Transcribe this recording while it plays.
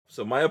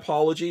So my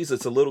apologies.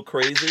 It's a little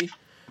crazy.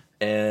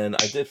 And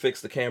I did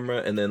fix the camera,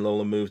 and then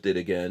Lola moved it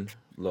again.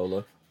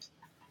 Lola.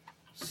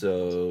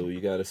 So you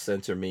got to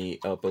center me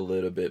up a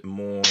little bit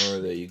more.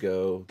 There you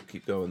go.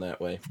 Keep going that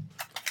way.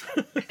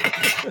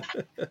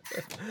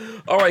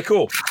 All right,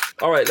 cool.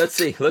 All right, let's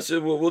see.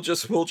 We'll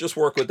just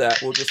work with that.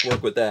 We'll just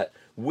work with that.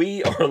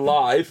 We are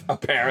live,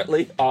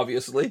 apparently,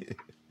 obviously,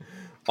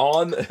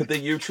 on the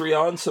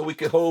Utreon, so we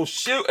can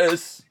shoot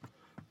us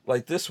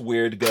like this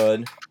weird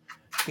gun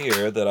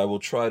here that I will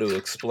try to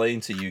explain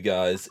to you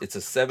guys. It's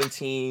a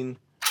 17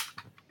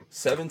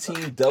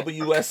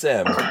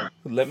 WSM.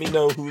 Let me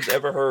know who's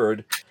ever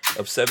heard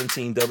of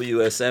 17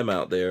 WSM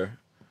out there.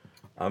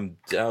 I'm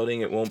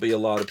doubting it won't be a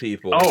lot of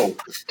people. Oh,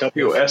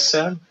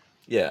 WSM?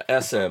 Yeah,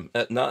 SM.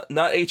 Not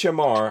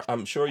HMR.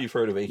 I'm sure you've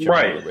heard of HMR,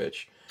 right.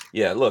 Rich.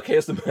 Yeah, look,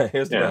 here's the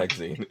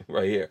magazine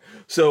right here.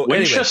 So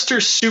Winchester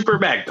Super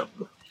Magnum.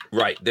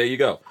 Right, there you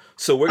go.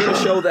 So we're going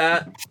to show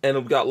that, and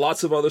we've got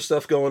lots of other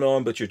stuff going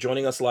on, but you're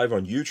joining us live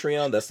on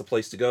Utreon. That's the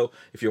place to go.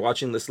 If you're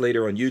watching this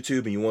later on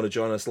YouTube and you want to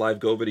join us live,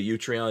 go over to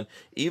Utreon.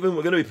 Even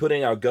we're going to be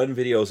putting our gun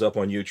videos up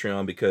on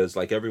Utreon because,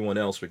 like everyone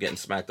else, we're getting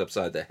smacked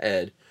upside the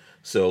head.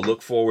 So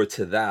look forward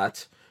to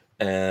that.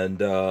 And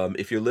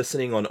if you're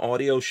listening on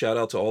audio, shout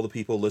out to all the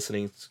people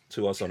listening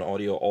to us on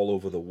audio all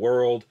over the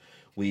world.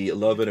 We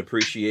love and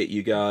appreciate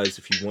you guys.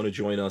 If you want to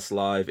join us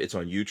live, it's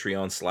on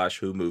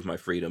Utreon/Who Moved My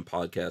Freedom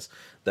podcast.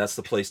 That's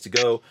the place to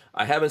go.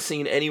 I haven't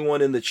seen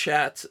anyone in the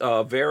chat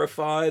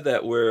verify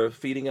that we're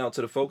feeding out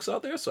to the folks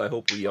out there, so I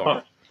hope we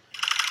are.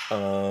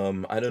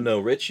 I don't know,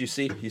 Rich. You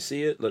see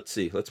it? Let's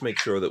see. Let's make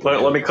sure that.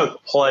 Let me click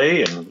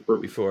play and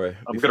before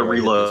I'm going to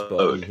reload this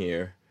button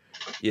here.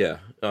 Yeah,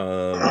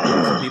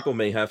 some people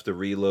may have to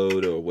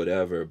reload or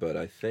whatever, but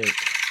I think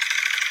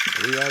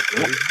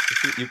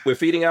we're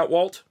feeding out,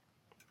 Walt.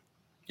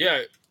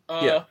 Yeah.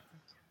 Yeah.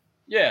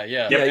 Okay.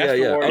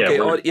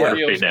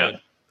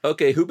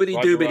 Okay. Hoobity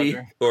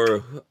doobity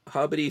or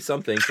hobbity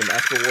something from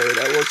Astral Warrior.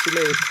 That works for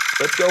me.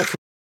 Let's go.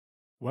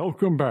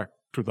 Welcome back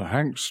to the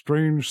Hank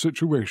Strange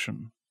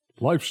Situation.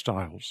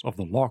 Lifestyles of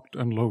the Locked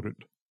and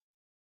Loaded.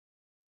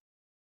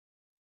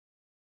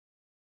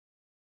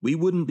 We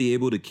wouldn't be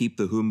able to keep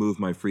the Who Moved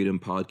My Freedom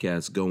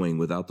podcast going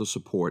without the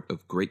support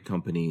of great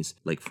companies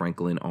like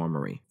Franklin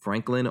Armory.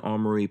 Franklin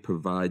Armory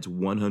provides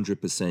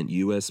 100%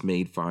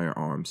 US-made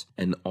firearms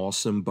and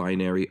awesome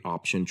binary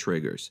option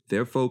triggers.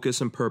 Their focus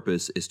and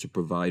purpose is to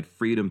provide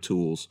freedom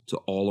tools to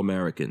all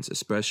Americans,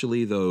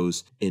 especially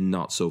those in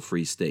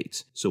not-so-free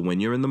states. So when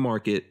you're in the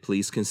market,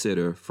 please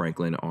consider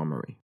Franklin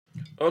Armory.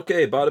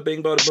 Okay, bada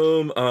bing, bada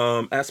boom.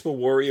 Aspel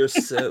Warrior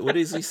said, what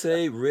does he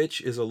say?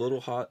 Rich is a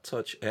little hot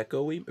touch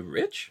echoey.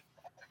 Rich?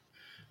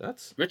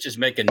 Rich is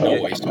making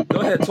noise. Go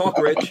ahead, talk,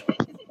 Rich.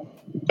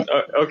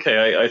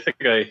 Okay, I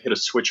think I hit a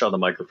switch on the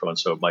microphone,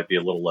 so it might be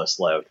a little less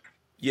loud.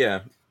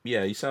 Yeah,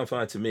 you sound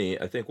fine to me.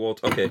 I think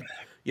Walt. Okay,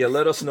 yeah,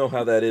 let us know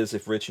how that is.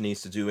 If Rich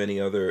needs to do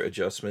any other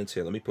adjustments,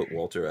 here, let me put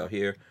Walter out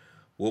here.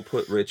 We'll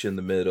put Rich in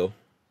the middle.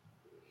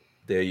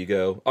 There you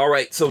go. All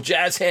right, so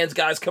jazz hands,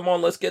 guys. Come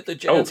on, let's get the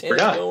jazz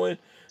hands going.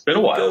 It's been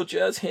a while. Go,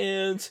 jazz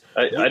hands.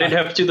 I didn't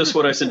have to do this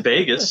when I was in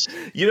Vegas.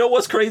 You know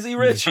what's crazy,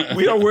 Rich?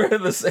 We are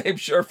wearing the same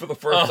shirt for the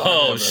first time.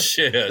 Oh,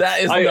 shit. That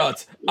is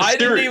nuts. I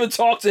didn't even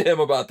talk to him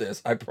about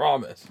this. I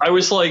promise. I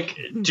was like,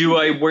 do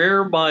I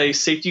wear my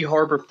Safety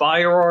Harbor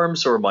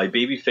firearms or my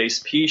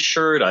Babyface Peace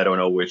shirt? I don't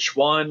know which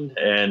one.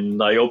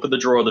 And I opened the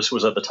drawer. This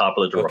was at the top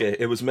of the drawer. Okay,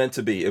 it was meant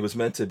to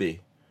be.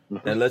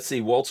 And let's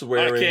see, Walt's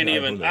wearing. I can't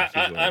even.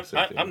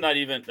 I'm not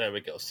even. There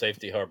we go.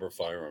 Safety Harbor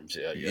firearms.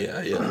 Yeah.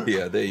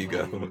 There you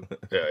go.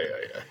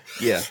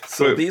 Yeah.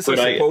 So these are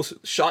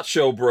SHOT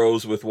Show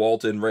bros with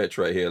Walt and Rich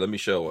right here. Let me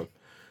show them.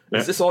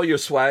 Is this all your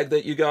swag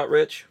that you got,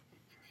 Rich?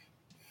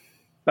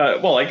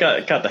 Well, I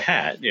got the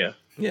hat. Yeah.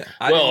 Yeah.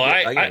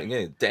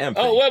 Damn.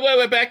 Oh,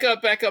 wait! Back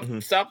up! Mm-hmm.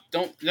 Stop!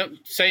 Don't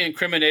say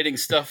incriminating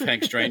stuff,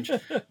 Hank Strange.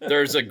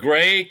 There's a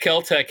gray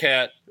Keltec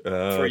hat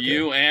for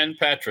you and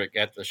Patrick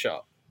at the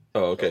shop.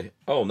 Oh, okay.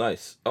 Oh,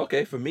 nice.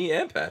 Okay, for me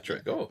and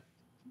Patrick. Oh,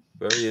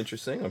 very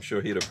interesting. I'm sure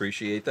he'd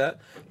appreciate that.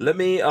 Let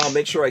me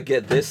make sure I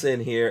get this in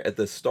here at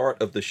the start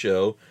of the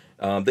show.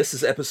 This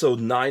is episode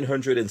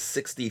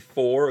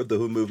 964 of the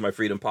Who Moved My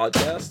Freedom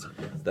podcast.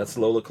 That's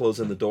Lola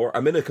closing the door.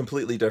 I'm in a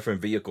completely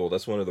different vehicle.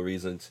 That's one of the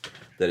reasons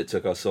that it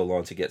took us so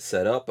long to get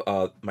set up.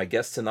 My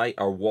guests tonight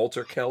are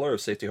Walter Keller of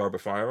Safety Harbor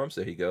Firearms.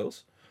 There he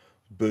goes.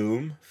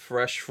 Boom.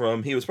 Fresh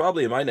from, he was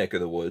probably in my neck of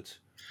the woods.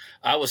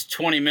 I was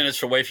 20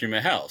 minutes away from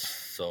your house,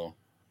 so.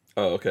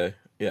 Oh, okay.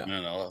 Yeah.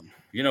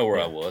 You know where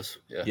I was.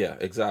 Yeah. Yeah,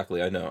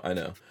 exactly. I know.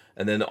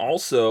 And then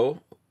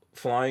also,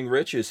 Flying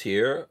Rich is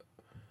here.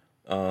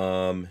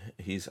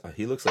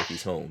 He looks like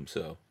he's home,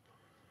 so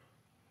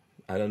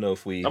I don't know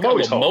if we. I'm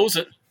always home.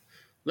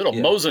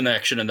 Mosin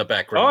action in the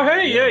background. Oh,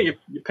 hey, yeah, you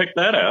picked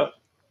that out.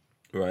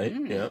 Right.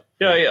 Yeah.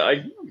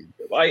 Yeah.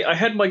 I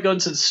had my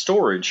guns in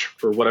storage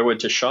for when I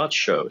went to SHOT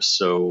Show,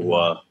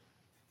 so.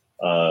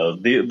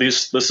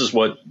 This is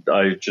what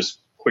I just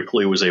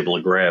quickly was able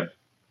to grab.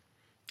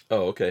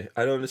 Oh, okay.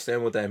 I don't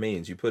understand what that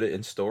means. You put it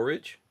in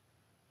storage?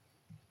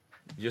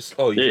 You just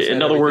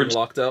in other words,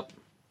 locked up?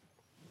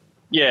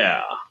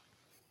 Yeah.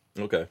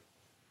 Okay.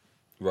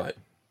 Right.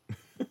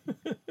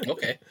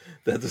 Okay.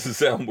 That doesn't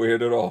sound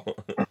weird at all.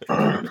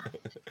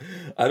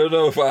 I don't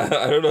know if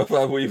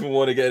I even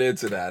want to get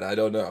into that. I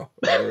don't know.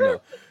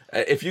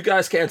 If you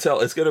guys can't tell,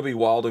 it's going to be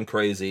wild and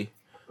crazy.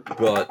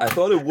 But I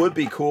thought it would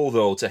be cool,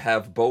 though, to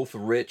have both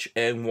Rich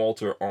and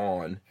Walter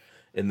on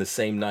in the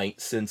same night,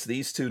 since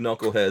these two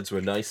knuckleheads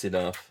were nice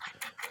enough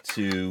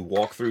to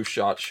walk through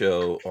SHOT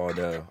Show on,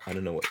 I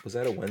don't know, what was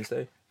that, a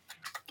Wednesday?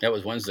 That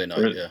was Wednesday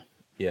night, yeah.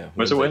 Yeah.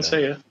 Was it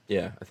Wednesday, yeah?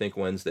 Yeah, I think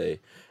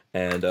Wednesday.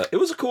 And it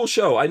was a cool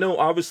show. I know,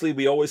 obviously,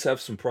 we always have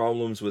some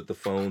problems with the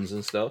phones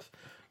and stuff.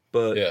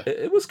 But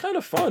it was kind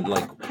of fun,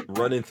 like,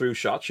 running through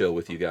SHOT Show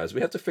with you guys.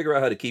 We have to figure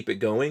out how to keep it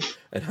going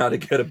and how to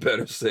get a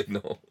better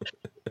signal.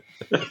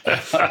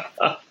 Yeah,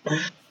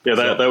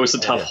 that was a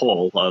tough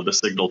haul, the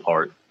signal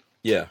part.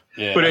 Yeah.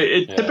 But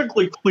it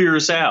typically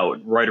clears out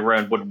right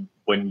around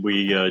when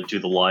we do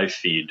the live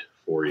feed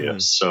for you.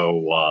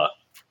 So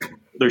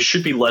there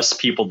should be less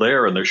people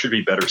there and there should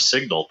be better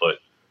signal, but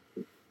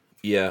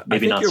yeah,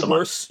 maybe I think not so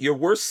much. Your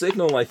worst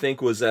signal, I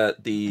think, was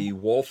at the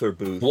Walther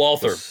booth.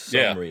 Walther, for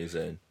some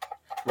reason.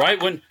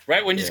 Right when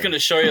he's going to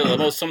show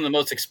you some of the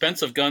most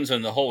expensive guns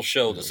in the whole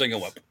show, the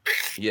signal went.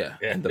 Yeah,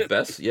 and the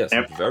best, yes,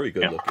 very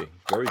good looking,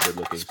 very good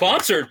looking.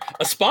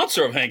 A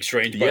sponsor of Hank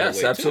Strange. By yes,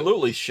 the way,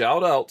 absolutely. Too.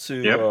 Shout out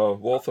to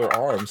Walther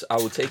Arms. I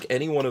would take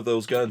any one of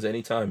those guns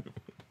anytime.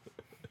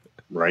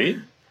 Right.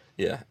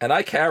 Yeah, and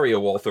I carry a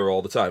Walther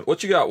all the time.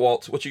 What you got,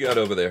 Walt? What you got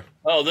over there?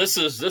 Oh, this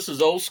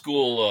is old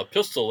school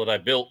pistol that I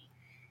built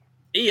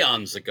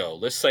eons ago.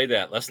 Let's say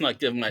that. Let's not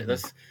give my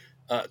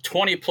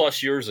 20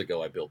 plus years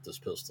ago I built this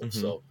pistol.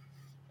 So,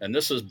 and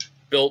this is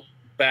built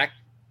back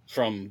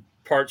from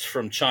parts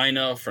from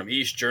China, from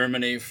East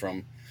Germany,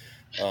 from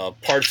all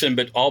parts in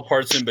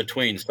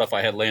between, stuff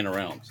I had laying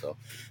around. So,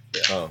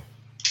 yeah. Oh,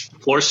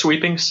 floor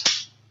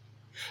sweepings.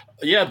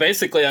 Yeah,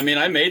 basically. I mean,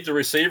 I made the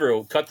receiver,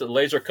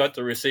 laser cut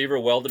the receiver,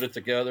 welded it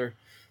together.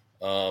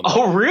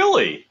 Oh,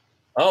 really?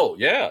 Oh,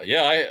 yeah.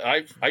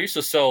 I used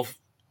to sell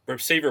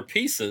receiver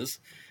pieces,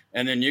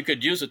 and then you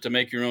could use it to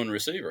make your own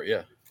receiver.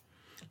 Yeah.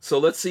 So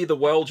let's see the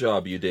weld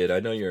job you did. I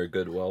know you're a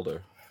good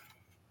welder.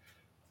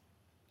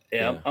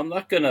 Yeah. I'm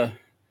not gonna.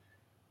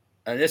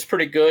 It's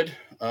pretty good.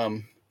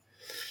 But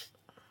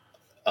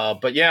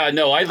yeah,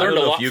 no, I learned a lot from this. I don't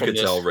know if you could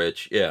tell,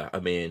 Rich. Yeah, I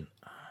mean,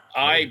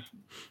 I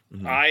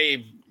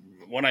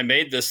when I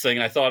made this thing,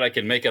 I thought I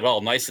could make it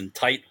all nice and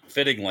tight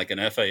fitting like an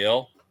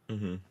FAL.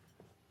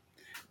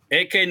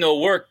 AK no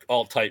work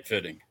all tight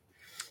fitting.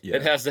 Yeah.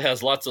 It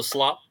has lots of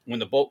slop. When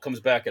the bolt comes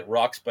back, it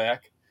rocks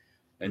back,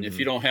 and if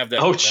you don't have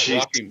that,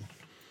 rocking,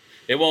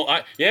 it won't.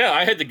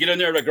 I had to get in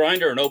there with a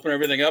grinder and open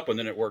everything up, and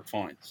then it worked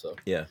fine. So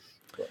yeah,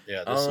 but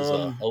yeah. This is.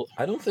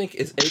 I don't think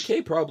is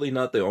AK probably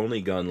not the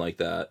only gun like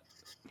that.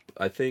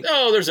 I think.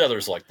 Oh, there's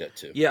others like that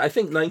too. Yeah, I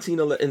think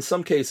 1911. In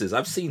some cases,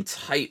 I've seen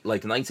tight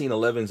like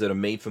 1911s that are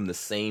made from the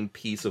same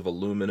piece of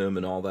aluminum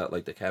and all that,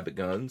 like the Cabot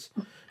guns,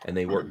 and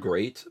they work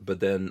great. But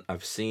then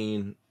I've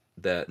seen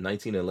that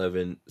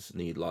 1911s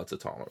need lots of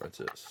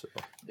tolerances. So.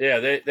 Yeah,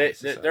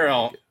 they're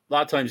all. A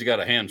lot of times you got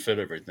to hand fit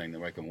everything to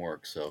make them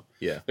work. So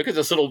yeah, look at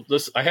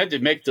this I had to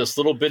make this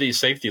little bitty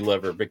safety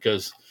lever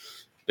because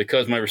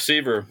my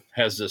receiver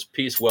has this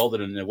piece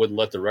welded and it wouldn't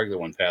let the regular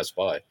one pass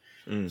by.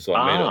 So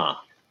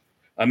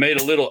I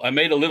made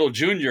a little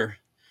junior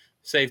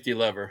safety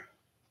lever,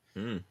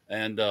 and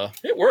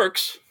it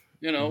works.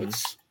 You know,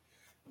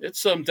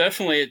 it's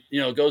definitely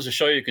goes to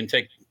show you can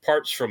take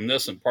parts from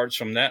this and parts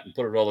from that and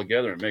put it all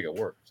together and make it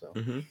work. So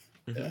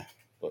yeah,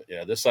 but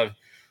yeah, this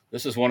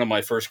is one of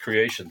my first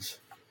creations.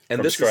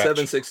 And this scratch.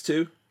 Is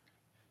 7.62?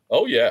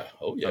 Oh yeah.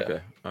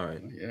 Okay, all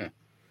right. Yeah.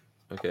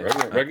 Okay.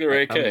 Regular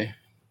AK.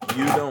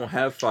 You don't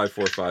have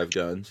 5.45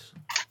 guns,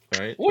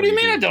 right? What do you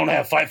mean I don't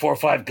have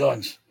 5.45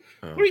 guns?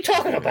 What are you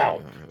talking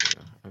about?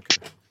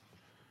 Okay.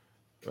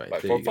 Right.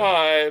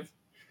 5.45.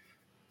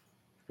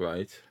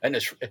 Right.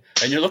 And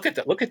you look at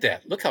that. Look at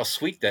that. Look how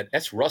sweet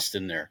that's rust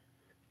in there.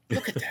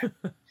 Look at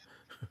that.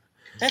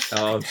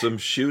 Some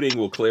shooting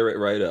will clear it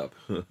right up.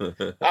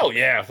 Oh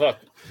yeah, fuck.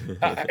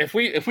 If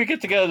we get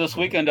together this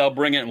weekend, I'll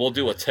bring it and we'll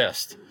do a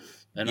test,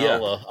 and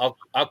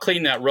I'll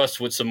clean that rust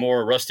with some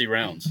more rusty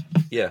rounds.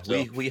 Yeah,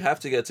 so. we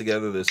have to get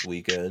together this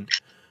weekend.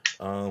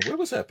 Where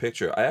was that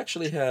picture? I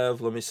actually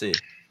have. Let me see.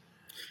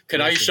 Can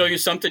I show you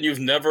something you've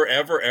never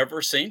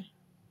ever seen?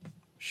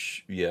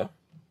 Yeah.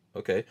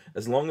 Okay.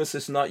 As long as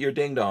it's not your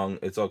ding dong,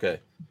 it's okay.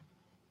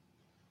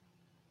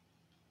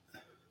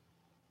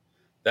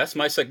 That's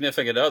my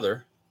significant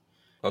other.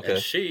 Okay.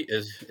 And she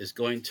is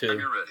going to. You're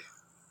ready.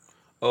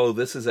 Oh,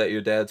 this is at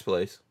your dad's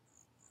place.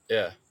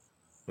 Yeah.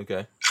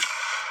 Okay.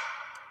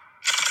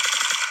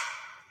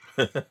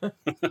 I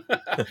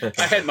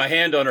had my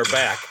hand on her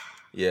back.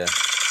 Yeah.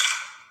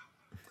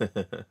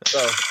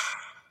 So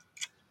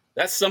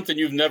that's something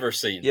you've never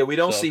seen. Yeah, we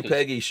don't see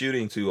Peggy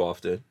shooting too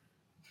often.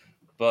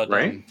 But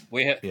right?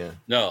 We had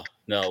no.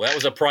 That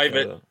was a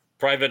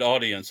private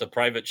audience, a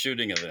private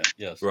shooting event.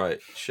 Yes.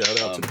 Right.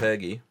 Shout out to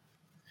Peggy.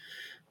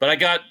 But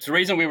the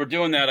reason we were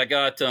doing that, I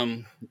got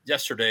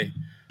yesterday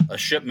a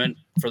shipment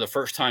for the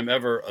first time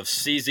ever of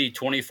CZ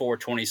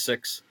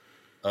 2426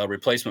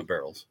 replacement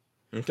barrels.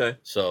 Okay.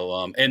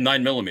 So and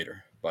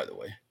 9mm, by the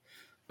way.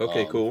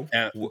 Okay, cool.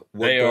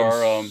 They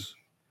are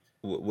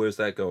where's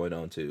that going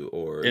on to,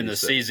 or in the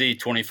CZ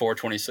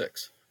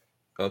 2426.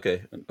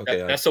 Okay. Okay.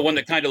 That's the one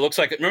that kind of looks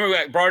like it. Remember,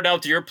 I brought it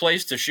out to your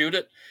place to shoot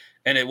it,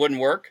 and it wouldn't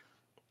work.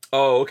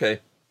 Oh, okay.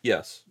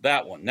 Yes.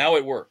 That one. Now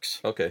it works.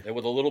 Okay.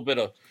 With a little bit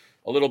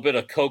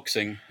of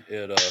coaxing,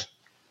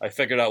 I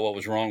figured out what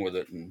was wrong with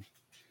it. And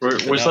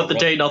was that the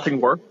day nothing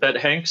worked? That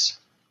Hanks?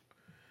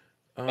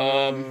 I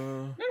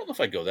don't know if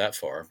I'd go that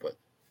far, but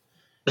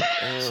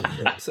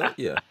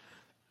yeah.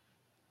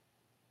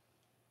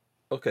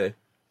 Okay.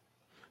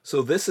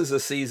 So this is a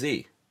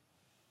CZ.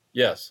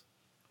 Yes.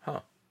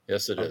 Huh.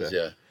 Yes, it is.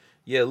 Yeah.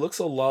 Yeah, it looks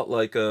a lot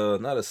like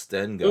not a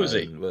Sten gun,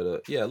 Uzi.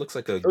 but yeah, it looks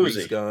like a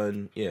grease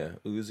gun. Yeah,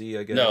 Uzi,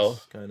 I guess. No,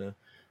 kind of.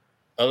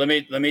 Let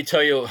me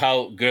tell you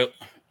how good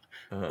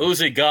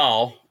Uzi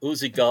Gal.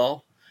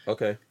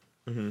 Okay.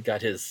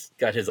 Got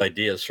his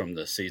ideas from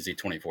the CZ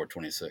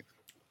 2426.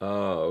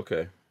 Oh,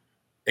 okay.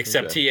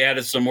 Except he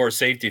added some more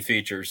safety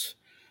features.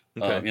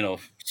 Okay.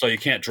 So you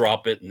can't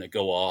drop it and it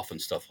go off and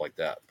stuff like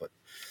that. But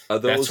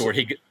that's where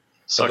he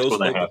sucks when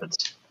that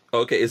happens.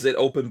 Okay, is it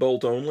open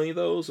bolt only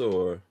those,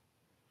 or?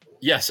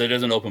 Yes, it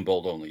is an open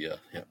bolt only. Yeah.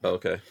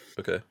 Okay.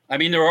 I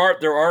mean, there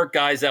are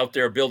guys out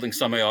there building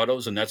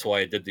semi-autos, and that's why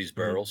I did these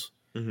barrels.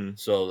 Mm-hmm.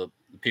 So the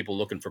people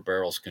looking for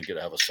barrels can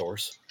have a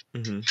source.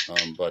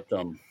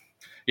 Mm-hmm.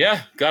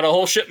 Yeah, got a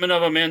whole shipment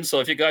of them in. So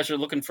if you guys are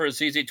looking for a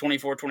CZ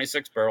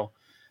 2426 barrel,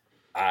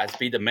 I'd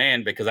be the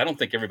man, because I don't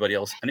think anybody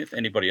else has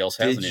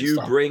any. Did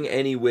you bring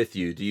any with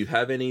you? Do you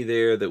have any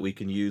there that we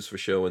can use for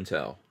show and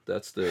tell?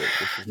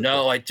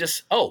 No, I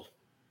just. Oh,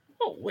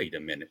 wait a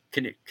minute.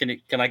 Can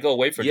I go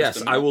away for yes,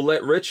 just a minute? I will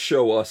let Rich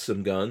show us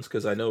some guns,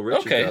 because I know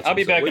Rich. Okay, I'll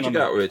be back. What you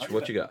got, Rich?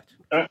 What you got?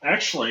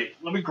 Actually,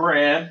 let me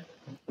grab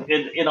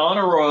in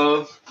honor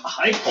of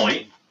High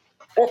Point.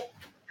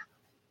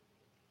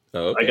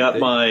 Okay, I got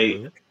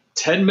my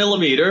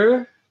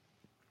 10mm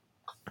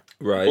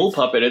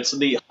bullpup, and it's in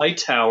the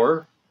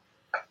Hightower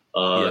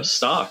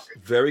stock.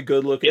 Very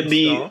good looking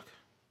stock.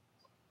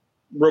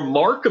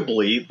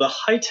 Remarkably, the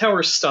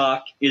Hightower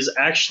stock is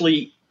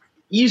actually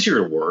easier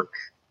to work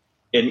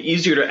and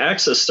easier to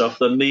access stuff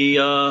than the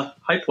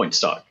High Point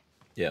stock.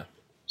 Yeah.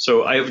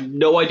 So I have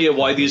no idea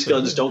why these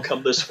guns don't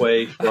come this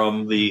way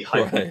from the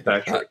High Point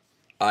factory.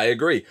 I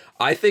agree.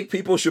 I think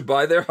people should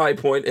buy their High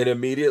Point and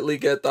immediately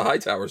get the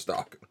Hightower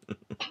stock.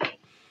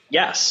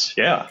 Yes,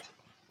 yeah.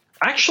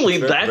 Actually,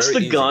 that's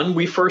the gun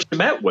we first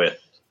met with.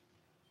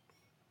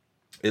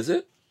 Is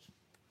it?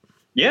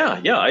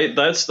 Yeah.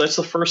 That's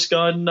the first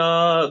gun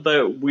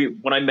that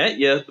when I met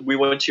you, we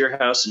went to your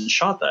house and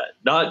shot that.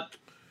 Not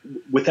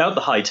without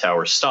the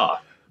Hightower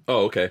stock.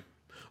 Oh, okay.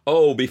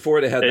 Oh, before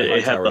it had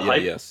the Hightower.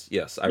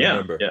 Yes. I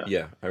remember.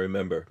 Yeah, I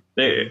remember.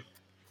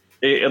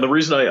 And the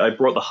reason I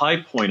brought the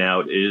High Point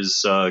out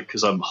is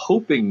because I'm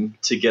hoping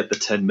to get the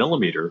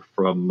 10mm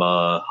from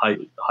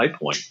High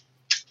Point.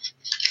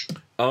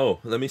 Oh,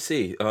 let me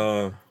see.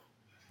 Does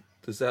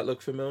that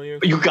look familiar?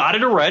 You got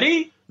it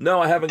already?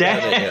 No, I haven't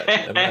gotten it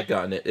yet. I've not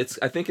gotten it.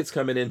 I think it's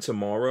coming in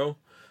tomorrow,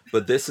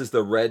 but this is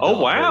the red dot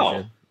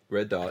version.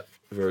 Red dot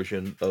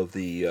version of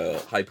the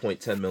High Point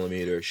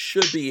 10mm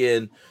should be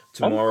in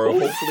tomorrow. Oh,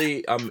 cool.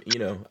 Hopefully, I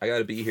got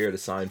to be here to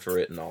sign for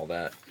it and all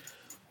that.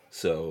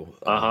 So,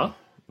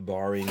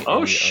 barring.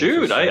 Oh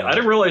shoot! I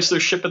didn't realize they're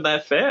shipping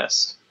that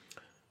fast.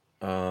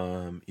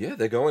 Yeah,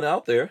 they're going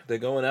out there. They're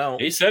going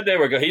out. He said they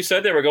were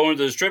going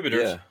to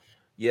distributors.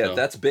 Yeah, so.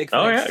 That's big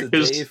thanks to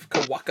Dave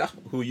Kawaka,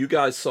 who you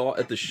guys saw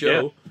at the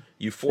show. Yeah.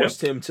 You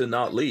forced him to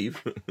not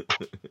leave.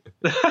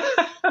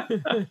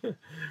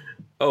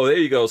 Oh, there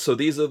you go. So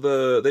these are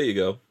there you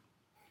go.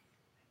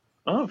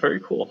 Oh, very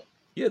cool.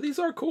 Yeah, these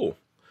are cool.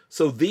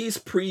 So these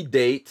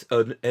predate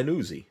an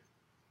Uzi.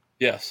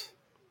 Yes.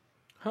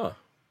 Huh.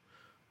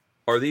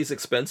 Are these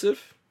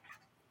expensive?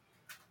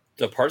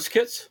 The parts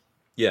kits?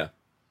 Yeah.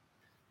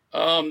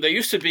 They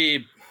used to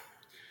be,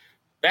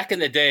 back in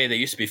the day, they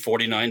used to be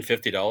 $49,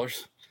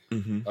 $50.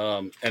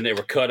 Mm-hmm. And they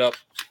were cut up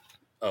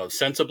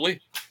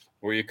sensibly,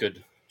 where you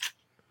could,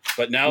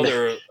 but now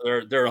they're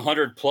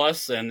 100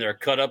 plus, and they're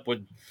cut up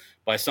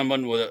by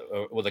someone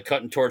with a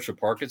cutting torch for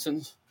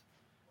Parkinson's.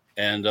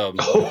 And I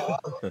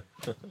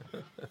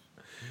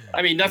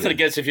mean, nothing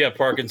against if you have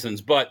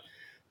Parkinson's, but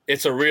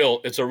it's a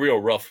real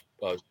rough.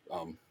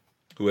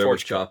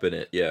 Whoever's chopping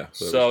it, yeah.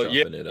 So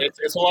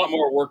it's a lot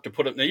more work to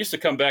put it. They used to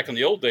come back in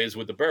the old days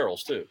with the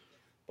barrels too,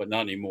 but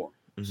not anymore.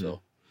 Mm-hmm.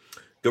 So,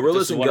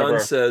 Gorillas and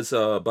Guns says.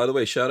 By the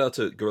way, shout out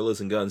to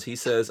Gorillas and Guns. He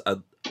says,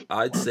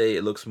 I'd say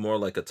it looks more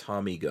like a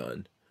Tommy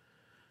gun.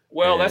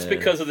 Well, that's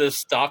because of this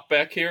stock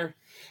back here.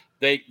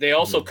 They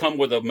also come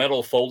with a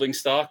metal folding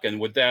stock,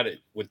 and with that,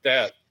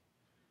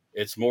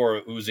 it's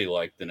more Uzi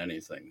like than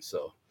anything.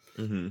 So,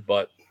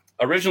 but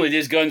originally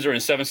these guns are in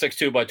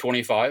 7.62 by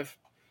 25.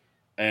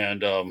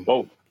 And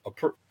a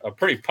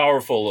pretty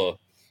powerful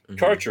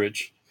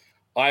cartridge.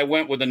 I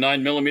went with a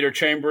 9mm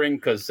chambering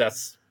because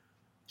that's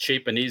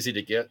cheap and easy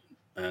to get,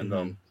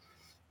 and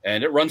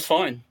it runs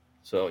fine.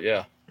 So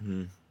yeah.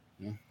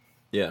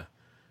 Yeah.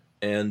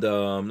 And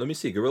let me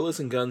see. Gorillas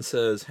and Guns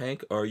says,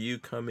 Hank, are you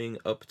coming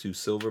up to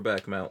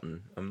Silverback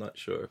Mountain? I'm not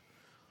sure.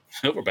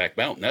 Silverback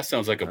Mountain. That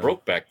sounds like a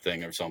Brokeback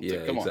thing or something.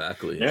 Yeah, Come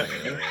exactly. Yeah.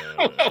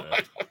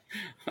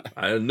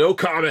 I have no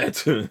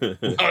comment. No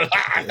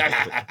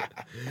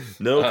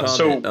comment.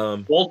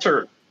 So,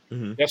 Walter,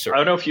 Yes, sir. I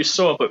don't know if you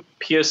saw, but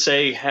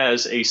PSA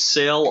has a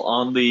sale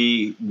on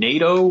the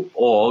NATO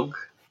AUG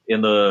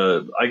in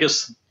I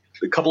guess,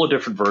 a couple of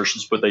different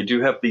versions, but they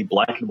do have the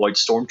black and white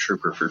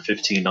Stormtrooper for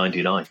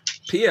 $15.99.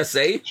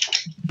 PSA?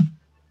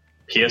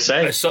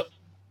 PSA.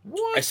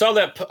 I saw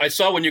that. I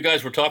saw when you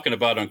guys were talking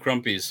about on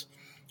Crumpy's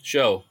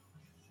show,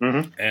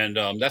 and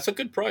that's a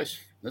good price.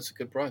 That's a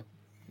good price.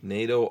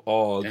 NATO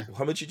AUG. Yeah.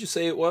 How much did you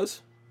say it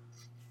was?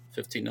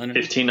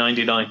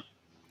 $15.99.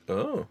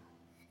 Oh,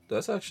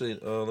 that's actually.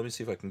 Let me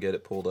see if I can get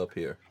it pulled up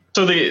here.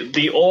 So the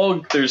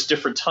AUG, there's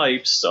different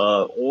types.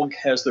 AUG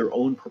has their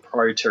own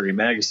proprietary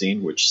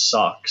magazine, which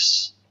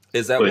sucks.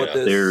 Is that But what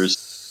this?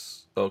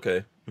 there's-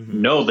 Okay.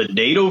 No, the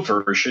NATO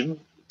version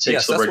takes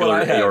Yes, the that's what regular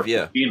I have,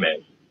 AR-15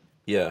 mag.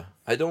 Yeah,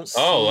 I don't. See...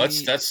 Oh,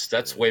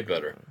 that's way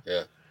better.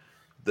 Yeah.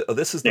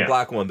 This is the Yeah.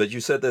 black one, but you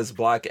said there's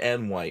black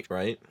and white,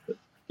 right?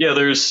 Yeah,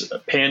 there's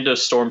Panda,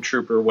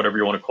 Stormtrooper, whatever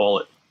you want to call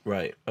it.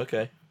 Right.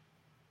 Okay.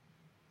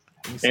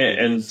 Let me see.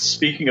 And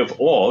speaking of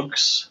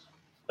AUGs,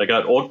 I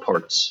got AUG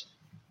parts.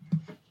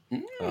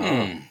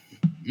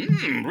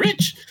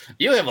 Rich,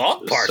 you have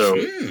all parts. So-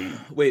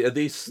 Wait, are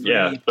these 3D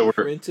Yeah, so we're-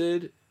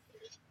 printed?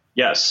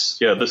 Yes,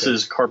 yeah, this Okay.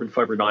 is carbon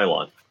fiber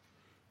nylon.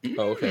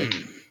 Oh, okay.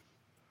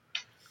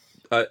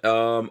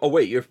 Oh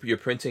wait, you're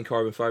printing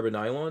carbon fiber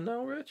nylon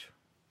now, Rich?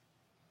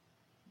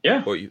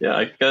 Yeah, Or you-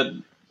 yeah,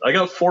 I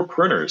got 4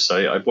 printers.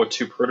 I bought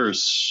 2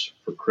 printers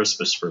for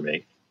Christmas for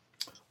me.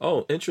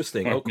 Oh,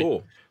 interesting. Oh,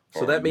 cool.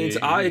 So For that means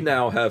me. I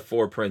now have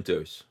 4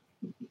 printers.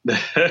 Well,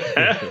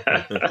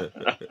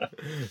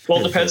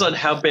 it depends on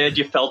how bad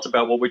you felt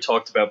about what we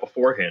talked about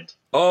beforehand.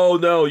 Oh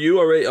no, you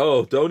already.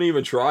 Oh, don't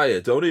even try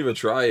it. Don't even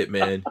try it,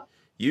 man.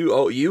 You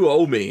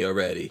owe me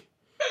already.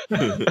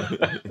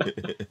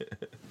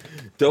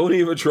 Don't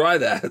even try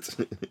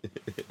that.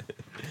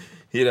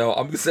 You know,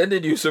 I'm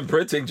sending you some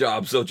printing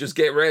jobs, so just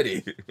get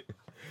ready.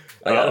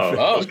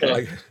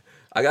 I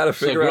gotta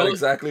figure out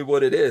exactly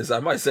what it is. I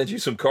might send you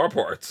some car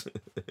parts.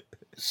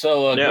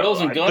 So Yeah,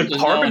 Grills and the Guns is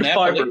now carbon in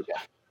fiber-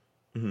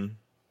 Appalachia.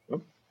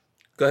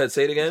 Go ahead,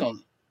 say it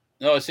again.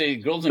 No, I see.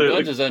 Grills and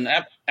Guns is in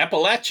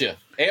Appalachia.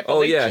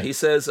 Oh yeah, he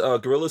says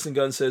Gorillas and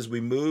Guns says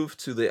we moved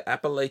to the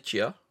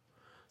Appalachia.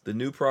 The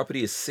new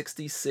property is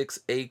 66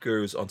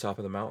 acres on top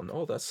of the mountain.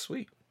 Oh, that's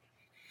sweet.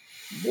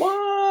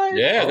 What?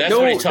 Yeah, that's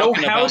what he's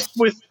talking house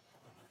about. with.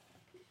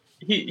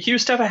 He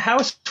used to have a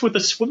house with a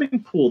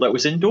swimming pool that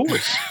was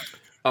indoors.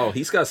 Oh,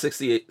 he's got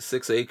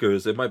 66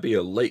 acres. It might be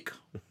a lake.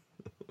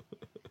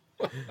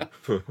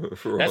 for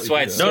That's all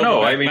why you it's know.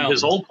 No, I Silverback mean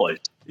his Mountain. old place.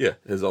 Yeah,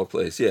 his old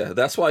place. Yeah,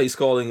 that's why he's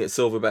calling it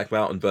Silverback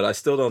Mountain. But I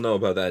still don't know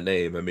about that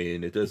name. I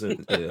mean, it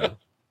doesn't.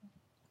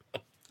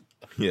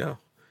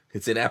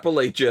 It's in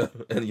Appalachia,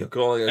 and you're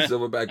calling it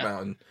Silverback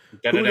Mountain.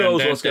 Who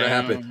knows what's going to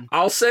happen?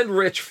 I'll send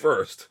Rich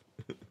first,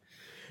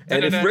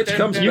 and if Rich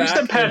comes You back, send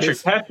and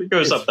Patrick. Patrick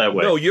goes up that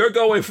way. No, you're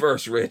going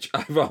first, Rich.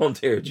 I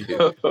volunteered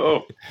you.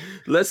 Oh,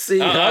 Let's see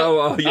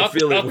how you're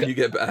feeling when okay. you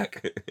get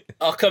back.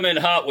 I'll come in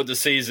hot with the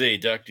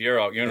CZ, Doctor. You're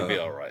gonna be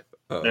all right.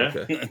 Oh, yeah.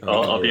 okay.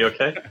 I'll be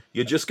okay.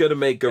 You're just gonna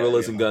make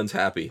Gorillas and Guns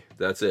happy.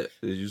 That's it.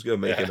 You're just gonna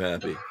make him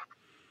happy.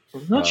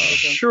 I'm not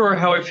sure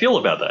how I feel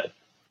about that.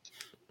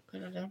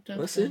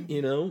 Listen,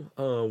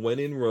 when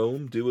in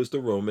Rome, do as the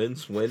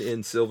Romans. When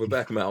in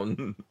Silverback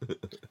Mountain,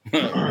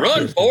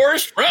 Run,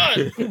 Forrest,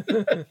 run!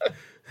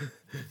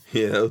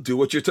 do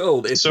what you're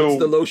told. It So- puts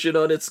the lotion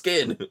on its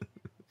skin.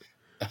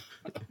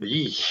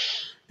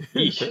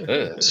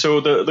 Eesh. So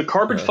the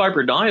carbon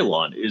fiber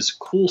nylon is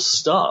cool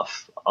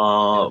stuff,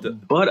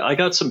 but I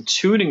got some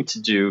tuning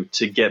to do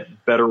to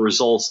get better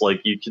results.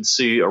 Like you can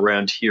see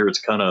around here,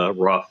 it's kind of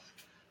rough.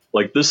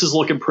 Like this is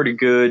looking pretty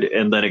good,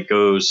 and then it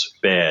goes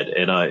bad,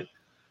 and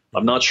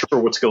I'm not sure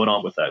what's going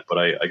on with that, but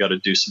I got to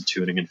do some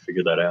tuning and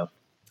figure that out.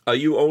 Are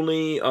you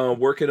only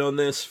working on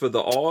this for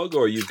the AUG,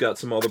 or you've got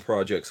some other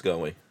projects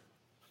going?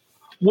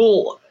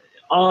 Well,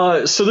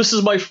 so this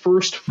is my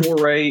first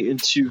foray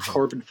into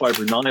carbon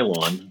fiber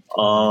nylon.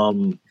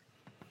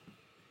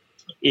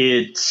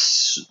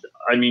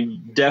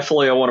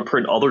 Definitely I want to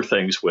print other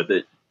things with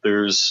it.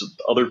 There's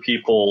other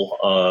people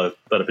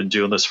that have been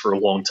doing this for a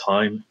long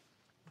time.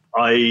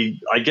 I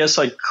guess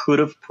I could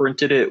have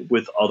printed it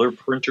with other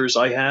printers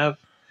I have,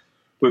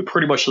 but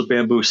pretty much the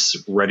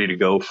Bamboo's ready to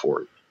go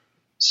for it.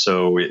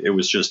 So it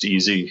was just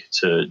easy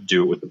to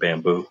do it with the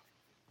Bamboo.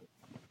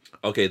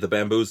 Okay, the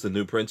Bamboo's the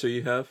new printer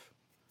you have?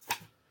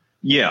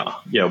 Yeah,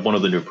 one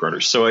of the new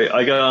printers. So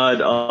I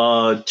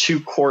got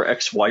 2 Core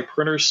XY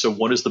printers. So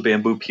one is the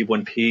Bamboo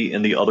P1P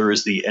and the other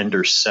is the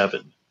Ender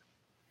 7.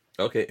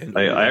 Okay. And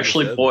I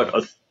actually bought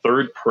a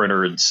third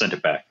printer and sent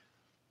it back.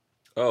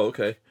 Oh,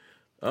 okay.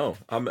 Oh,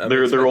 I'm There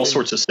are all expecting-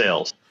 sorts of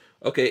sales.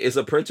 Okay, is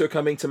a printer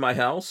coming to my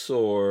house,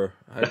 or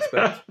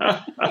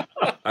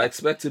I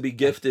expect to be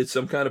gifted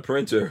some kind of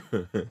printer.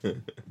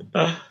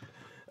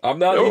 I'm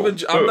not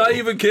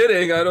even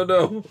kidding. I don't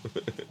know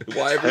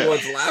why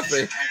everyone's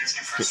laughing.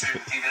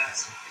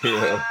 You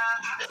know,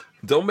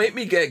 don't make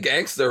me get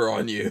gangster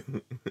on you.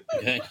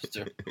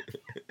 Gangster.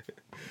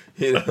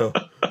 You know,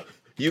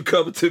 you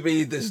come to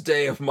me this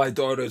day of my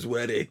daughter's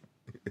wedding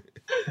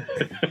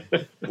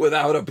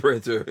without a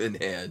printer in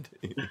hand.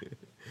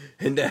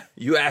 And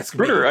you ask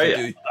me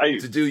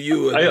to do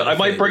you. I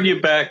might bring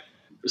you back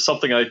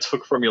something I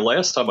took from you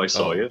last time I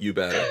saw you. You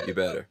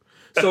better.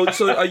 So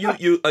are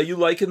you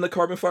liking the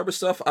carbon fiber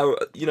stuff?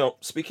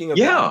 Speaking of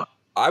that,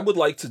 I would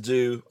like to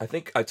do. I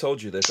think I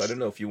told you this. I don't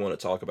know if you want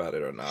to talk about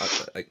it or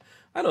not.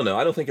 I don't know.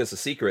 I don't think it's a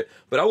secret,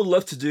 but I would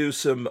love to do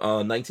some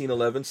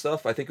 1911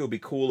 stuff. I think it would be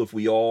cool if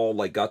we all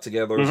got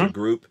together as a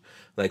group,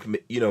 me,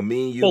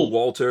 you,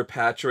 Walter,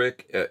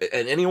 Patrick,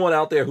 and anyone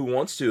out there who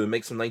wants to, and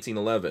make some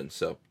 1911.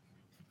 So.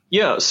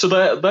 Yeah, so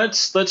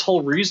that's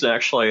whole reason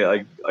actually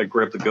I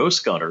grabbed the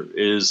Ghost Gunner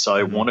is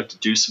I wanted to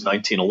do some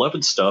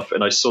 1911 stuff,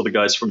 and I saw the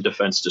guys from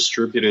Defense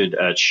Distributed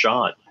at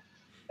SHOT,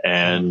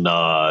 and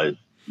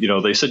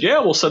they said, yeah,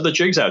 we'll send the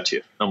jigs out to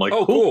you. I'm like,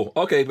 oh, cool.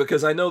 Okay,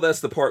 because I know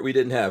that's the part we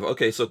didn't have.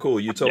 Okay, so cool.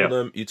 You told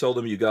them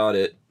you got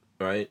it,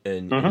 right?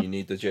 And you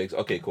need the jigs.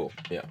 Okay, cool.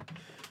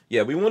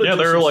 Yeah. We want to. Yeah,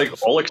 they're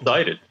all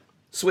excited.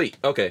 Sweet.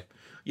 Okay.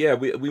 Yeah,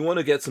 we want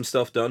to get some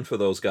stuff done for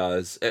those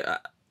guys.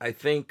 I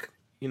think.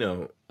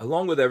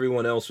 Along with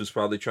everyone else who's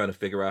probably trying to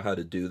figure out how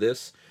to do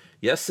this.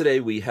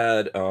 Yesterday we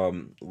had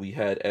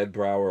Ed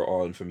Brower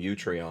on from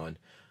Utreon.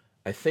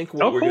 I think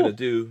what we're gonna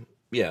do.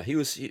 Yeah, it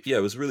was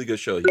a really good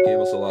show. He gave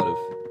us a lot of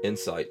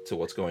insight to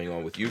what's going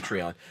on with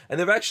Utreon, and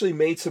they've actually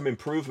made some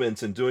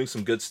improvements and doing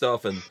some good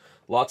stuff. And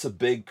lots of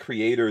big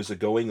creators are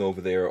going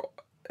over there.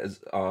 As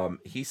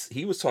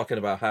he was talking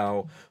about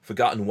how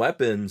Forgotten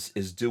Weapons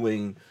is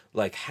doing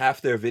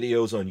half their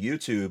videos on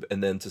YouTube,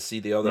 and then to see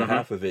the other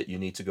half of it, you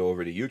need to go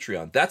over to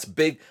Utreon. That's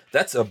big.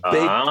 That's a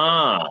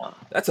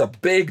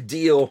big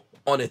deal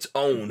on its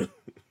own.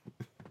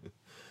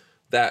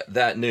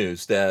 that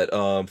news that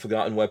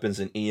Forgotten Weapons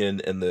and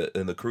Ian and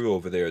the crew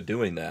over there are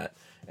doing that,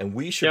 and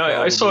we should.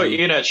 Yeah, I saw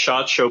Ian at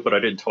SHOT Show, but I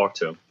didn't talk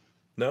to him.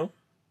 No.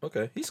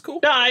 Okay, he's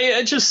cool. Yeah,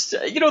 I just,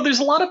 there's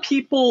a lot of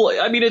people.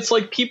 I mean, it's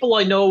people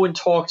I know and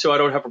talk to. I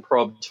don't have a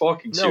problem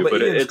talking to,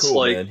 but Ian's it's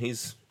cool, man.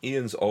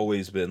 Ian's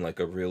always been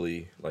a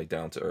really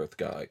down to earth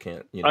guy. I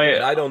can't,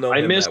 I don't know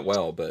him that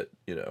well, but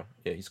yeah,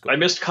 he's cool. I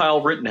missed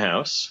Kyle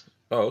Rittenhouse.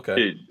 Oh,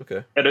 okay.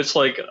 Okay. And it's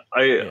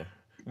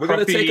we're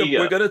gonna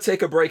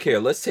take a break here.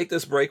 Let's take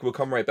this break. We'll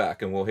come right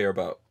back and we'll hear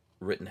about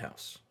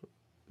Rittenhouse.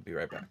 Be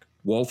right back.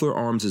 Walther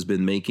Arms has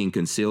been making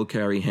concealed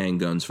carry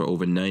handguns for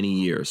over 90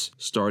 years,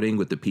 starting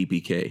with the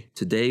PPK.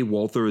 Today,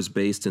 Walther is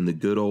based in the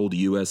good old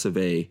US of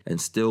A and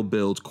still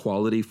builds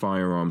quality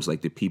firearms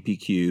like the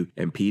PPQ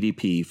and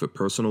PDP for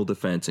personal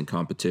defense and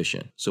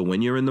competition. So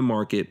when you're in the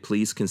market,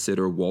 please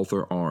consider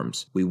Walther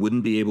Arms. We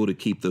wouldn't be able to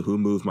keep the Who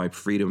Moved My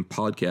Freedom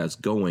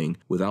podcast going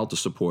without the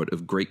support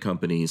of great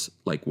companies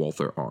like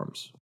Walther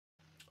Arms.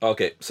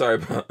 Okay, sorry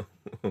about...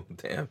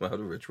 Damn, how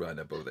did Rich ride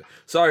up over there?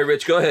 Sorry,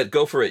 Rich, go ahead.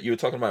 Go for it. You were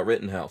talking about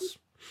Rittenhouse.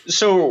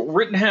 So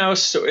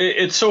Rittenhouse,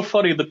 it's so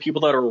funny, the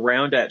people that are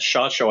around at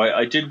SHOT Show.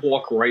 I did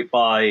walk right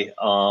by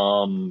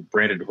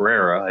Brandon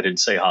Herrera. I didn't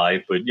say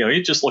hi, but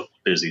he just looked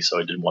busy, so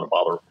I didn't want to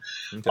bother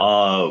him.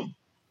 Okay.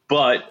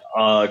 But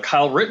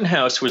Kyle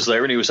Rittenhouse was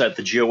there, and he was at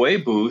the GOA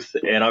booth,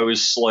 and I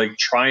was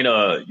trying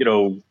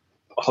to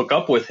hook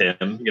up with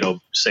him,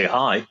 say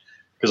hi,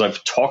 because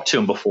I've talked to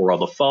him before on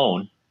the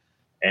phone.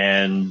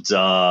 And,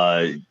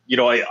 I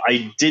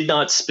did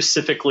not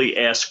specifically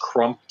ask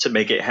Crump to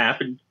make it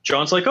happen.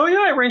 John's like, oh, yeah,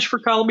 I arranged for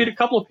Kyle to meet a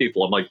couple of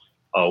people. I'm like,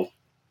 oh.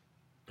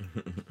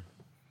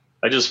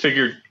 I just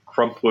figured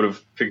Crump would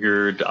have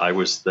figured I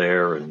was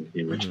there and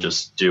he would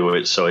just do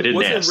it. So I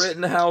didn't ask.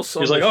 Rittenhouse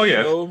on the show?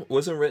 Yeah.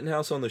 Wasn't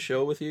Rittenhouse on the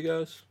show with you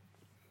guys?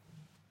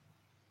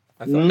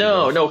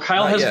 No,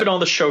 Kyle hasn't been on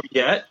the show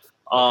yet,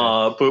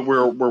 but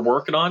we're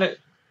working on it.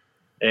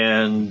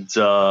 And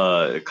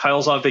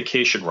Kyle's on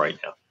vacation right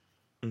now.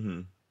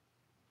 Mm-hmm.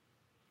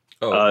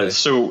 Oh, okay.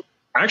 So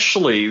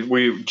actually,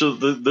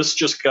 this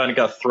just kind of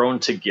got thrown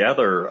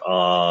together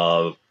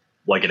an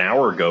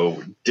hour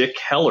ago. Dick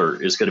Heller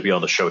is going to be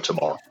on the show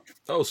tomorrow.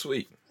 Oh,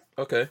 sweet.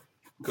 Okay,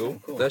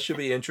 cool. That should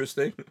be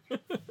interesting.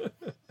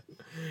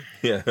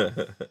 Yeah.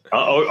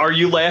 Are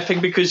you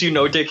laughing because you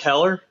know Dick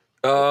Heller?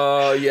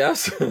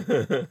 Yes.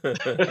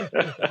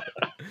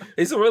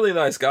 He's a really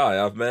nice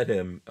guy. I've met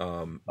him.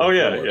 Before.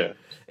 Yeah.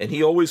 And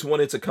he always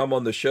wanted to come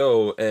on the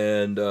show,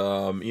 and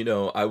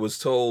I was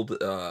told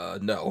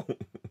no.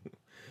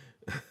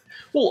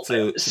 Well,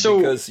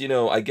 because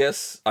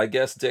I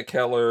guess Dick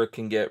Heller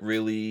can get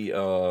really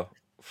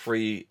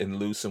free and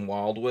loose and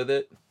wild with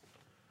it.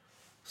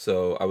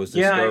 So I was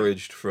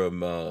discouraged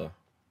from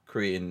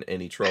creating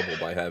any trouble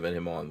by having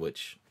him on,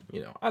 which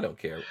I don't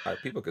care.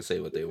 People can say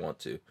what they want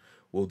to.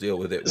 We'll deal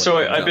with it when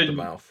it comes out the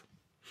mouth.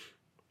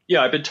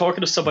 Yeah, I've been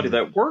talking to somebody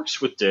that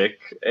works with Dick,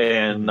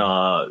 and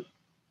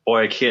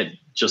boy, I can't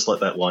just let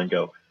that line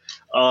go.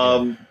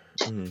 And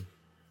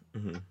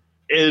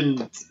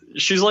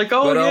she's like,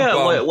 oh,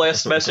 yeah,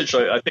 last message,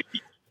 I think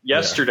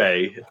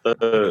yesterday,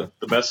 the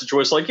message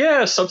was like,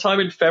 yeah, sometime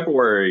in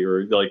February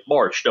or like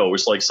March. No, it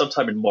was like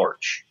sometime in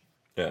March.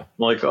 Yeah. I'm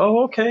like,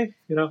 oh, okay,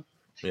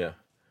 Yeah.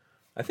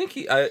 I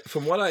think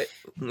from what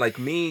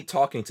me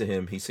talking to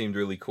him, he seemed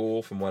really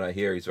cool. From what I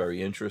hear, he's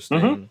very interesting.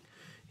 Mm-hmm.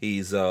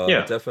 He's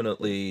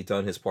definitely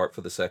done his part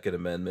for the Second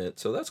Amendment,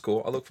 so that's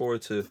cool. I look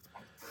forward to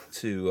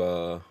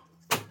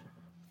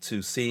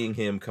seeing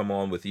him come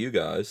on with you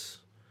guys,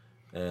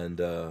 and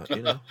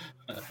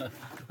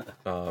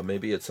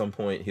maybe at some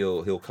point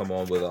he'll come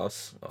on with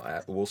us.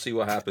 We'll see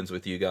what happens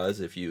with you guys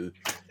if you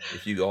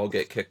all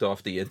get kicked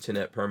off the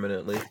internet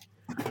permanently.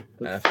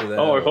 After that,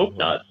 I hope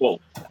not.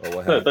 Well,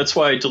 that's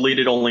why I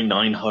deleted only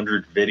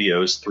 900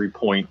 videos,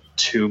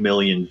 3.2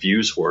 million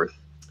views worth.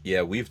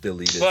 Yeah, we've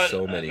deleted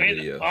so many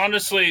videos.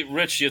 Honestly,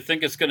 Rich, you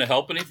think it's going to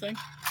help anything?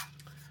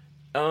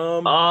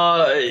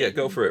 Yeah,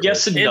 go for it.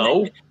 Yes Rich. and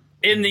no.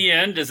 In the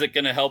end, is it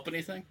going to help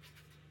anything?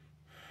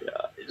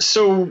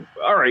 So,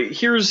 all right,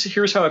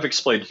 here's how I've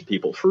explained it to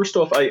people. First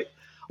off, I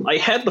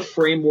had the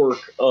framework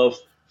of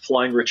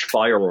Flying Rich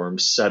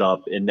Firearms set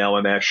up, and now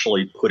I'm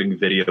actually putting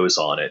videos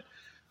on it.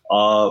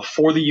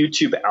 For the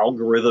YouTube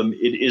algorithm,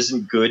 it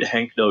isn't good,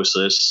 Hank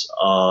Gnosis,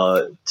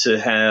 to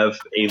have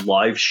a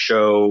live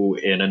show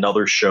and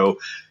another show.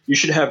 You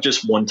should have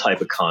just one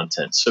type of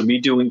content. So me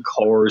doing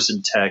cars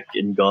and tech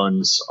and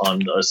guns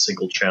on a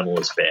single channel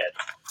is bad.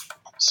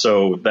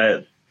 So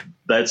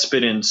that's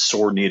been in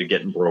sore need of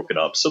getting broken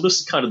up. So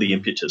this is kind of the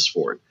impetus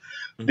for it.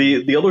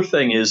 Mm-hmm. The other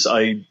thing is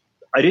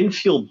I didn't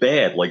feel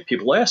bad. Like,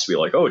 people asked me,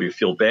 like, oh, do you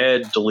feel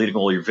bad deleting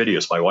all your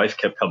videos? My wife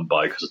kept coming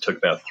by because it took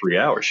about 3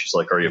 hours. She's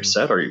like, are you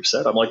upset? Are you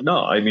upset? I'm like,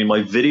 no. I mean,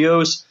 my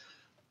videos,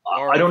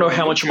 I don't know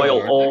how much of my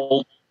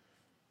old...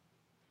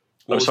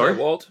 I'm sorry?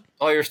 Walt?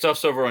 All your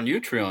stuff's over on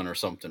Utreon or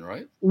something,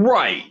 right?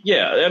 Right,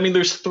 yeah. I mean,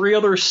 there's 3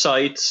 other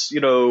sites,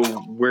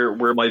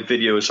 where my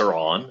videos are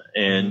on,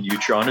 and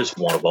Utreon is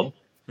one of them.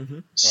 Mm-hmm.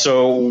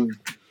 So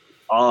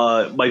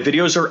my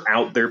videos are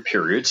out there,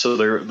 period. So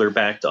they're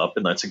backed up,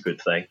 and that's a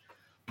good thing.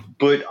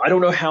 But I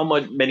don't know how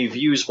many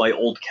views my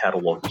old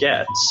catalog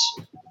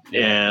gets,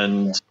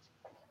 and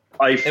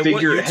I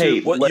figured,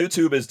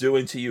 YouTube is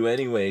doing to you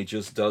anyway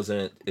just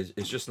doesn't.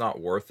 It's just not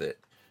worth it,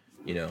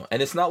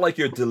 And it's not like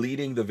you're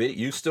deleting the video.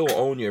 You still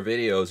own your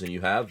videos and you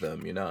have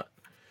them. You're not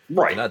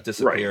You're not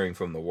disappearing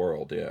from the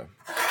world. Yeah.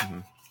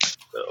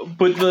 Mm-hmm.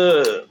 But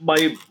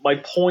my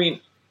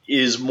point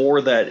is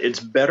more that it's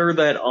better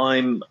that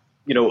I'm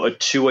a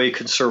 2A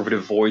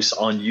conservative voice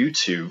on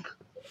YouTube.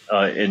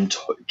 And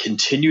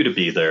continue to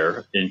be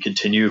there and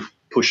continue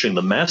pushing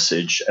the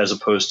message as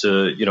opposed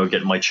to,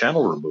 getting my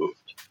channel removed.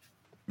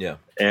 Yeah.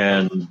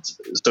 And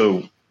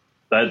so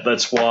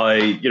that's why,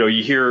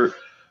 you hear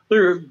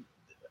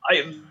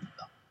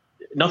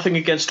nothing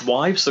against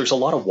wives. There's a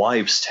lot of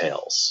wives'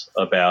 tales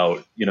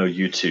about,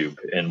 YouTube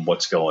and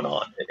what's going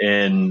on.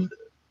 And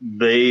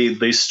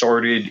they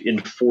started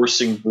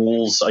enforcing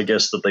rules, I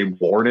guess, that they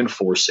weren't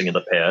enforcing in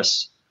the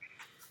past.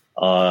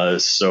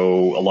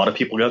 So a lot of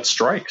people got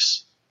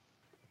strikes.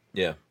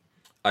 Yeah,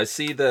 I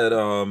see that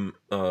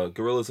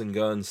Gorillas and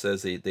Guns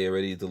says they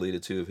already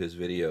deleted 2 of his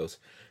videos.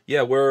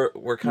 Yeah,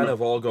 we're kind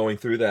of all going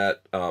through that.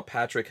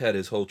 Patrick had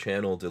his whole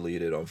channel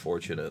deleted,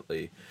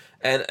 unfortunately,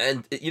 and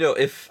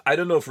if I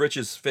don't know if Rich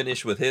is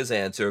finished with his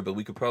answer, but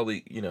we could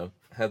probably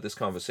have this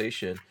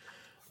conversation.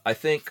 I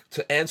think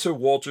to answer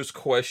Walter's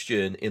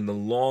question, in the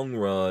long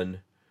run,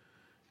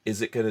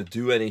 is it going to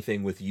do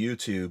anything with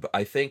YouTube?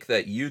 I think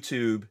that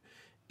YouTube.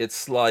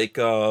 It's like,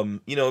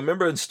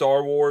 remember in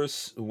Star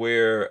Wars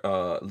where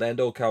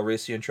Lando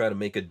Calrissian tried to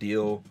make a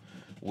deal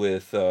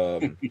with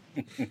the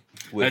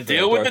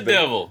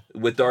devil,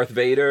 with Darth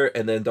Vader,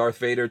 and then Darth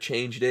Vader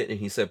changed it, and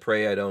he said,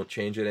 "Pray I don't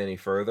change it any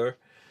further."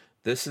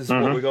 This is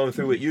what we're going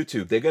through with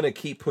YouTube. They're going to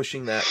keep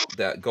pushing that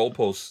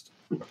goalpost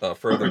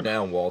further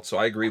down, Walt. So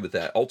I agree with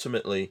that.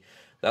 Ultimately,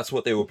 that's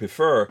what they would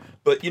prefer.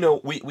 But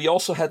we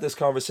also had this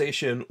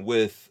conversation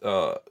with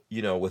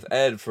with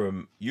Ed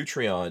from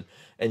Utreon.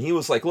 And he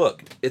was like,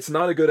 look, it's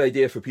not a good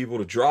idea for people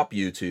to drop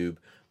YouTube,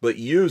 but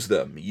use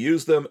them.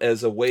 Use them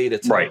as a way to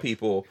tell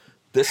people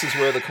this is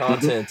where the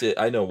content is.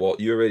 I know, Walt,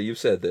 you've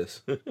said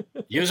this.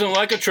 Use them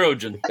like a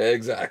Trojan.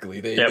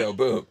 Exactly. There you go.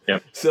 Boom.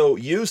 Yep. So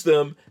use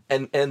them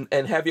and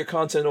have your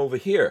content over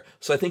here.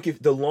 So I think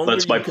if the longer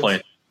that's my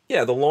plan.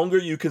 Yeah, the longer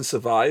you can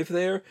survive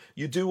there,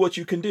 you do what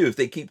you can do. If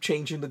they keep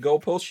changing the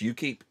goalposts, you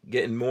keep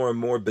getting more and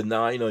more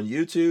benign on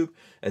YouTube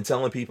and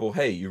telling people,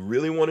 hey, you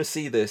really want to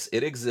see this,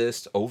 it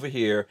exists over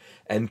here.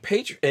 And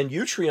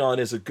Utreon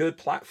is a good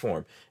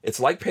platform. It's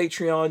like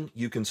Patreon.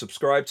 You can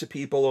subscribe to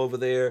people over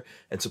there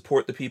and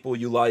support the people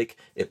you like.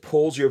 It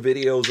pulls your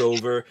videos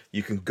over.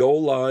 You can go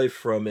live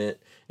from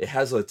it. It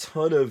has a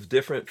ton of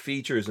different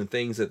features and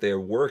things that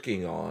they're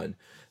working on.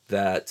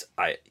 That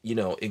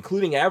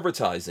including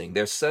advertising,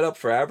 they're set up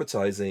for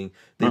advertising.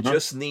 They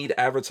just need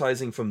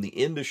advertising from the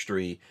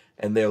industry,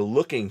 and they're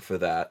looking for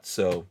that.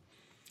 So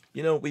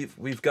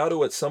we've got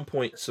to at some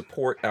point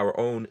support our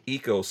own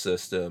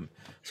ecosystem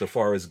so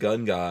far as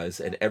gun guys,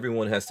 and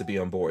everyone has to be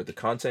on board: the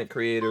content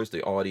creators,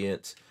 the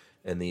audience,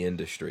 and the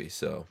industry.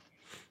 So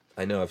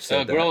I know I've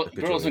said that.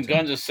 Girls and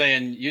Guns is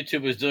saying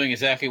YouTube is doing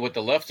exactly what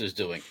the left is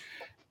doing.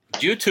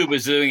 YouTube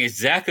is doing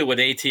exactly what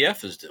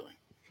ATF is doing.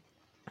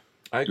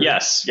 I agree.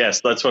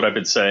 Yes, that's what I've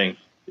been saying.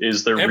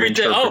 Is they're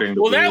reinterpreting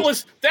the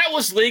rules. that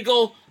was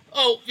legal.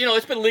 Oh,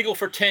 it's been legal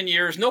for 10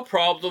 years. No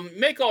problem.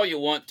 Make all you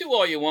want. Do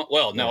all you want.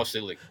 Well, now it's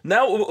illegal.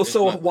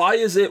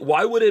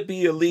 Why would it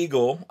be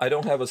illegal? I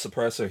don't have a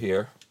suppressor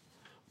here,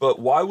 but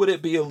why would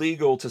it be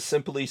illegal to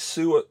simply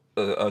screw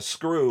a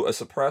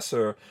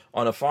suppressor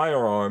on a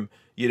firearm?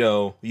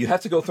 You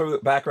have to go through a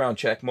background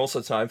check most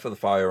of the time for the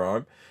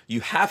firearm. You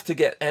have to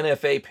get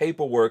NFA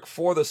paperwork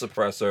for the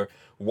suppressor.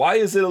 Why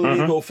is it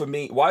illegal for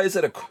me? Why is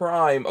it a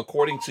crime,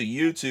 according to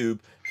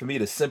YouTube, for me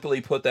to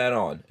simply put that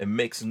on? It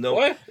makes no...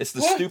 What? It's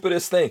the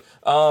stupidest thing.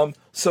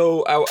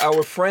 So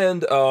our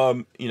friend,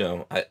 I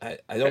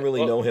don't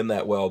really know him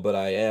that well, but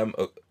I am,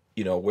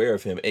 aware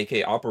of him,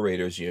 AK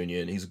Operators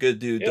Union. He's a good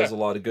dude, does a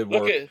lot of good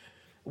work.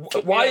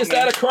 Why is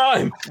that a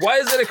crime? Why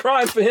is it a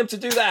crime for him to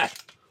do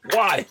that?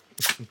 Why?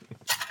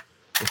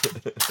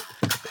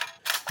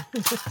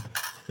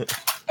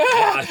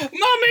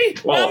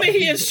 Mommy,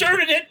 he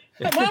inserted it.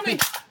 Mommy.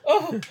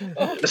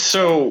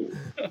 So,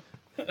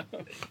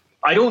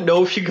 I don't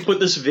know if you can put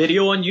this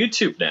video on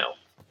YouTube now.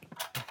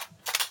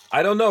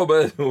 I don't know,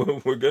 but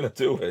we're gonna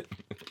do it.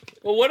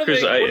 Well, what are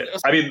they?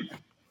 I mean,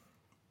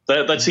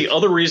 that's the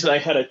other reason I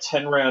had a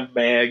 10-round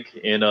mag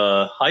in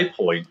a High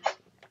Point,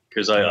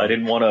 because I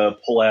didn't want to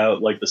pull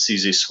out like the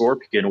CZ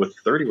Scorpion with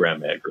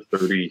 30-round mag, or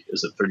 30.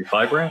 Is it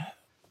 35 round?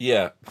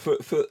 Yeah. For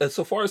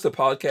so far as the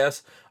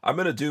podcast, I'm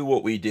gonna do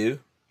what we do.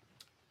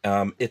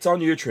 It's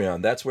on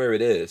Utreon. That's where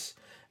it is.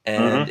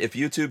 And if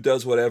YouTube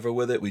does whatever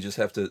with it, we just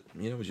have to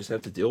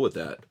deal with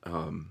that.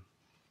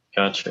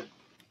 Gotcha.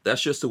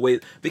 That's just the way,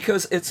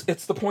 because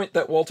it's the point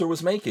that Walter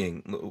was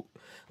making.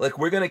 Like,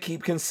 we're going to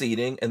keep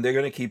conceding, and they're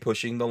going to keep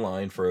pushing the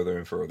line further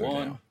and further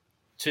down. 1,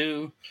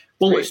 2,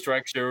 3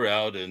 strikes, you're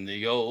out in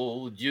the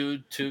old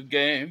YouTube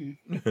game.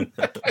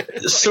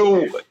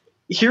 So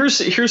here's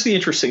the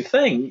interesting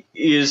thing: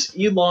 is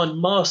Elon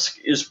Musk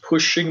is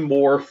pushing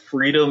more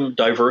freedom,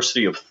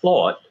 diversity of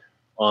thought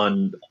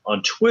on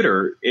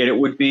Twitter, and it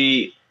would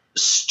be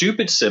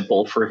stupid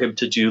simple for him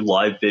to do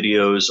live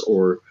videos,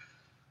 or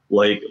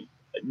like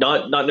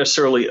not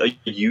necessarily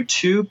a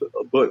YouTube,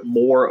 but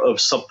more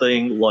of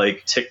something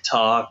like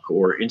TikTok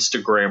or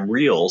Instagram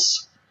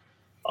Reels,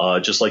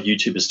 just like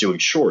YouTube is doing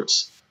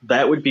Shorts.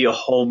 That would be a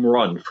home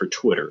run for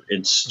Twitter,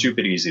 and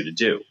stupid easy to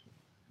do.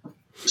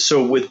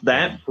 So with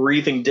that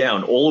breathing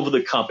down, all of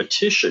the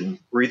competition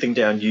breathing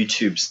down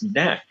YouTube's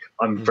neck,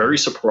 I'm very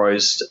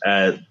surprised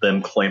at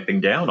them clamping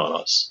down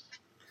on us.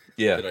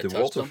 Yeah,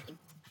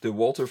 did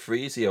Walter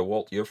freeze? Yeah,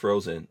 Walt, you're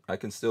frozen. I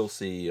can still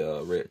see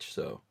Rich,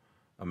 so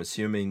I'm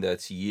assuming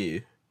that's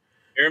you.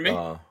 Hear me?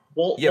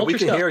 Walter's we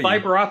can got hear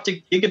fiber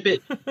optic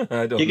gigabit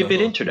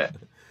internet.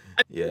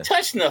 Yeah.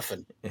 Touch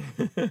nothing.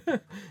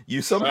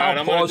 You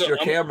somehow paused your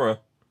camera.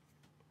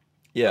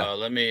 Yeah.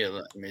 Let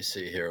me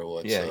see here.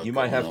 You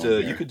might have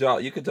to. You could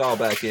dial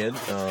back in.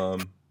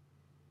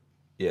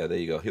 Yeah, there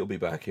you go. He'll be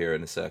back here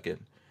in a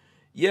second.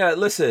 Yeah,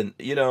 listen.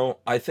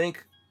 I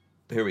think.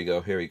 Here we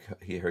go. Here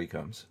he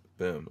comes.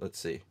 Boom. Let's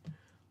see.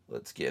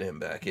 Let's get him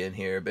back in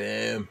here.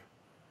 Bam.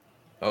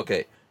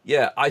 Okay.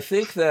 Yeah, I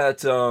think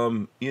that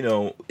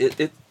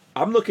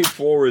I'm looking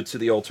forward to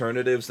the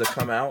alternatives that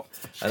come out,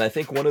 and I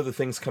think one of the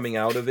things coming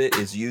out of it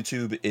is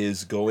YouTube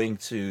is going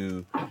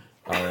to,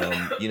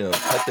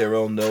 cut their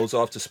own nose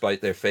off to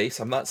spite their face.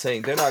 I'm not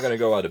saying they're not going to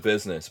go out of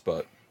business,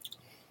 but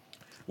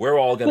we're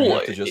all going to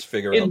have to just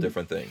figure out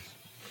different things.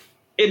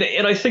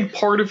 And I think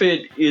part of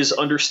it is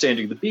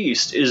understanding the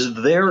beast is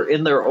they're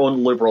in their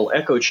own liberal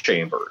echo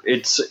chamber.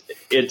 It's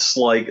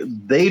like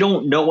they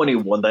don't know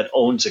anyone that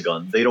owns a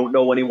gun. They don't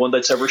know anyone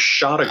that's ever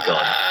shot a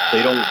gun.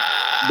 They don't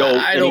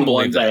know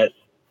anyone that.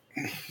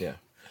 Yeah,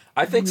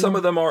 I think some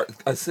of them are.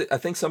 I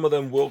think some of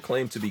them will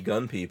claim to be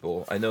gun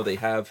people. I know they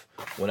have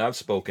when I've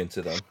spoken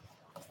to them.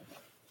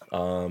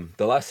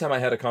 The last time I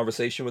had a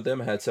conversation with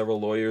them, I had several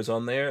lawyers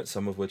on there,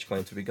 some of which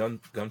claim to be gun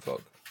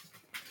folk.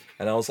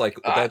 And I was like,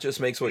 that just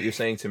makes what you're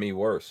saying to me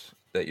worse.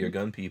 That you're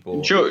gun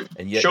people. Joe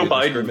you're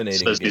Biden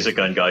says he's a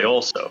gun guy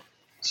also.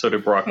 So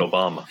did Barack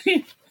Obama.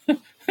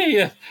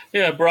 Yeah,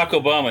 Barack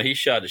Obama, he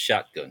shot a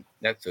shotgun.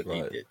 That's what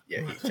he did. Yeah,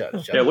 he shot a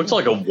shotgun. Yeah, it looks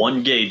like a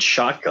 1-gauge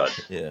shotgun.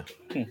 Yeah.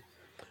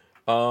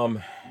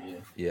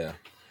 Yeah.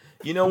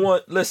 You know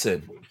what?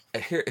 Listen,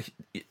 here.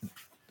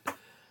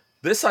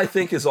 This, I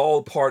think, is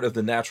all part of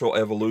the natural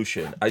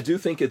evolution. I do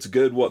think it's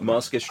good what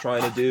Musk is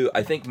trying to do.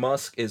 I think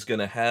Musk is going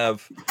to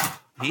have...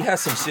 He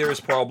has some serious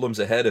problems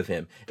ahead of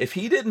him. If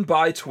he didn't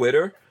buy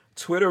Twitter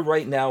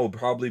right now would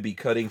probably be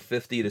cutting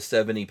 50 to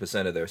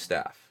 70% of their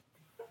staff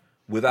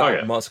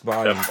without Musk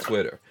buying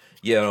Twitter.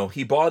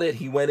 He bought it.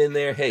 He went in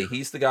there. Hey,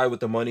 he's the guy with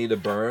the money to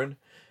burn.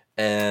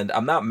 And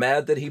I'm not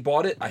mad that he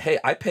bought it.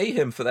 I pay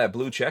him for that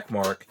blue check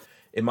mark.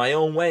 in my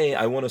own way,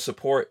 I want to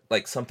support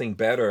like something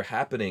better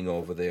happening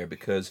over there,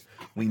 because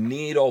we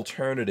need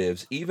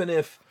alternatives, even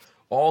if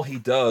all he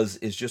does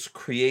is just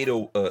create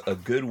a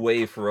good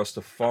way for us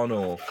to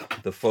funnel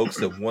the folks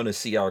that want to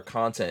see our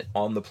content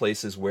on the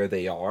places where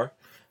they are,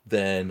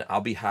 then I'll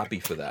be happy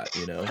for that,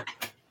 you know?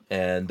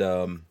 And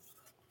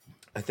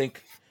I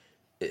think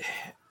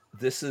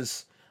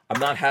I'm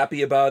not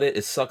happy about it.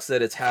 It sucks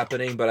that it's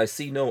happening, but I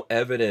see no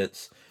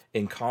evidence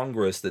in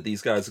Congress that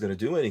these guys are going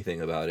to do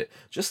anything about it.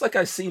 Just like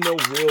I see no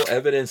real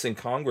evidence in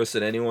Congress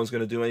that anyone's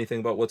going to do anything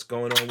about what's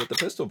going on with the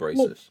pistol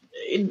braces.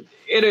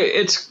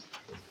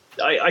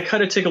 I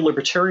kind of take a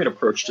libertarian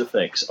approach to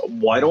things.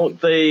 Why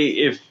don't they,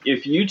 if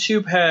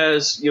YouTube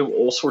has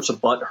all sorts of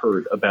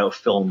butthurt about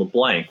fill in the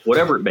blank,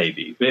 whatever it may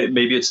be,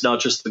 maybe it's not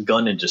just the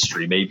gun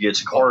industry, maybe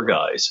it's car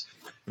guys.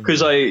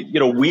 Because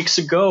weeks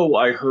ago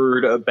I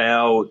heard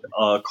about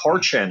car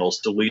channels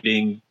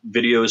deleting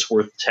videos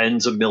worth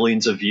tens of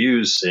millions of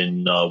views,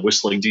 and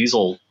Whistling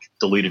Diesel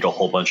deleted a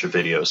whole bunch of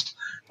videos,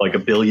 like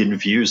 1 billion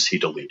views he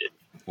deleted.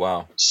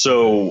 Wow.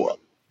 So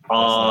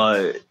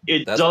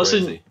it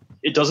doesn't crazy.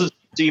 It doesn't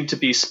seem to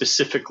be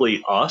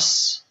specifically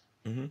us,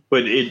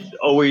 but it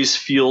always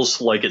feels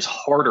like it's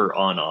harder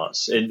on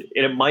us, and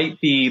it might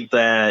be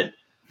that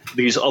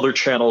these other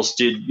channels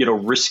did,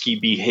 risky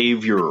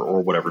behavior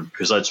or whatever,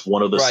 because that's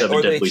one of the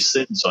 7 deadly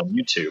sins on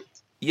YouTube.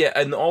 Yeah,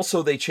 and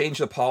also they changed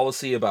the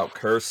policy about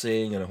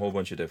cursing and a whole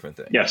bunch of different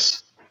things.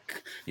 Yes.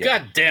 Yeah.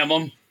 God damn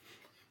them.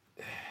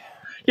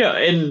 Yeah,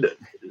 and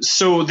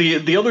so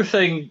the other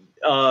thing,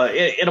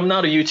 and I'm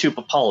not a YouTube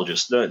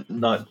apologist,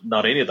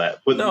 not any of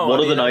that, but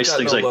one of the nice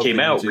things that came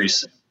out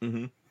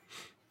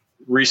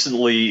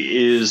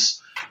recently is,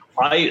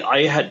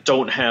 I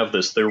don't have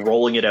this. They're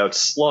rolling it out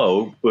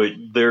slow, but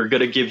they're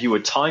going to give you a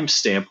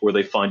timestamp where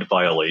they find a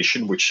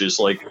violation, which is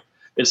like,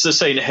 instead of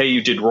saying, hey,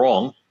 you did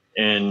wrong,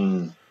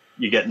 and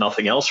you get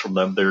nothing else from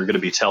them, they're going to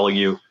be telling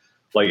you,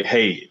 like,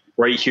 hey,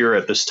 right here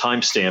at this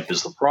timestamp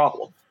is the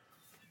problem.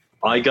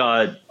 I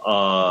got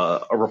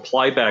a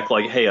reply back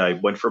like, hey, I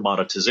went for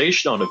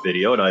monetization on a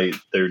video, and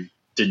they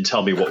didn't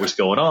tell me what was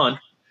going on.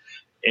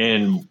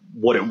 And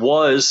what it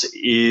was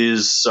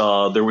is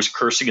there was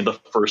cursing in the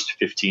first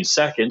 15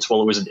 seconds.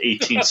 Well, it was an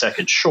 18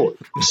 second short.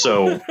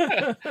 So,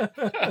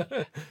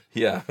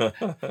 yeah.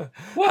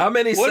 How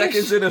many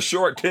seconds in a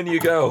short can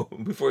you go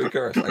before you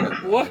curse?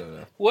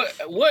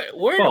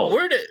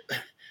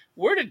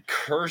 Where did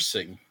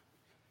cursing?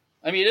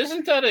 I mean,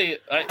 isn't that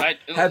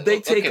have they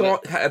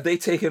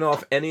taken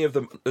off any of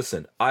the?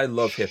 Listen, I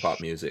love hip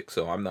hop music,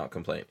 so I'm not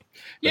complaining.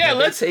 But have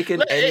they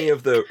taken any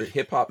of the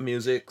hip hop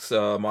music's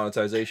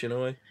monetization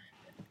away?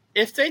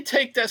 If they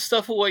take that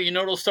stuff away,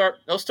 they'll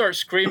start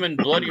screaming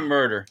bloody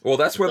murder. Well,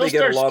 that's where they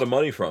get a lot of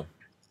money from.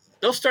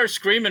 They'll start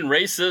screaming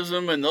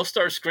racism, and they'll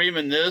start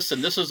screaming this,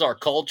 and this is our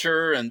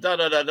culture, and da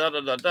da da da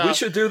da da. We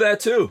should do that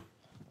too.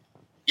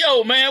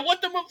 Yo, man,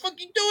 what the fuck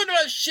you doing to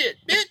that shit,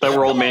 bitch? That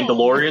we're all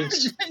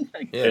Mandalorians.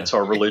 Yeah. It's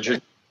our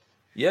religion.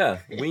 Yeah,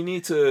 we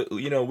need to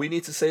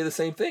say the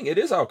same thing. It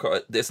is our.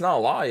 It's not a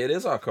lie. It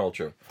is our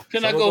culture.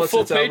 Can I go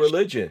full It's our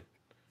religion.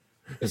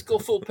 Let's go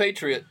full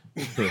patriot.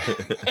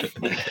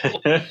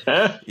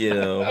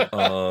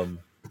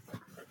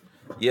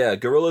 Yeah,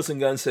 Gorillas and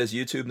Guns says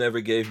YouTube never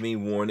gave me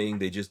warning.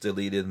 They just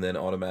deleted and then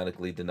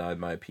automatically denied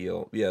my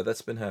appeal. Yeah,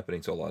 that's been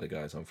happening to a lot of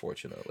guys,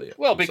 unfortunately.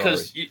 Well,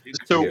 because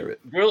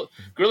Gorilla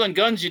and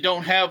Guns, you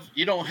don't have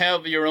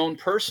your own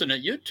person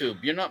at YouTube.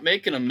 You're not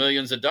making them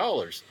millions of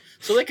dollars,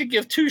 so they could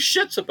give two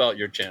shits about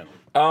your channel.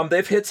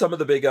 They've hit some of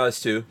the big guys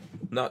too.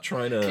 Not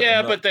trying to.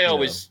 Yeah, but they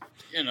always,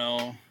 They're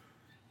going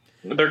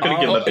to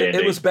give him a Band-Aid.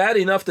 It was bad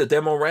enough that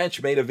Demo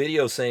Ranch made a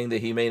video saying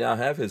that he may not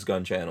have his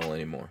gun channel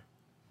anymore.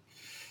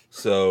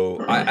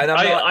 So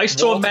I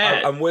saw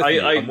Matt. I'm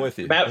with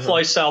you. Matt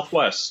Fly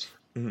Southwest.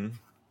 Mm-hmm.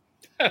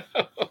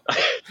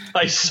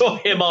 I saw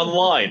him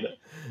online.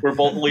 We're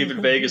both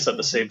leaving Vegas at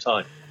the same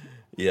time.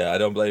 Yeah, I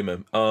don't blame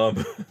him.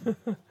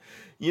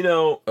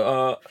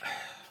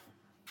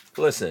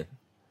 Listen,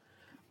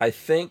 I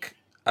think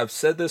I've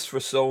said this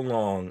for so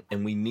long,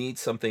 and we need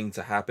something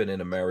to happen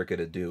in America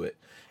to do it.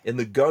 In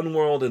the gun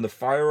world, in the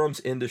firearms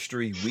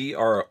industry, we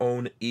are our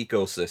own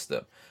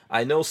ecosystem.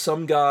 I know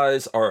some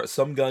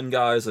gun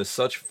guys are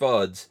such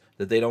fuds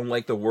that they don't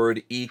like the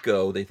word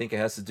eco. They think it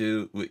has to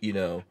do with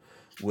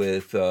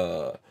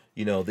the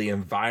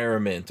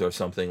environment or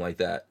something like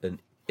that. And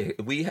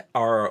we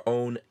are our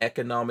own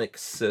economic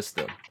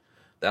system.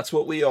 That's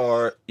what we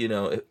are.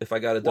 If I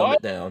got to dumb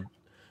it down,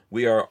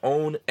 we are our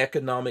own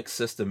economic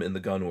system in the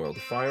gun world.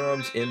 The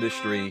firearms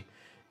industry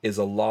is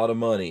a lot of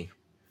money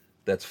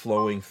that's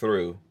flowing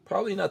through.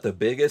 Probably not the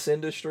biggest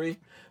industry,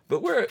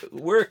 but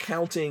we're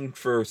accounting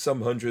for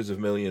some hundreds of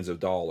millions of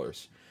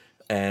dollars.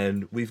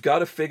 And we've got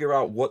to figure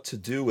out what to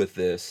do with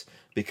this,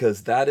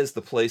 because that is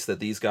the place that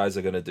these guys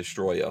are going to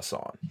destroy us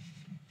on.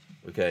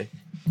 Okay?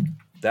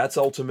 That's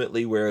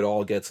ultimately where it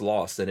all gets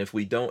lost. And if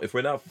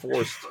we're not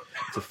forced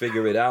to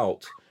figure it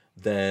out,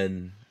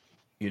 then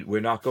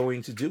we're not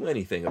going to do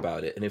anything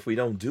about it. And if we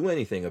don't do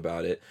anything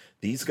about it,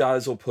 these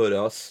guys will put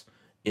us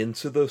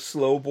into the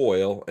slow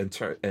boil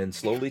and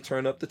slowly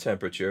turn up the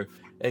temperature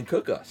and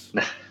cook us.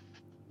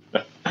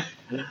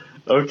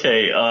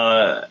 Okay,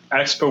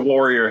 Expo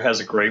Warrior has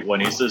a great one.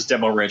 He says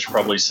Demo Ranch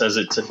probably says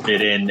it to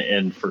fit in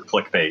and for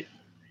clickbait.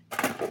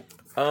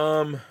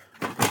 I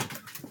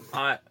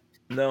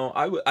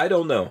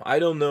don't know. I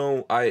don't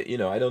know. I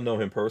don't know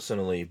him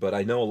personally, but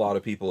I know a lot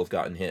of people have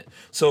gotten hit.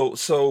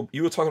 So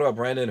you were talking about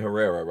Brandon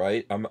Herrera,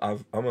 right?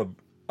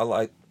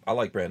 I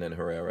like Brandon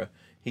Herrera.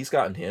 He's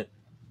gotten hit.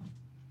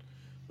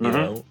 You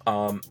know,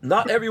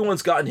 not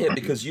everyone's gotten hit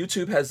because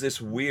YouTube has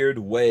this weird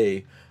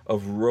way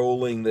of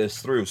rolling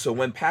this through. So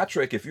when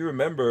Patrick, if you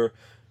remember,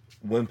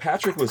 when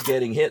Patrick was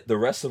getting hit, the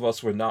rest of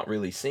us were not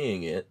really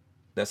seeing it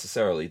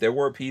necessarily. There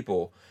were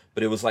people,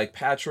 but it was like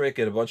Patrick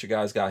and a bunch of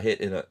guys got hit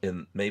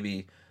in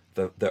maybe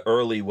the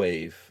early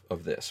wave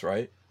of this,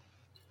 right?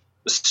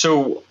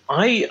 So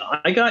I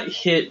got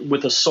hit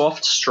with a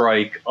soft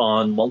strike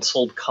on months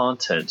old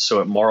content. So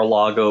at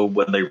Mar-a-Lago,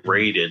 when they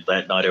raided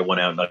that night, I went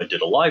out and I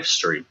did a live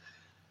stream.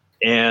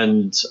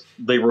 And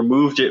they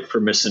removed it for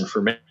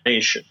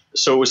misinformation.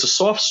 So it was a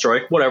soft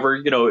strike, whatever,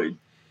 you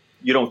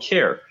don't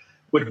care.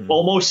 But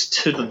almost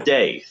to the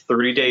day,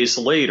 30 days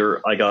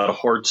later, I got a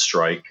hard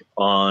strike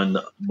on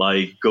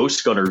my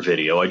Ghost Gunner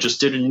video. I just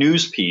did a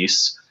news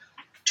piece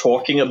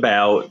talking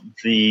about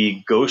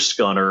the Ghost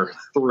Gunner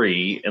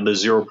 3 and the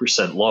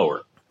 0%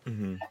 lower.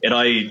 And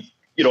I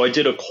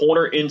did a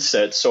corner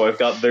inset, so I've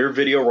got their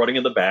video running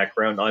in the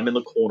background. I'm in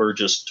the corner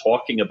just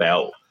talking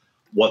about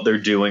what they're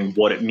doing,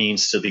 what it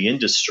means to the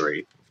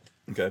industry.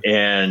 Okay.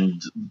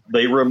 And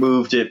they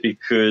removed it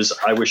because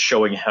I was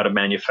showing how to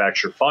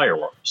manufacture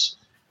firearms.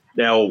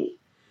 Now,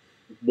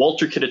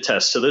 Walter could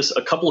attest to this.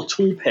 A couple of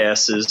tool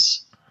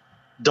passes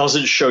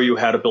doesn't show you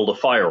how to build a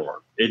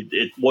firearm.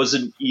 It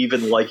wasn't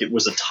even like it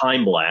was a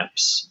time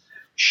lapse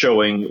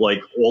showing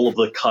like all of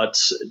the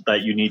cuts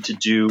that you need to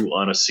do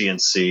on a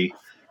CNC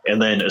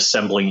and then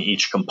assembling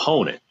each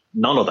component.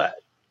 None of that.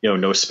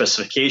 No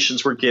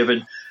specifications were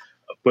given.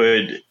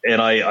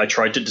 And I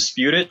tried to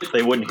dispute it.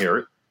 They wouldn't hear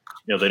it.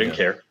 They didn't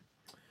care.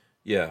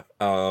 Yeah.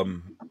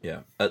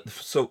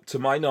 So to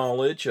my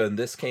knowledge, and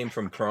this came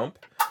from Crump,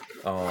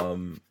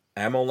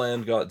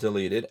 AmmoLand got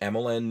deleted.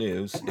 AmmoLand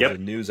News is a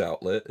news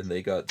outlet, and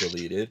they got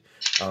deleted.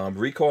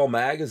 Recall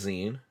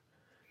Magazine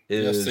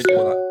is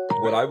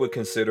what I would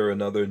consider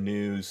another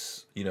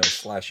news,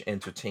 /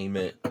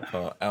 entertainment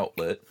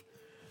outlet.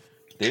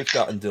 They've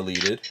gotten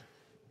deleted.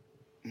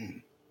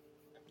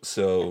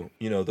 So,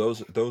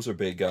 those are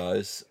big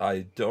guys.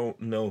 I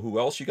don't know who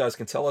else you guys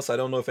can tell us. I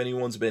don't know if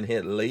anyone's been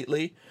hit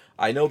lately.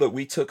 I know that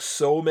we took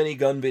so many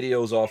gun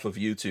videos off of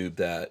YouTube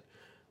that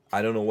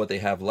I don't know what they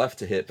have left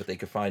to hit, but they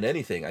could find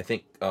anything. I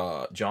think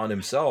John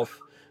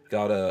himself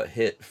got a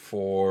hit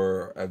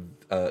for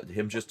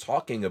him just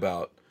talking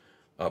about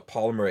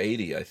Polymer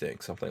 80, I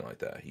think, something like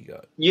that he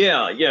got.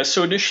 Yeah.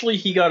 So initially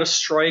he got a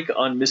strike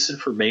on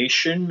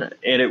misinformation,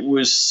 and it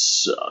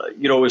was,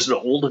 it was an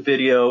old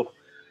video.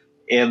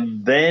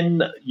 And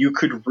then you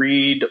could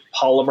read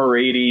Polymer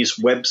 80's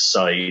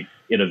website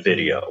in a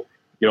video.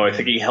 I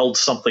think he held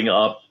something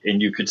up and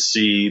you could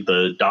see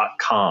the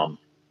 .com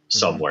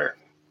somewhere.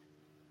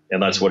 And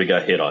that's what he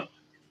got hit on.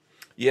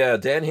 Yeah,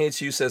 Dan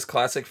Hates You says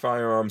Classic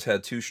Firearms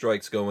had 2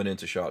 strikes going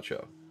into SHOT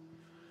Show.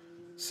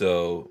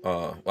 So,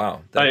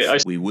 wow.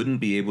 We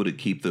wouldn't be able to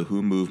keep the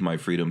Who Moved My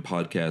Freedom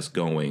podcast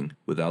going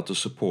without the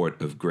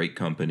support of great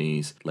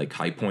companies like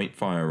High Point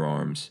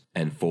Firearms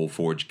and Full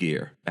Forge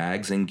Gear,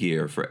 bags and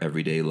gear for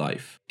everyday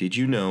life. Did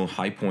you know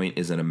High Point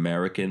is an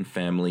American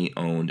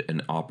family-owned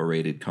and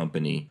operated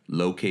company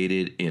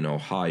located in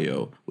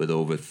Ohio with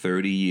over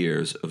 30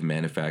 years of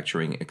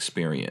manufacturing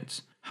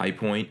experience? High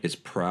Point is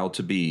proud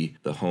to be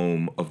the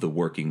home of the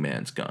working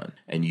man's gun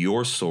and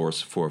your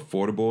source for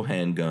affordable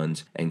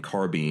handguns and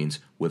carbines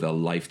with a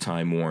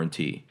lifetime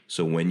warranty.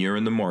 So when you're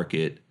in the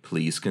market,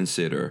 please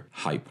consider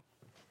High Point.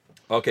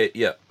 Okay,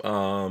 yeah.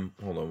 Hold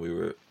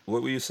on.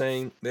 What were you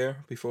saying there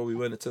before we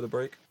went into the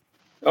break?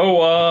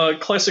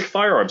 Classic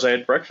Firearms. I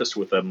had breakfast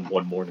with them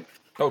one morning.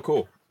 Oh,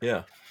 cool.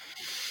 Yeah.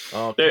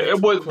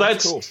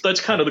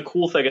 That's kind of the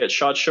cool thing at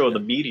SHOT Show in the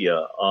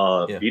media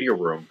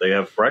room. They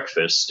have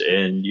breakfast,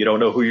 and you don't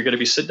know who you're going to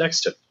be sitting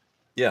next to.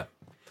 Yeah,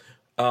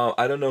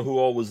 I don't know who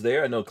all was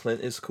there. I know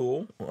Clint is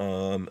cool,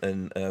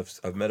 and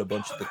I've met a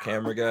bunch of the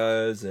camera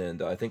guys,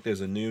 and I think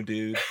there's a new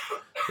dude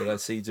that I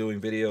see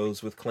doing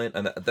videos with Clint,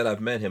 and that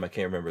I've met him. I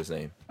can't remember his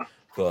name,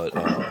 but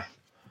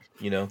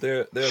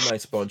they're a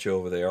nice bunch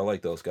over there. I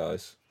like those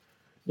guys.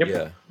 Yep.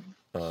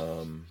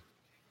 Yeah.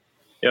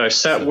 Yeah, I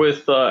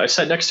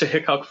sat next to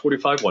Hickok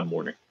 45 one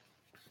morning.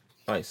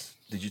 Nice.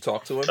 Did you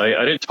talk to him?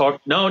 I didn't talk.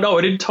 No,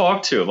 I didn't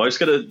talk to him. I was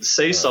going to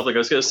say something. I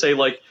was going to say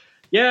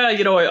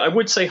I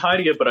would say hi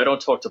to you, but I don't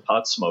talk to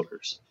pot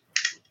smokers.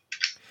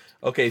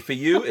 Okay, for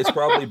you, it's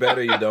probably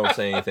better you don't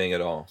say anything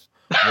at all.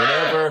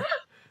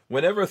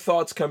 Whenever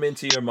thoughts come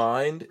into your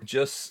mind,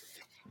 just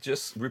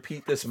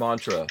repeat this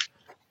mantra.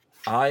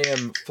 I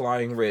am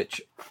flying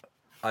rich.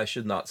 I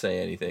should not say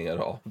anything at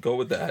all. Go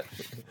with that.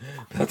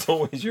 That's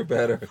always your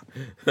better.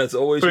 That's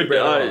always your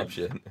better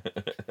option.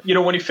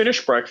 when he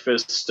finished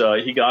breakfast,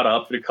 he got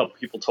up and a couple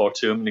people talked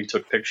to him and he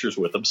took pictures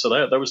with them. So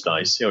that was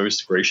nice. He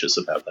was gracious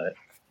about that.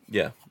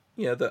 Yeah.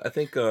 Yeah. I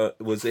think,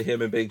 was it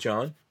him and Big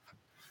John?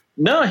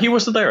 No, he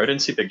wasn't there. I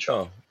didn't see Big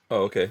John.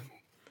 Oh, okay.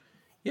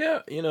 Yeah.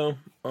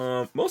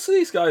 Most of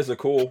these guys are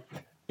cool.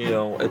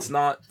 It's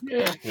not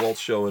Walt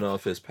showing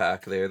off his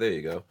pack there. There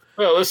you go.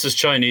 Well, this is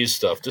Chinese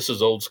stuff. This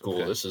is old school.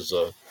 Okay. This is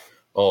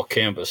all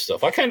canvas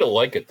stuff. I kind of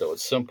like it, though.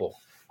 It's simple.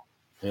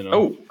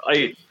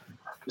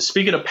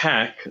 Speaking of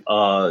pack,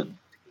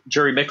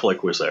 Jerry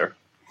Miculek was there.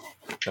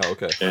 Oh,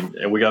 okay.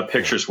 And we got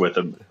pictures with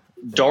him.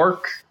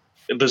 Dark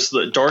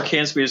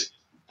hands me his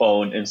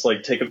phone and it's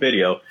like, take a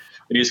video.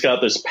 And he's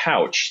got this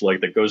pouch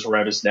like that goes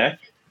around his neck,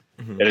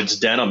 and it's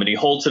denim. And he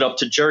holds it up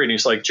to Jerry and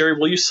he's like, Jerry,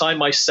 will you sign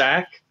my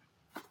sack?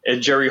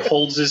 And Jerry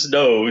holds his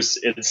nose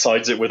and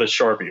signs it with a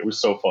Sharpie. It was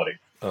so funny.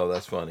 Oh,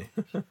 that's funny.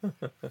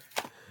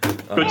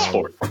 Good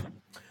sport.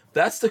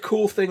 That's the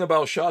cool thing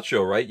about SHOT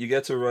Show, right? You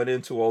get to run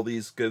into all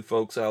these good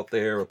folks out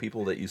there, or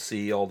people that you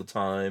see all the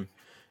time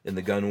in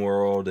the gun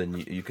world,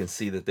 and you can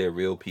see that they're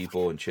real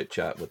people and chit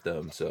chat with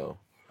them. So,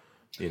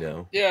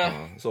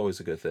 it's always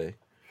a good thing.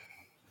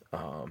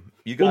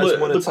 You guys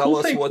want to tell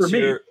us what's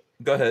your?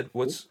 Go ahead.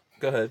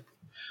 Go ahead.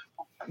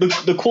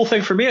 The cool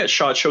thing for me at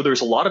SHOT Show,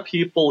 there's a lot of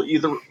people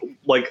either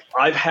like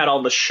I've had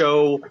on the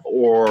show,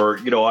 or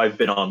I've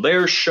been on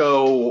their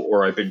show,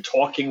 or I've been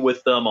talking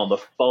with them on the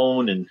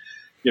phone and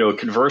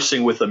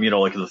conversing with them,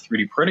 like in the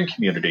 3D printing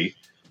community.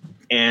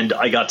 And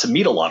I got to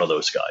meet a lot of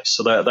those guys.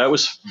 So that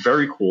was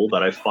very cool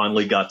that I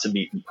finally got to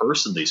meet in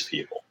person these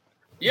people.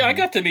 Yeah, I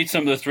got to meet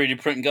some of the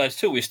 3D printing guys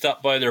too. We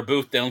stopped by their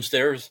booth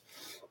downstairs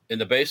in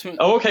the basement.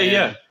 Oh, okay,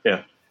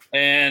 yeah.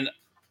 And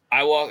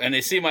I walk and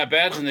they see my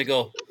badge and they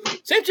go,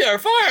 Safety Our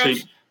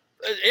Firearms.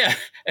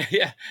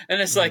 Yeah. And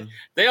it's like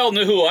they all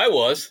knew who I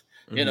was,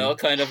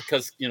 kind of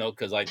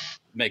because I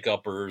make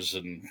uppers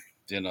and,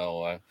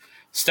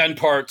 Sten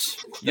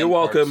parts. You're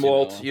welcome,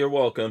 Walt. You're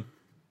welcome.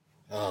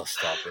 Oh,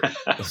 stop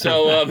it.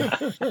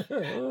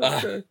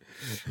 So,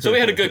 so we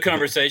had a good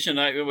conversation.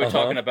 We were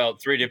talking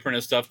about 3D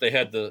printed stuff. They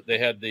had the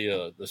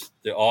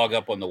AUG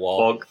up on the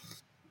wall,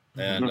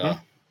 and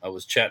I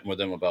was chatting with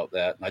them about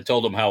that. And I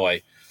told them how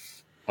I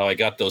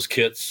got those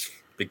kits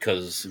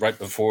because right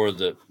before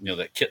that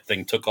kit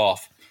thing took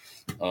off.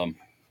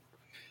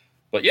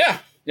 But yeah,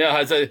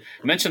 as I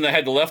mentioned, I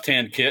had the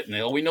left-hand kit,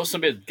 and we know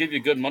somebody would give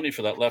you good money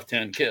for that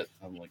left-hand kit.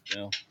 I'm like,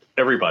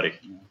 everybody.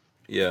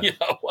 Yeah,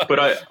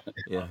 but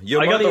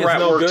your money is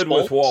no good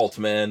with Walt,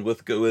 man.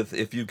 With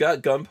if you've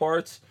got gun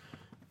parts,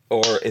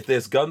 or if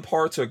there's gun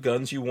parts or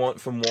guns you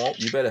want from Walt,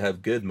 you better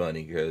have good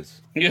money,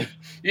 because you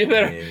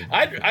better. Man.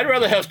 I'd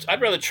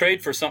rather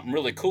trade for something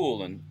really cool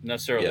than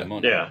necessarily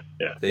money. Yeah.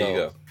 There you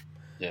go.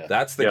 Yeah,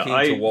 that's the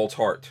key to Walt's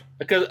heart.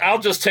 Because I'll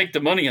just take the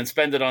money and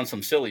spend it on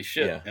some silly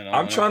shit. Yeah.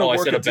 I'm trying to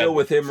work a deal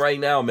with him right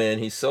now, man.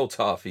 He's so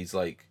tough. He's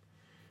like,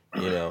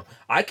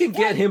 I can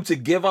get him to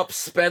give up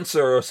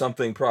Spencer or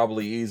something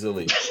probably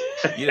easily.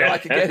 I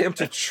can get him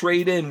to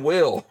trade in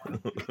Will.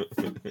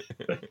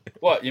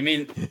 What you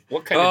mean?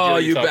 What kind of deal? Oh,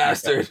 you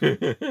bastard!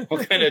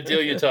 What kind of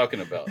deal you talking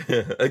about?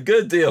 A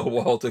good deal,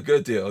 Walt. A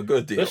good deal.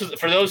 This is,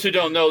 for those who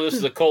don't know, this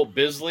is a Colt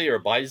Bisley or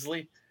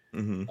Bisley.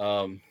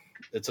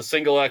 It's a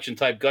single action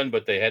type gun,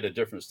 but they had a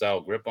different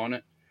style grip on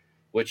it,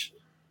 which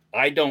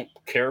I don't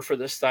care for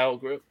this style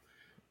grip.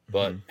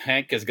 But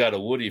Hank has got a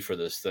Woody for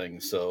this thing,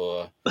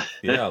 so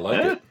yeah, I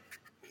like it.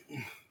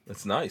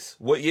 That's nice.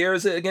 What year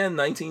is it again?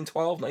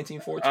 1912,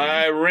 1914?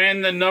 I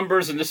ran the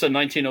numbers, and this is a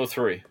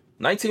 1903.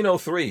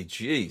 1903.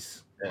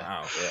 Jeez. Yeah.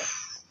 Wow.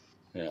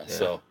 Yeah.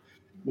 So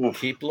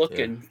keep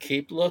looking.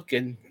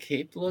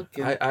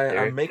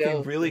 I'm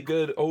making really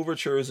good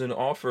overtures and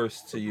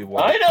offers to you.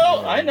 I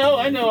know.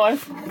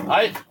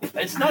 I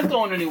it's not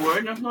going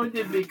anywhere. There's no need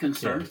to be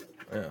concerned.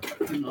 Yeah.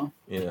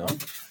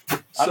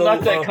 I'm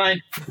not that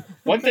kind.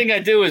 One thing I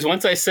do is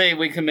once I say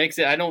we can make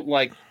it,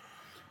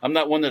 I'm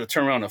not one that'll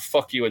turn around and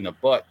fuck you in the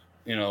butt.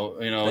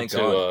 Thank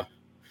God.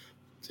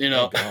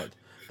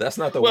 That's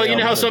not the way. Well,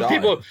 how some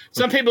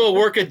people will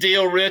work a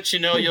deal, Rich.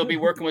 You'll be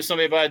working with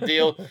somebody about a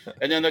deal,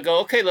 and then they'll go,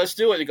 "Okay, let's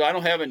do it." And you go, "I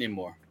don't have it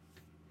anymore."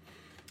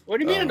 What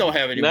do you mean I don't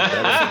have it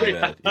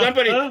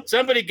anymore?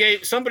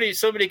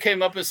 Somebody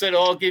came up and said,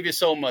 "Oh, I'll give you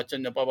so much,"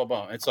 and blah blah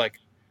blah. It's like,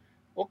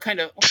 what kind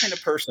of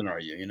person are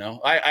you?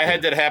 I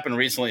had that happen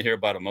recently here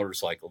about a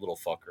motorcycle, little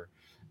fucker,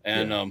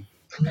 and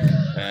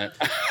and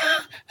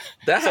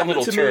that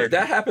happened to me.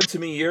 That happened to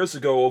me years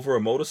ago over a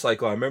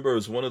motorcycle. I remember it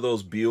was one of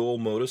those Buell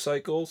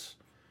motorcycles.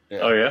 Yeah.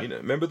 Oh yeah.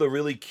 Remember the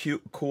really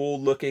cute, cool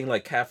looking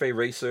like cafe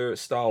racer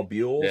style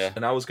Buells? Yeah.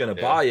 And I was gonna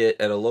buy it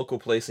at a local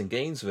place in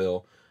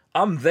Gainesville.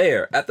 I'm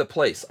there at the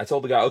place. I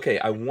told the guy, okay,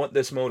 I want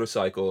this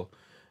motorcycle.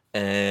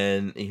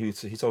 And he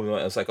told me,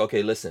 I was like,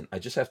 okay, listen, I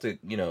just have to,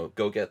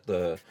 go get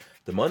the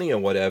money or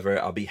whatever.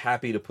 I'll be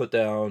happy to put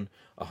down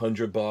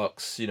 $100,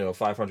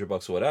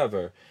 $500,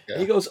 whatever. Yeah.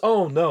 And he goes,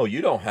 oh no,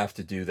 you don't have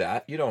to do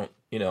that. You don't,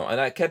 and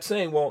I kept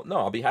saying, well, no,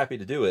 I'll be happy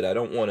to do it. I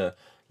don't want to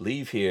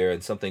leave here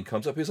and something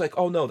comes up. He's like,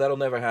 oh no, that'll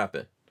never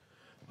happen.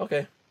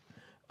 Okay.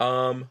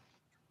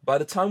 By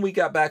the time we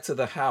got back to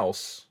the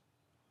house,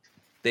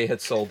 they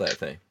had sold that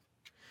thing.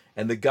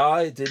 And the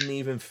guy didn't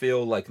even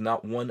feel like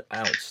not 1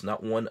 ounce,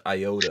 not 1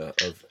 iota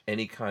of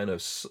any kind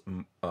of,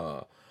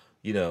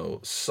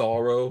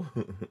 sorrow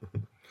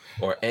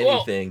or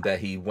anything that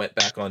he went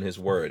back on his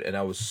word. And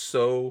I was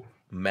so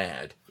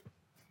mad.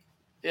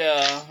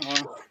 Yeah.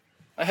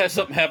 I had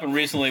something happen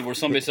recently where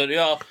somebody said,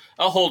 yeah,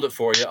 I'll hold it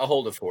for you. I'll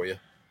hold it for you.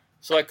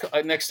 So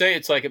next day,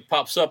 it's like it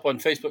pops up on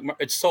Facebook.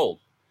 It's sold.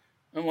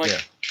 I'm like,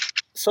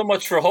 so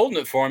much for holding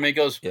it for him. He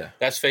goes,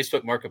 that's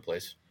Facebook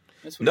Marketplace.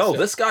 No,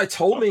 this guy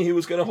told me he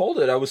was going to hold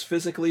it. I was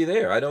physically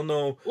there. I don't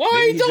know.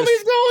 Why? He told me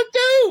he's going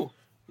to.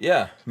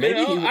 Yeah,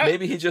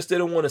 maybe he just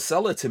didn't want to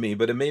sell it to me,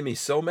 but it made me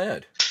so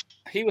mad.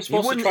 He was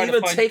supposed to try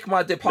to take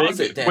my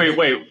deposit.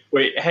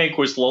 Wait. Hank,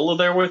 was Lola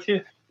there with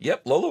you?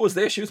 Yep, Lola was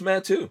there. She was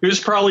mad too. He was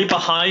probably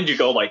behind you.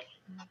 Go like.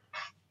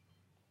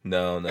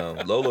 No.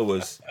 Lola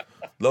was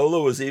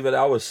even.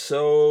 I was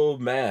so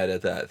mad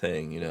at that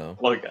thing.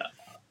 Look,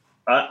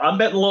 I'm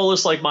betting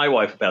Lola's like my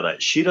wife about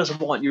that. She doesn't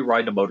want you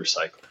riding a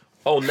motorcycle.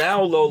 Oh,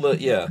 now Lola,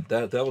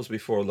 that was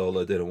before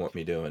Lola didn't want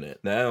me doing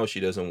it. Now she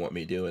doesn't want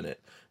me doing it.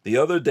 The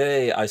other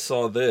day I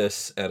saw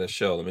this at a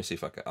show. Let me see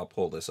if I'll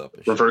pull this up.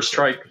 Reverse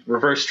strike.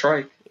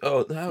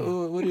 Oh,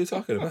 what are you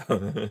talking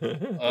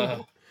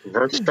about?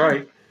 Reverse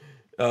strike.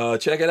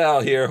 Check it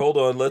out here. Hold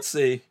on. Let's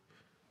see.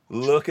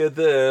 Look at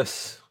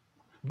this.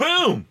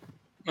 Boom.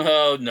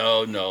 Oh,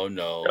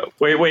 no.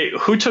 Wait.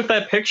 Who took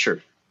that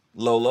picture?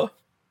 Lola.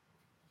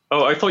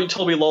 Oh, I thought you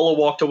told me Lola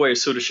walked away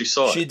as soon as she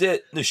saw it. She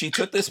did. She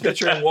took this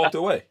picture and walked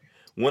away.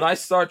 When I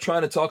start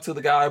trying to talk to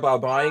the guy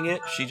about buying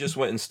it, she just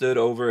went and stood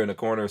over in a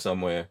corner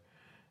somewhere.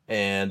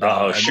 And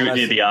shooting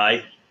you the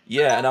eye?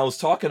 Yeah, and I was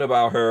talking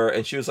about her,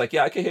 and she was like,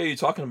 yeah, I can hear you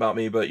talking about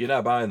me, but you're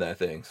not buying that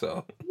thing,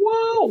 so.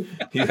 Whoa!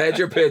 You had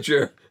your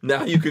picture.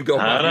 Now you can go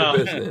about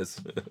your business.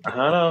 I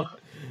don't know.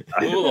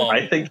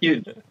 I think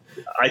you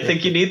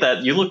need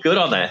that. You look good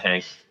on that,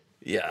 Hank.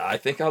 Yeah, I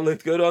think I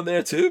looked good on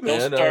there too,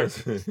 man.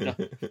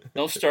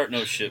 Don't start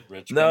no shit,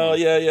 Rich. No,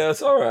 yeah,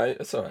 it's all right.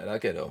 It's all right. I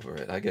get over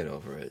it. I'll get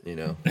over it.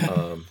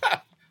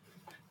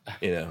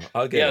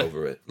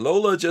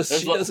 Lola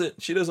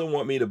she doesn't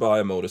want me to buy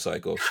a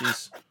motorcycle.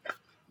 She's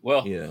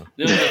there's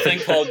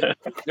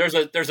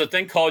a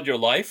thing called your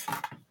life.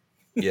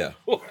 Yeah.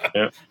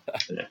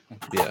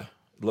 Yeah.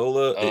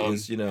 Lola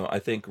is, I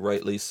think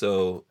rightly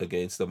so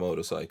against the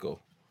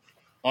motorcycle.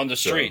 On the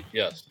street,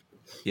 yes.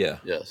 Yeah.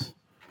 Yes.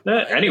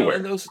 Anywhere.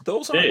 And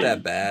those aren't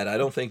that bad. I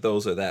don't think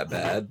those are that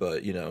bad,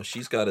 but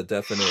she's got a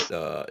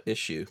definite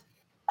issue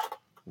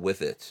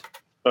with it.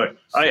 Right.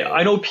 So,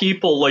 I know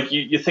people like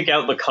you think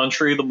out in the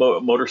country the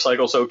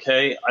motorcycle's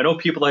okay. I know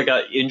people that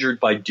got injured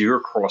by deer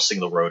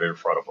crossing the road in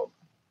front of them.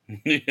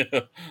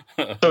 Yeah.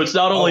 So it's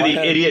not only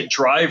idiot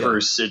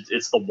drivers;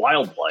 it's the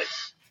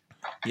wildlife.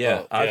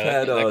 Yeah,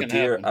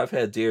 I've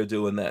had deer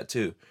doing that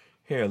too.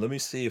 Here, let me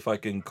see if I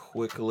can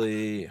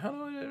quickly.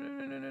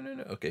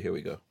 Okay, here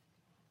we go.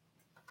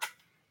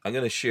 I'm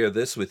going to share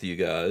this with you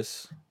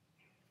guys.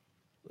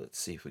 Let's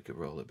see if we could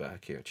roll it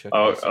back here. Check this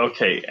out.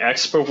 Okay.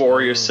 Expo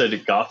Warrior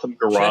said Gotham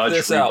Garage. Check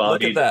this out.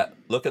 Look at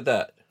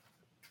that.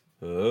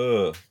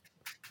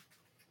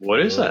 What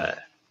is that?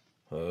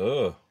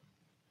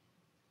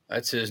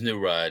 That's his new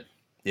ride.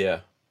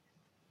 Yeah.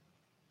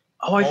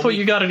 Oh, I thought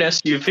you got an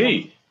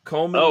SUV.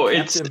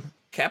 It's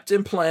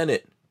Captain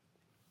Planet.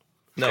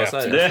 No, it's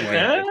not an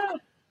SUV.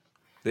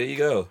 There you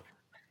go.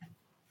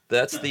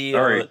 That's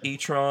the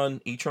e-tron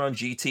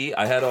GT.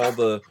 I had all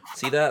the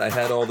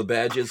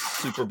badges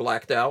super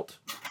blacked out.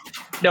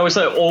 Now, is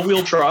that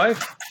all-wheel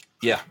drive?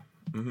 Yeah.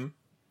 Mm-hmm.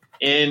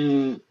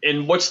 And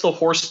what's the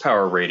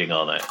horsepower rating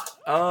on that?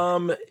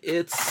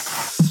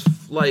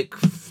 It's like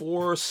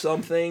 4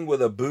 something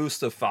with a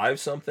boost of 5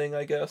 something,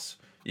 I guess.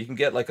 You can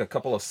get like a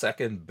couple of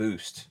second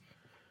boost.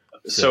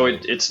 So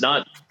it's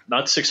not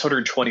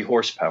 620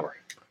 horsepower.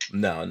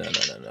 No.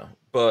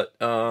 But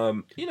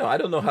I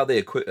don't know how they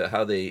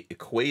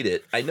equate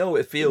it. I know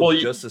it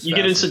feels just as fast. You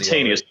get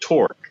instantaneous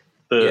torque.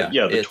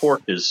 The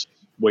torque is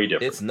way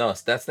different. It's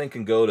nuts. That thing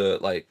can go to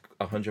like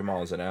 100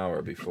 miles an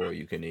hour before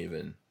you can't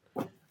even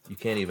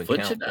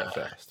count that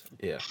fast.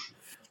 Yeah.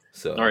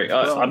 So all right,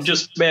 I'm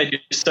just mad. You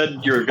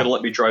said you were going to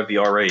let me drive the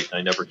R8.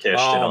 I never cashed in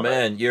on Oh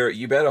man,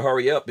 you better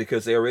hurry up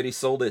because they already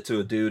sold it to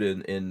a dude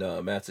in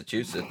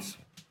Massachusetts.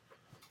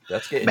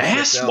 That's getting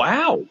Mass.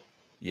 Wow.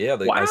 Yeah,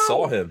 I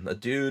saw him. A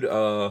dude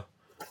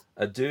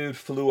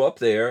flew up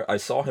there. I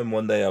saw him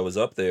one day. I was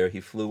up there. He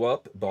flew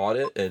up, bought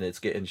it, and it's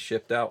getting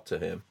shipped out to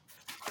him.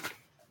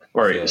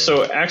 All right.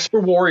 So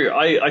Expo Warrior,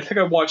 I think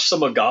I watched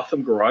some of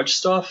Gotham Garage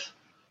stuff.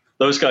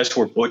 Those guys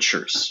were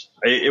butchers.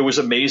 It was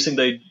amazing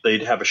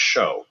they'd have a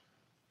show.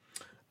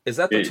 Is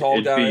that the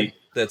tall guy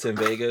that's in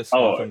Vegas,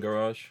 Gotham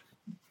Garage?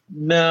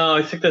 No,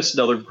 I think that's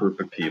another group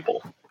of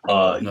people.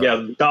 No.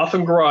 Yeah,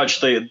 Gotham Garage,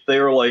 they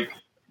were like,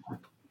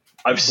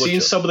 I've seen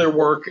some of their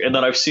work, and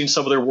then I've seen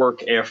some of their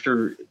work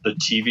after the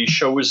TV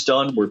show was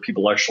done, where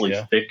people actually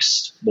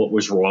fixed what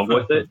was wrong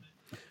with it.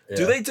 Yeah.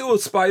 Do they do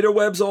spider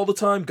webs all the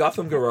time?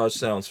 Gotham Garage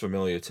sounds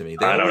familiar to me.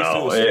 I don't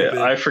know.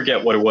 I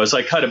forget what it was.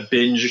 I kind of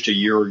binged a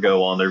year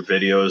ago on their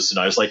videos, and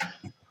I was like,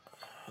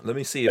 Let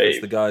me see if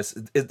it's the guys.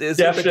 Is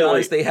it the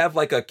guys? They have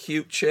like a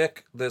cute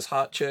chick. This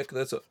hot chick.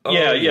 That's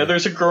yeah.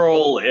 There's a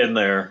girl in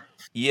there.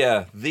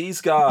 Yeah,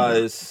 these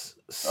guys.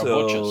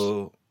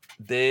 So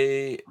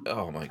they.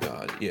 Oh my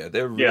god. Yeah,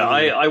 they're. Really,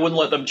 I wouldn't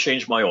let them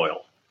change my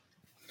oil.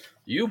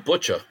 You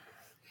butcher.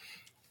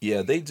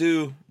 Yeah, they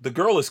do. The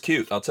girl is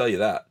cute. I'll tell you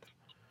that.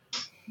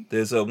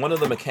 There's one of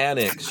the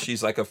mechanics.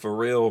 She's like a for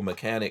real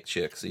mechanic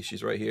chick. See,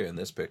 she's right here in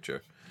this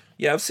picture.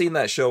 Yeah, I've seen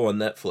that show on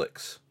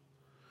Netflix.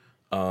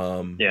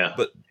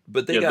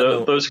 But they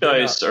got those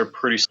guys are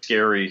pretty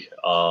scary.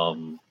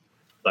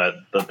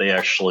 That they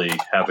actually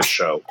have a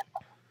show.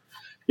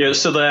 Yeah,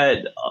 so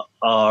that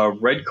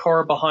red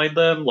car behind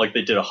them, like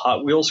they did a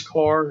Hot Wheels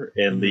car,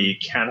 and the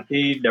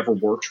canopy never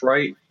worked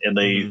right,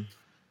 and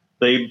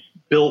they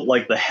built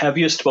like the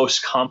heaviest,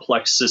 most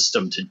complex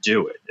system to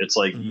do it. It's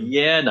like,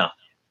 no.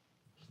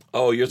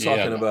 Oh, you're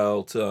talking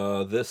about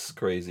this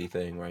crazy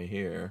thing right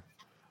here.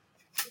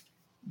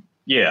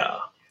 Yeah.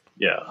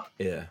 No,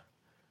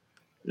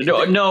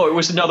 it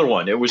was another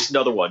one. It was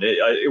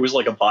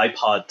like a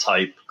bipod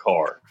type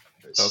car,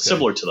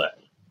 similar to that.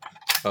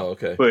 Oh,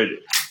 okay. But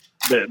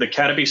the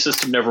canopy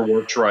system never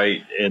worked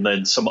right, and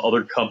then some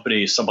other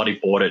company, somebody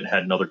bought it and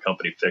had another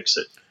company fix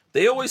it.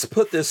 They always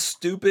put this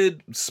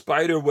stupid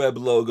spiderweb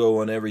logo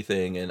on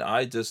everything, and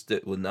I just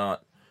would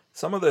not.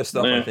 Some of their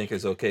stuff I think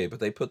is okay, but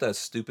they put that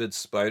stupid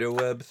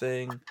spiderweb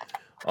thing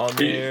on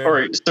there. All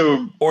right,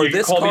 so or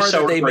this car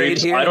that they made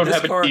here. I don't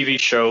have a TV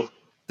show,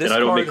 and I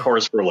don't make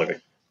cars for a living.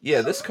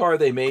 Yeah, this car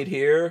they made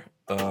here,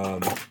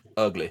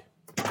 ugly.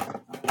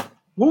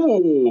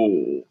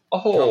 Ooh,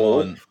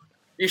 oh.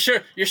 You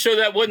sure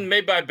that wasn't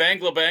made by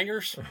Bangla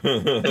Bangers?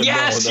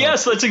 Yes,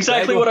 that's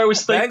exactly what I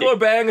was thinking. Bangla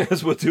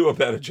Bangers would do a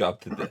better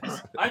job than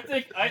this. I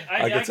think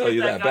I can tell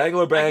you that.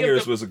 Bangla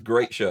Bangers was a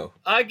great show.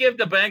 I give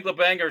the Bangla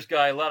Bangers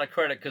guy a lot of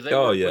credit because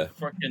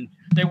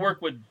they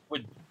work with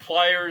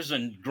pliers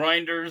and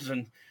grinders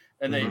and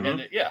they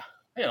come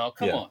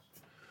on.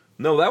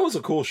 No, that was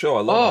a cool show.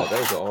 I love that.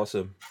 That was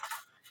awesome.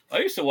 I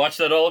used to watch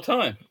that all the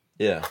time.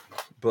 Yeah.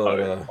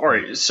 But all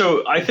right,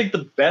 so I think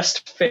the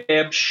best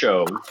fab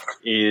show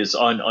is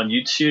on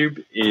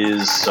YouTube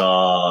is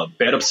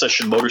Bad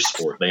Obsession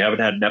Motorsport. They haven't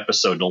had an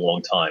episode in a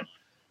long time,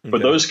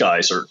 but those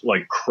guys are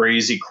like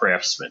crazy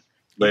craftsmen.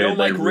 They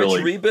like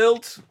really... Rich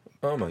Rebuild?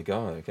 Oh my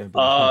god, I can't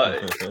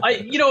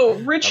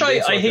believe Rich.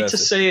 I hate to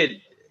say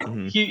it,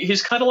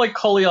 he's kind of like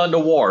Colion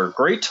Noir,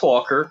 great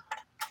talker,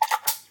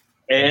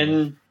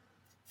 and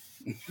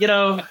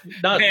not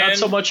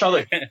so much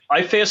other.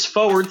 I fast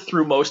forward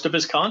through most of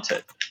his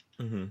content.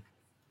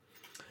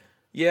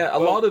 Yeah, a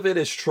lot of it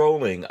is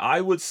trolling.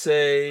 I would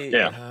say,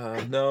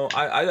 no,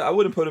 I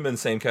wouldn't put him in the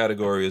same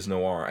category as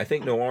Noir. I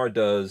think Noir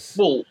does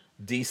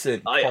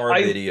decent car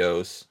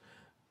videos,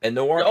 and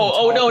Noir.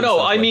 No.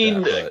 I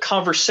mean,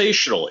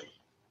 conversationally,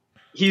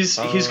 he's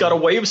got a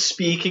way of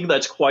speaking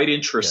that's quite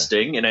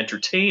interesting and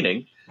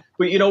entertaining.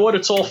 But you know what?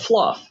 It's all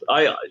fluff.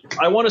 I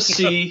want to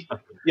see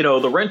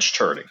the wrench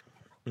turning.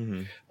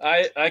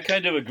 I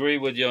kind of agree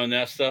with you on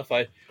that stuff.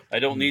 I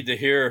don't need to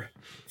hear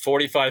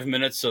 45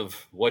 minutes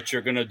of what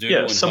you're going to do.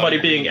 Yeah, somebody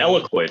being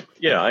eloquent.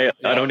 Yeah, I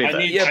don't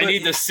need that. I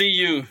need to see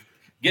you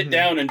get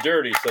down and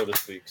dirty, so to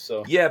speak.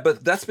 So yeah,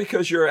 but that's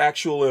because you're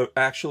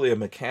actually a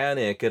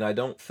mechanic, and I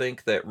don't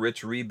think that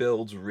Rich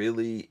Rebuilds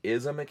really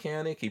is a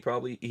mechanic.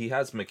 He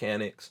has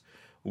mechanics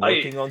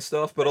working on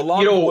stuff, but a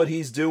lot of what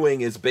he's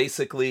doing is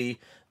basically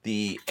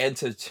the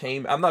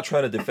entertainment. I'm not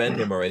trying to defend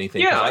him or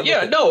anything. I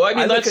mean,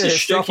 that's his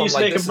shtick. He's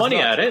making money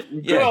at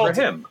it. Good for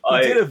him.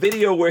 He did a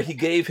video where he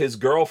gave his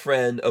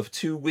girlfriend of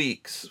 2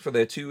 weeks for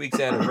their 2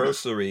 weeks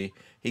anniversary.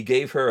 He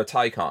gave her a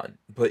Taycan,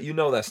 but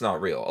that's not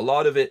real. A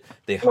lot of it,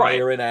 they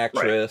hire an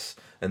actress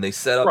and they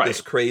set up this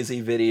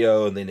crazy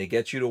video, and then they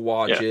get you to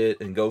watch it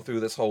and go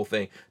through this whole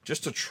thing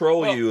just to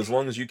troll you. As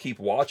long as you keep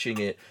watching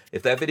it,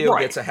 if that video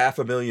gets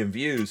 500,000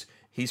 views,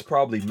 he's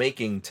probably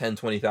making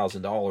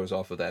 $10,000-$20,000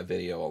 off of that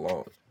video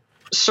alone.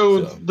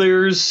 So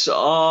there's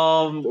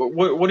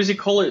what does he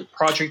call it?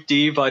 Project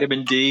D,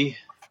 Vitamin D,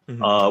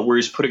 where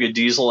he's putting a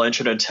diesel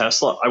engine in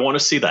Tesla. I want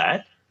to see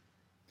that.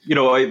 He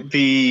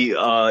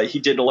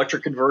did an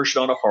electric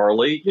conversion on a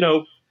Harley. He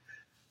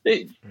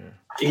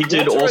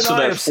did also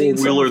that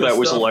 4-wheeler that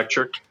was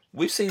electric.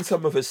 We've seen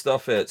some of his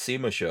stuff at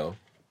SEMA show,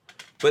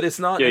 but it's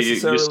not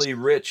necessarily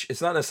Rich.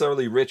 It's not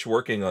necessarily Rich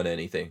working on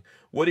anything.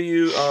 What are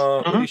you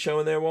what are you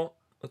showing there, Walt?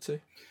 Let's see.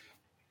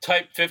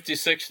 Type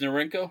 56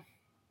 Norinco.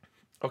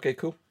 Okay,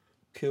 cool.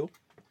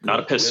 Not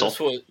a pistol.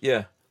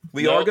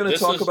 We are going to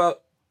talk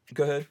about.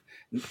 Go ahead.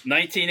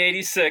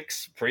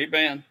 1986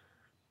 pre-ban.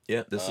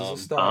 Yeah, this is a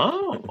stock.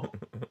 Oh.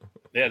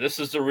 Yeah, this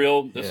is the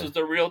real. This is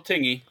the real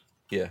tingy.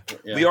 Yeah.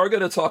 We are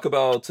going to talk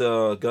about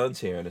guns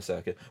here in a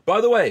second.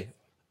 By the way,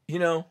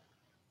 now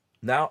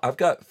I've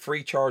got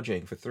free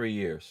charging for 3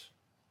 years.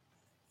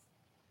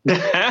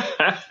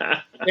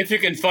 If you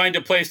can find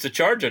a place to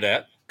charge it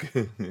at.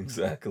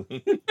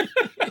 Exactly.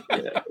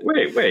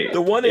 Wait.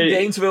 The one in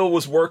Gainesville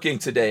was working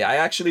today. I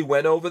actually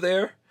went over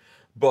there,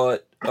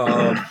 but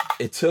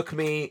it took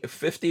me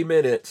 50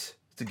 minutes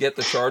to get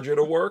the charger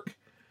to work.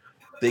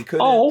 They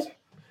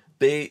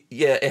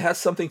It has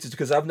something to do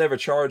because I've never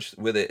charged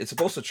with it. It's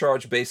supposed to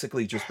charge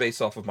basically just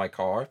based off of my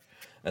car,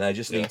 and I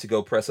just need to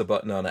go press a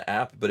button on an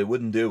app, but it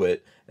wouldn't do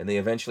it, and they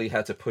eventually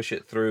had to push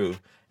it through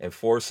and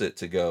force it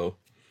to go,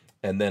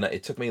 and then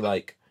it took me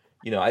like,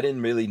 I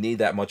didn't really need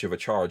that much of a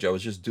charge. I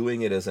was just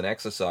doing it as an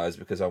exercise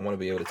because I want to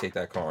be able to take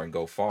that car and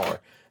go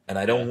far, and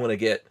I don't want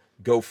to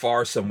go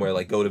far somewhere,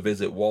 like go to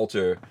visit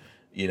Walter,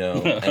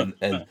 and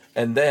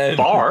then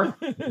far,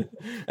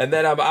 and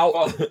then I'm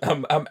out,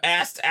 I'm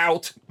assed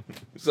out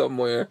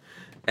somewhere,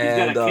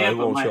 and he's got to camp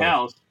at my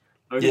house,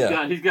 or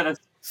he's got to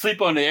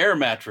sleep on the air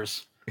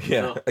mattress.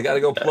 Yeah, I got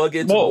to go plug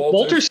into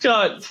Walter's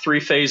got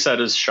 3-phase at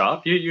his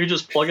shop. You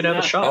just plug it at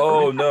the shop.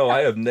 Oh right? No,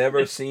 I have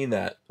never seen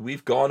that.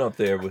 We've gone up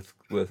there with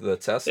the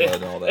Tesla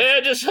and all that. Yeah,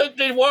 just hook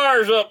these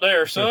wires up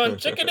there, son.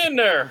 Stick it in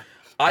there.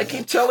 I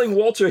keep telling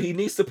Walter he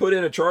needs to put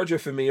in a charger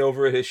for me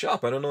over at his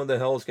shop. I don't know what the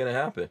hell is going to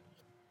happen.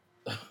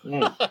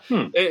 You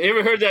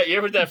ever heard that? You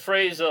ever heard that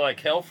phrase like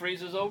 "hell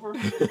freezes over"?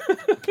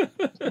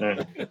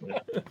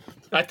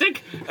 I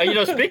think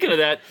Speaking of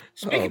that,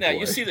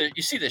 you see the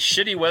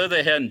shitty weather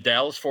they had in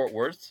Dallas Fort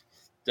Worth,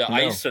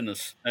 ice and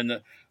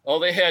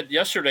they had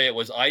yesterday. It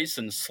was ice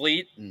and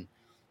sleet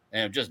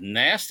and just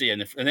nasty,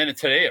 and then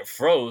today it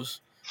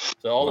froze.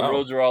 So all the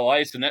roads are all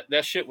ice, and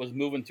that shit was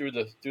moving through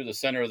the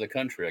center of the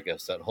country. I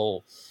guess that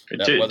whole.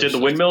 Did the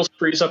windmills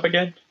freeze up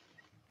again?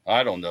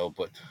 I don't know,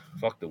 but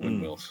fuck the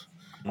windmills.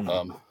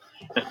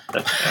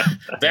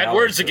 Bad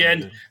words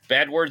again.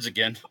 Bad words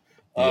again.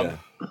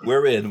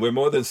 We're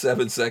more than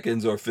 7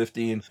 seconds or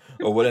 15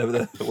 or whatever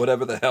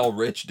the hell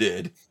Rich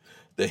did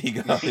that he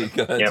got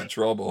into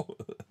trouble.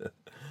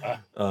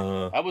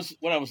 I was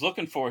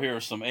looking for here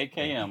some AK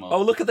ammo.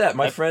 Oh, look at that!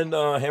 My friend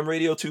Ham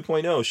Radio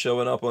 2.0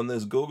 showing up on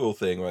this Google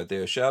thing right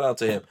there. Shout out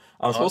to him.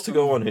 I'm supposed to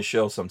go on his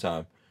show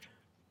sometime.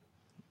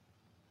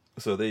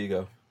 So there you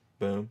go.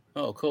 Boom.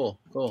 Oh, cool.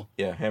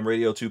 Yeah, Ham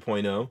Radio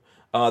 2.0.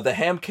 The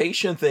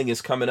Hamcation thing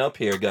is coming up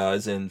here,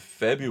 guys, in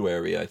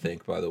February, I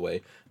think, by the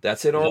way.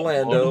 That's in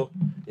Orlando.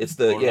 It's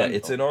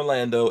in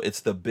Orlando.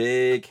 It's the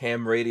big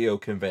ham radio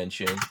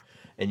convention.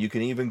 And you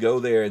can even go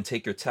there and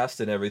take your test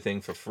and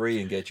everything for free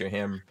and get your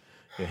ham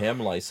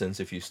license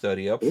if you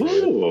study up for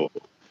it.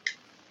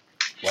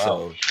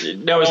 Wow. So,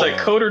 now, is that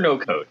code or no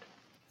code?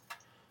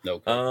 No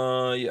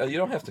code. Yeah, you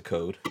don't have to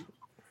code.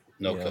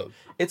 No code.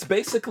 It's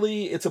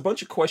a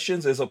bunch of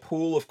questions. There's a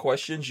pool of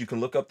questions. You can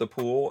look up the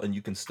pool and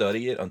you can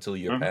study it until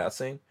you're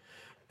passing.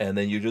 And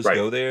then you just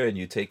go there and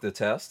you take the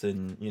test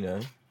and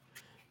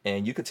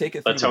and you could take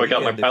it. That's how I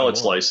got my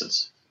pilot's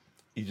license.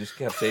 You just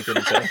kept taking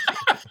the test.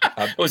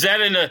 Was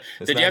that in a,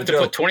 did you have to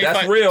put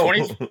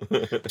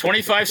 25,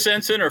 25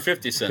 cents in or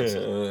 50 cents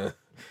in?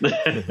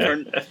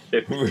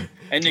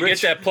 And you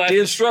get that plastic.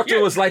 The instructor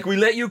was like, "We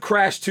let you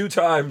crash 2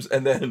 times,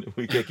 and then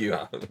we kick you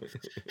out."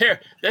 Here,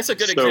 that's a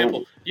good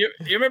example. You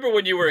remember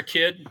when you were a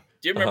kid?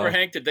 Do you remember,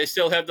 Hank? Did they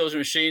still have those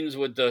machines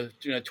with the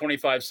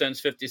 25 cents,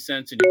 50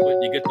 cents, and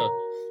you get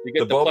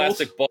the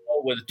plastic ball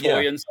with a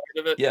toy inside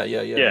of it?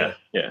 Yeah.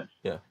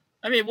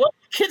 I mean, what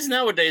kids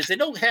nowadays, they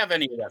don't have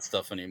any of that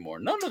stuff anymore.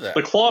 None of that.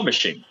 The claw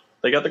machine.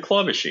 They got the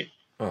claw machine.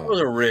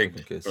 Those are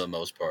rigged for the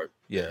most part.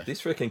 Yeah,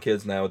 these freaking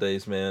kids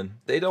nowadays, man,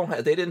 they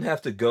didn't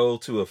have to go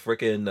to a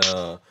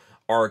freaking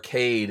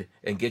arcade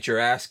and get your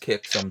ass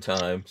kicked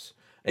sometimes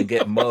and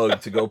get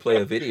mugged to go play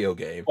a video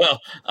game.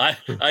 Well, I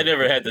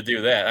never had to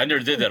do that. I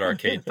never did that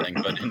arcade thing,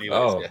 but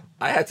anyways.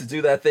 I had to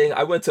do that thing.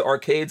 I went to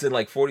arcades in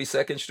like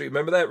 42nd Street.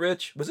 Remember that,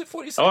 Rich? Was it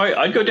 42nd? Oh,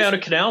 I'd go down to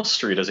Canal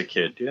Street as a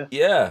kid.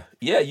 Yeah.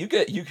 You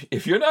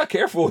if you're not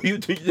careful, you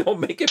don't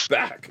make it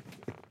back.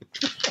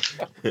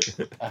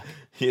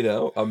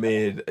 I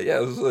mean,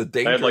 it was a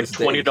dangerous. I had like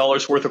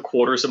 $20 worth of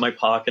quarters in my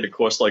pocket. It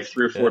cost like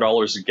 $3 or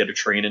 $4 to get a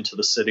train into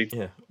the city.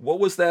 Yeah. What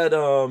was that?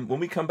 When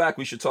we come back,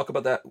 we should talk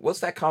about that. What's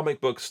that comic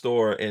book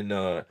store in?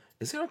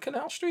 Is it on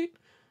Canal Street?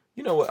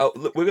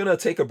 We're gonna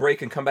take a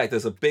break and come back.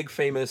 There's a big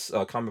famous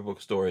comic book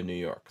store in New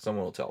York.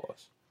 Someone will tell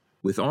us.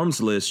 With Arms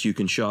List, you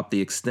can shop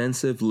the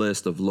extensive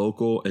list of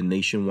local and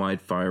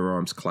nationwide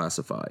firearms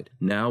classified,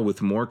 now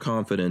with more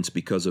confidence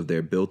because of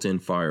their built-in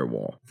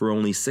firewall. For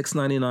only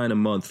 $6.99 a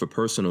month for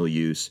personal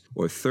use,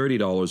 or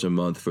 $30 a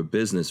month for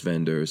business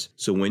vendors,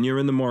 so when you're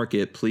in the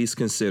market, please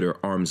consider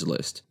Arms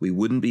List. We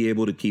wouldn't be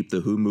able to keep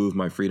the Who Moved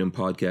My Freedom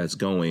podcast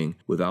going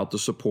without the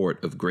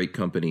support of great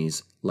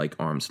companies like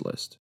Arms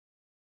List.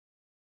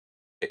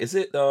 Was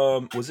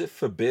it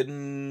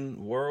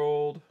Forbidden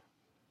World?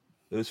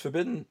 It was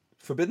Forbidden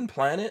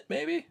Planet,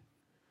 maybe?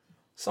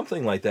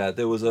 Something like that.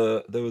 There was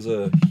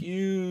a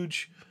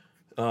huge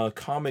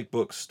comic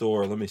book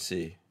store. Let me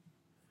see.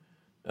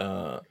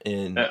 I'm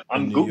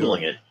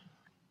Googling it.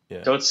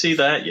 Yeah. Don't see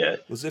that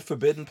yet. Was it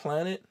Forbidden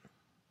Planet?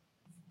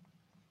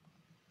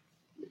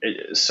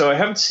 So I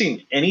haven't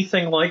seen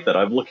anything like that.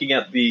 I'm looking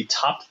at the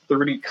top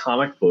 30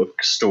 comic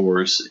book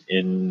stores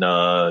in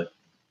New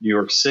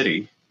York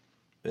City.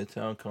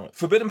 Midtown Comic.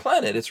 Forbidden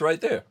Planet. It's right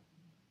there.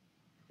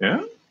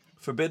 Yeah.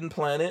 Forbidden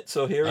Planet.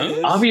 So here it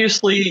is.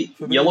 Obviously,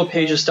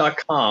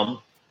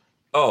 yellowpages.com.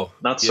 Oh,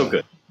 not so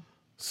good.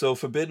 So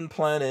Forbidden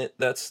Planet,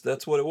 that's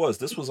what it was.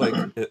 This was like,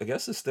 I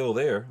guess it's still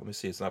there. Let me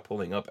see. It's not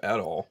pulling up at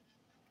all.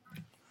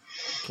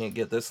 Can't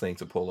get this thing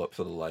to pull up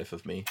for the life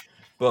of me.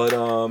 But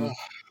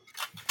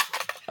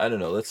I don't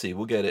know. Let's see.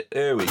 We'll get it.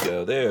 There we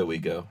go. There we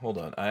go. Hold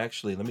on.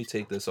 Let me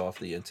take this off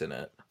the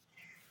internet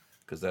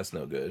because that's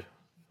no good.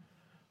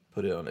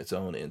 Put it on its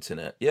own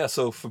internet. Yeah.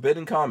 So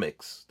Forbidden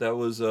Comics. That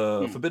was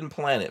Forbidden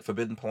Planet.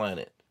 Forbidden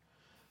Planet.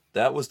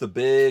 That was the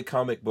big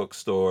comic book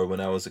store when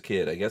I was a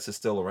kid. I guess it's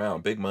still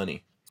around. Big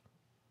money.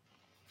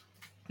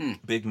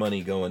 Big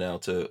money going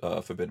out to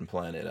Forbidden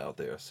Planet out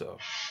there. So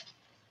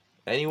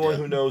anyone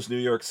who knows New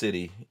York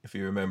City, if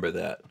you remember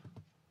that.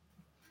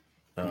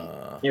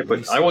 Yeah,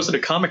 but I wasn't a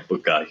comic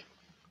book guy.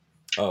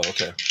 Oh,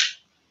 okay.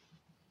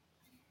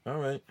 All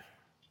right.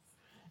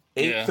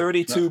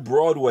 832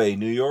 Broadway,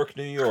 New York,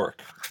 New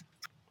York.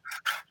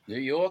 New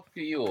York,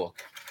 New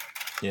York.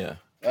 Yeah.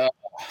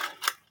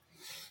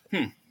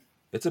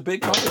 It's a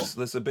big comics.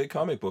 It's a big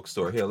comic book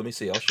store. Here, let me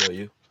see. I'll show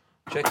you.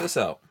 Check this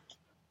out.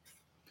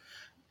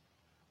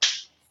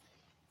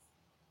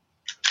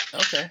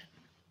 Okay.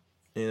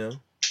 You know,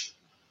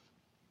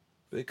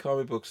 big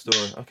comic book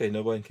store. Okay,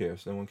 nobody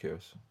cares. No one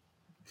cares.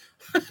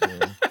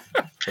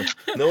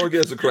 No one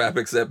gives a crap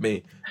except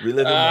me.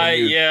 Reliving my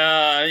youth.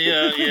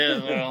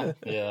 Well,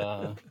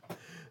 yeah.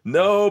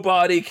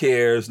 Nobody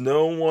cares.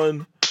 No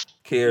one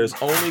cares.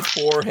 Only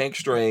poor Hank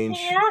Strange.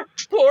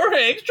 Poor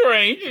Hank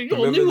Strange. The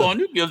only one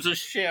who gives a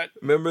shit.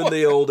 Remember in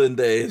the olden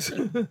days?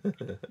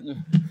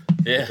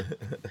 Yeah.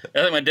 I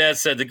think my dad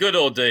said the good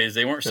old days,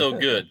 they weren't so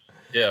good.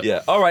 Yeah.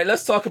 Yeah. All right,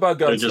 let's talk about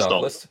gun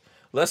stuff.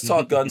 Let's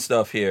talk gun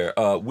stuff here.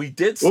 We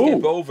did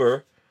skip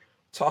over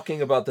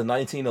talking about the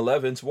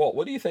 1911s. Walt,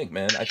 what do you think,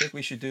 man? I think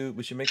we should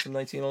make some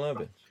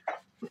 1911s.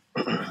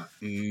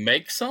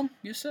 Make some,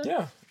 you said?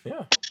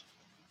 Yeah.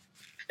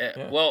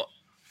 Well,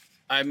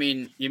 I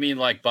mean, you mean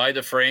like buy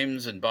the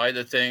frames and buy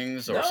the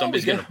things, or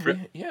somebody's going to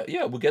print?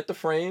 Yeah. We'll get the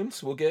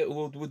frames. We'll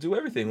do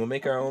everything. We'll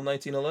make our own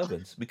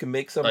 1911s. We can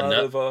make some out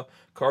of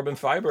carbon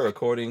fiber,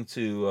 according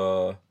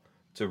to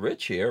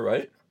Rich here,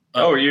 right?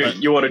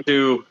 You want to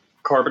do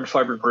carbon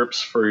fiber grips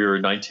for your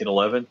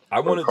 1911? I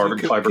want to carbon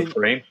fiber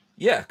frame.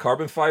 Yeah,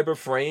 carbon fiber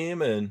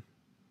frame and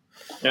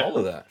all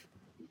of that.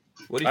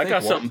 What do you think, I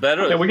got Walt? something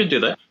better. Yeah, we can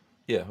do that.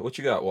 Yeah, what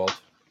you got, Walt?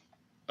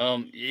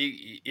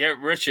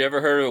 Rich, you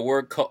ever heard of a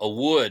word called a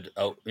wood?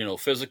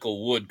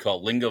 Physical wood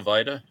called linga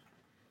vita.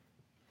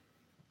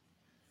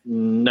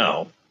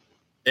 No.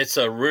 It's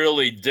a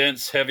really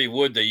dense, heavy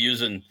wood they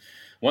use in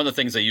one of the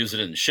things they use it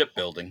in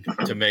shipbuilding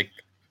to make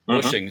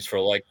bushings for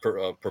like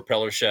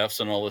propeller shafts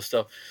and all this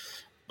stuff.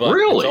 But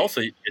really?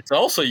 It's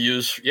also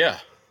used. Yeah,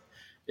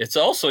 it's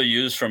also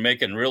used for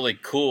making really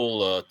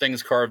cool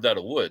things carved out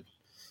of wood,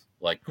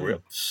 like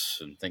grips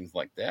and things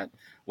like that.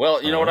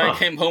 Well, you know what I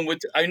came home with?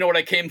 I know what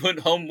I came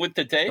home with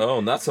today. Oh,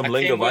 not some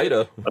linga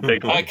vita.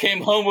 I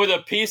came home with a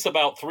piece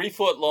about 3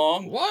 foot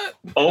long. What?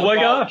 Oh my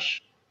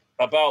gosh!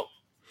 About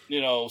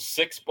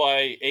 6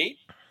 by 8.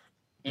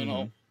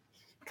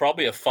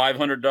 Probably a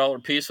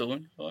 $500 piece of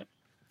linga vita.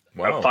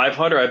 Wow.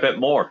 500, I bet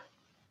more.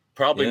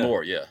 Probably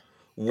more, yeah.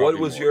 What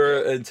was your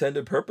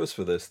intended purpose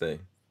for this thing?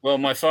 Well,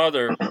 my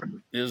father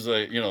used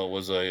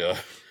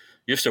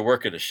to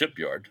work at a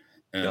shipyard,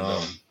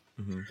 and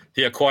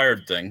he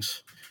acquired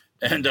things,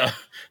 and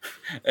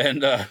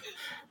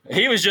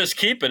he was just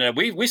keeping it.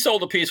 We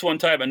sold a piece one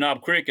time at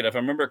Knob Creek, and if I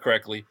remember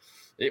correctly,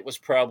 it was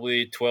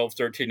probably 12,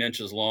 13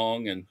 inches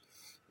long, and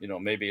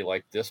maybe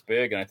like this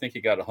big, and I think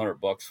he got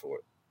 $100 for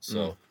it.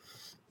 So,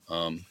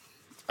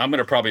 I'm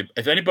gonna probably,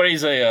 if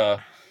anybody's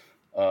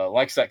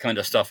likes that kind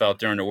of stuff out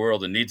there in the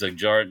world and needs a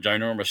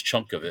ginormous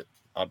chunk of it,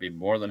 I'll be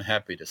more than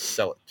happy to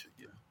sell it to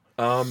you.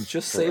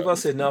 Just save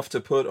us enough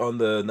to put on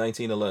the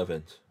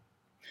 1911s.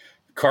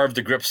 Carve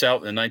the grips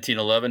out in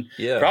 1911.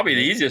 Yeah, probably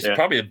the easiest,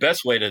 probably the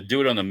best way to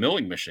do it on the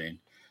milling machine,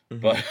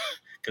 but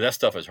because that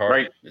stuff is hard.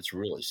 Right. It's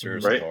really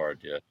seriously hard.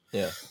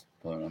 Yeah.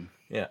 But,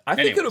 I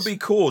think it'll be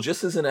cool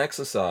just as an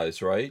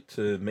exercise, right?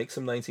 To make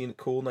some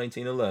cool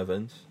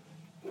 1911s.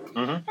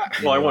 Well,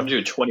 I want to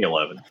do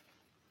 2011.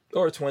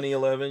 Or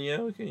 2011, yeah.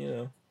 We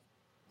can,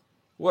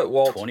 What,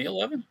 Walt?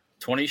 2011?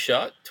 20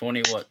 shot?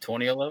 20 what?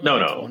 2011?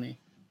 No. 20?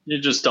 You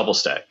just double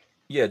stack.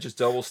 Yeah, just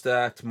double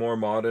stacked, more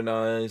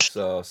modernized,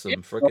 some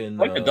freaking...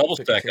 like a double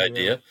stack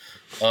idea.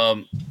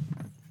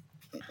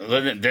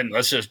 Then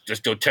let's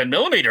just do 10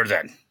 millimeter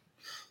then.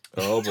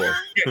 Oh, boy.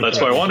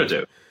 That's what I want to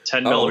do.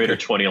 10 millimeter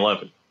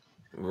 2011.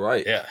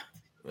 Right. Yeah.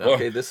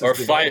 Okay, this is or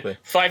five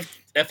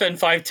FN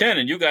 510,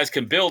 and you guys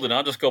can build, and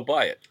I'll just go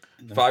buy it.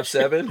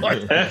 5.7?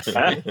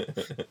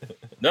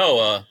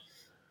 No,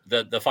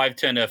 the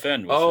 510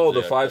 FN. Was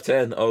the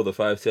 510. Oh, the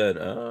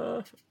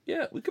 510.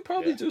 Yeah, we could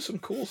probably do some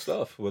cool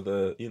stuff with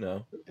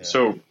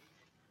So,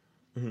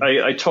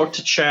 I talked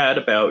to Chad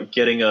about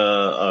getting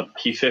a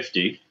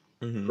P50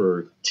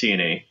 for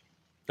T&E.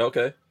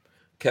 Okay.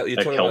 You're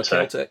talking about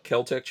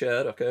Keltec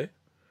Chad. Okay.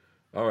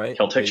 All right.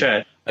 Keltec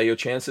Chad. Are your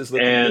chances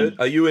looking good?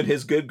 Are you in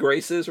his good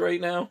graces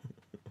right now?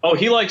 Oh,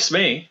 he likes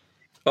me.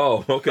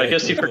 Oh, okay. I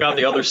guess he forgot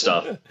the other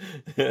stuff.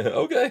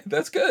 Okay,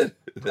 that's good.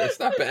 That's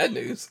not bad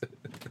news.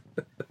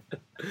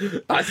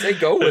 I say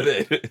go with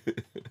it.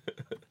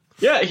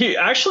 Yeah, he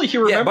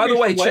remembered. Yeah, by the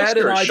way, me from Chad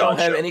and I last don't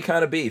year's have show. any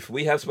kind of beef.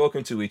 We have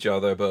spoken to each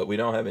other, but we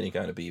don't have any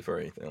kind of beef or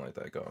anything like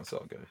that going. It's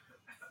all good.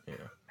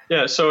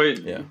 Yeah, so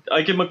Yeah.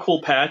 I give him a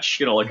cool patch.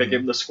 You know, like I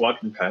gave him the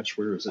squadron patch.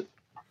 Where is it?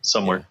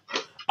 Somewhere.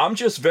 Yeah. I'm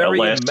just very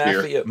last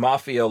year.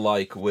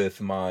 mafia-like with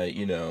my,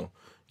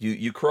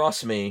 you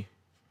cross me,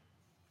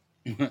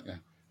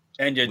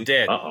 And you're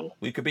dead. Uh-oh.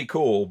 we could be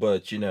cool,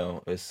 but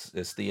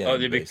it's the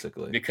end, You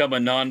basically. become a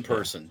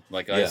non-person,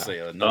 like I Yeah. say,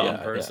 a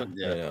non-person.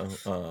 Yeah.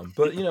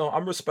 But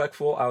I'm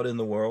respectful out in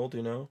the world,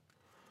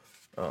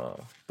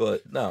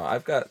 but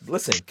no,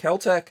 listen,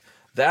 Keltec,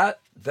 that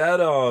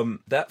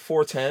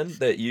 410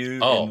 that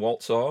you and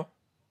Walt saw.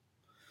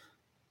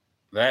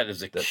 That is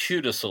the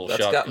cutest little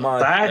That's shotgun.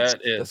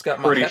 That's got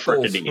pretty my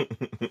freaking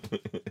freaking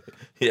neat.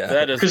 Yeah.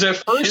 That is Because at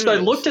first I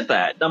cutest. looked at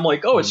that and I'm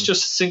like, oh, it's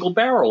just a single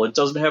barrel. It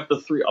doesn't have the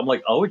three. I'm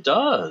like, oh, it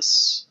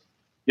does.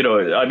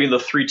 I mean, the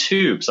three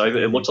tubes.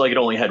 It looks like it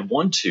only had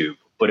one tube,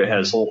 but it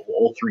has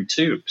all three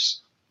tubes.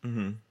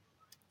 Mm-hmm.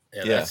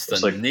 Yeah, that's the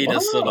It's like,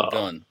 neatest wow. little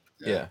gun.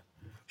 Yeah.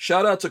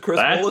 Shout out to Chris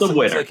That's Mullis. the It looks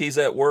winner. like he's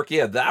at work.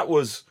 Yeah, that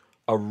was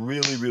a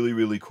really, really,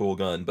 really cool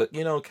gun. But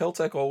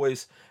Keltec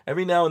always,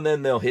 every now and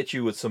then they'll hit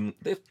you with some.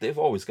 They've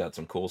always got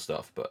some cool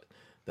stuff. But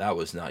that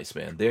was nice,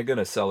 man. They're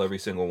gonna sell every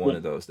single one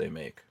of those they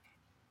make.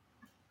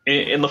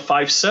 In the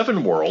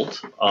 5.7 world,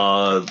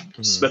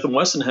 Smith &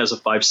 Wesson has a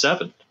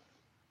 5.7.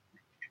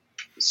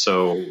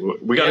 So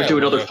we got to do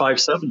another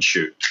 5.7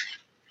 shoot.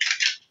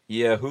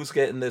 Yeah, who's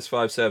getting this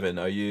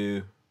 5.7? Are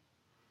you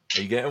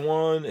getting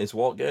one? Is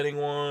Walt getting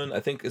one?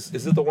 I think is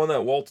it the one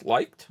that Walt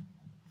liked?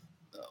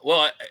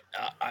 Well,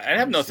 I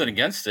have nothing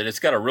against it. It's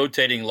got a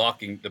rotating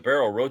locking. The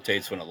barrel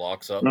rotates when it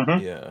locks up.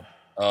 Mhm. Yeah.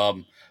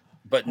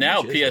 But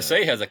now much is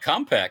PSA has a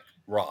compact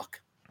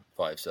rock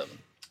 5.7.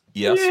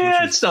 Yes.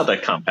 Yeah, which it's not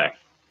that compact.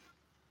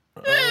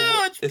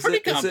 Yeah, it's pretty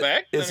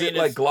compact. Is I it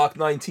mean, like it's- Glock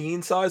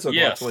 19 size or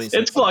Yes. Glock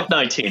 26? It's Glock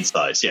 19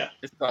 size, yeah.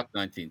 It's Glock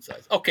 19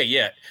 size. Okay,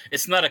 yeah.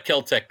 It's not a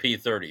Keltec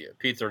P30 or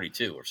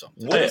P32 or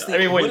something. What is the, I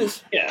mean, what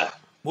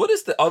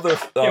is the other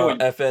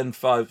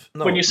FN5?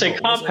 No, when you say no,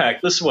 what was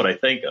compact, this is what I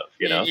think of,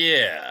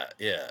 Yeah.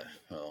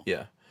 Well, it?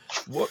 Yeah.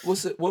 What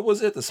was it? What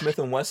was it? The Smith &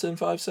 Wesson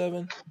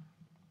 5.7?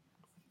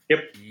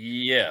 Yep.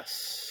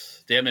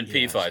 yes. The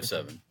M&P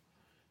 5.7.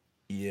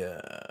 Yeah.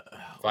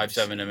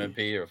 5.7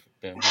 M&P or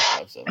M&P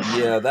 5.7.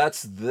 Yeah,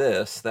 that's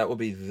this. That would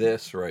be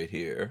this right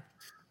here.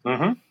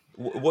 Mm-hmm.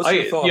 What's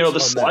your thoughts on the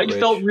slide that, Rich?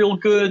 felt real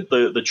good.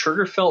 The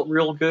trigger felt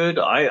real good.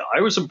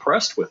 I was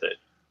impressed with it.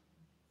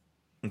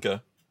 Okay.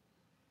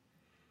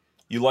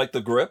 You like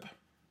the grip?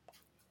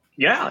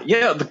 Yeah.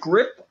 The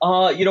grip,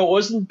 it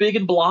wasn't big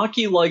and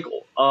blocky. Like,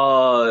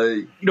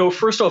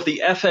 first off,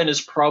 the FN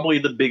is probably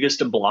the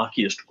biggest and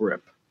blockiest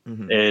grip.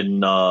 Mm-hmm.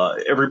 And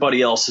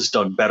everybody else has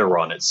done better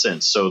on it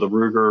since. So the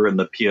Ruger and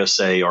the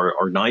PSA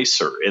are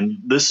nicer. And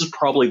this is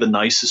probably the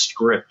nicest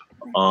grip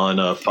on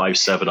a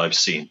 5.7 I've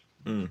seen.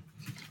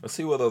 Let's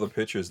see what other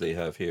pictures they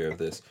have here of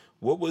this.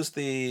 What was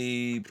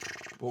the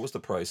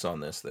price on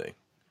this thing?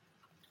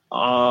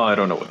 I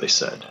don't know what they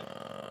said.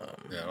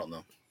 Yeah, I don't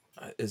know.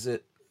 Is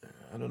it?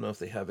 I don't know if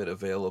they have it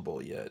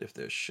available yet. If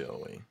they're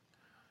showing,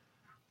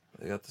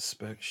 they got the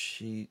spec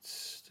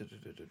sheets.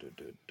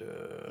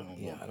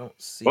 Yeah, I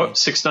don't see. What?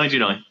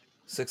 $6.99.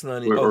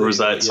 $6.90. Or was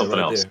that yeah, something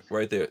right else? There,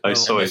 right there. I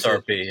saw it.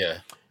 MSRP, yeah.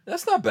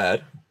 That's not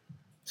bad.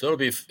 So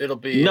it'll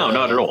be No,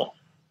 not at all.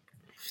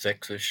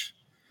 6-ish.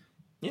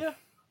 Yeah.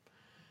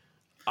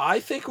 I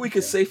think we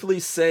could safely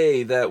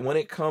say that when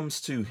it comes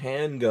to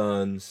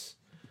handguns,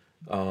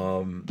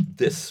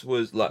 this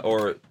was like,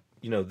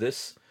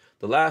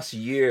 the last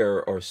year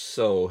or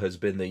so has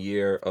been the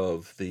year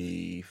of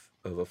a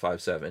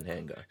 5.7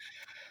 handgun.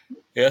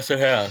 Yes, it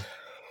has.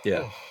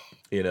 Yeah,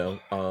 and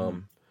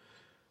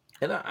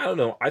I don't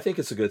know. I think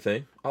it's a good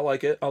thing. I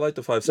like it. I like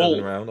the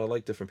 5.7 round. I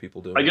like different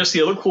people doing it. I guess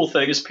the other cool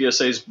thing is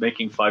PSA is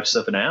making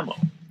 5.7 ammo.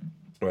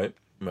 Right.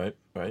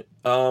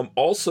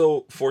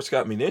 Also, Fort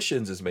Scott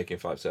Munitions is making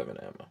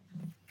 5.7 ammo.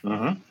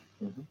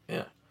 Mm-hmm.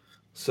 Yeah.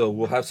 So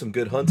we'll have some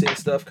good hunting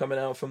stuff coming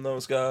out from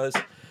those guys.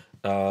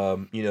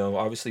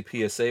 Obviously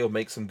PSA will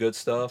make some good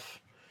stuff.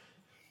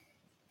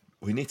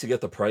 We need to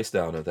get the price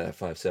down of that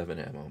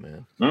 5.7 ammo,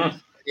 man.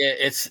 Yeah,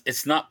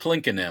 it's not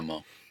Plinken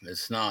ammo.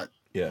 It's not.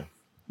 Yeah.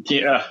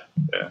 Yeah.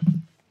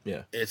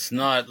 It's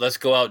not. Let's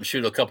go out and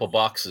shoot a couple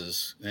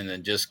boxes and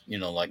then just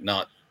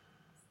not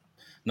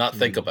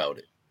think about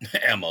it.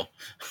 Ammo.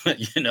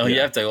 You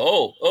have to.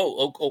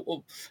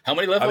 Oh. How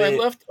many left? I have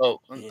left.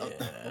 Oh.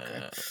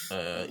 Yeah.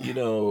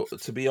 Okay.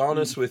 To be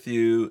honest with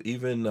you,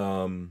 even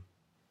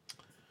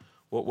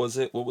what was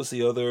it? What was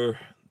the other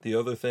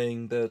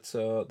thing that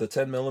the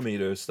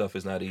 10mm stuff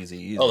is not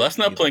easy either. Oh, that's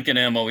not Plinken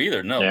ammo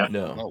either. No. Yeah.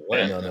 No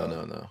way.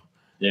 No.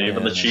 Yeah,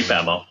 even the cheap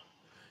ammo.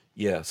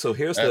 Yeah. So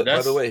here's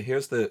by the way,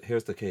 here's the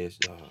KSG.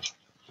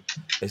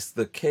 It's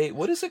the K.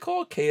 What is it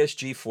called?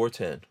 KSG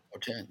 410.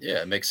 410.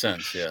 Yeah, it makes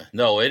sense. Yeah.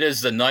 No, it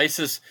is the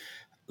nicest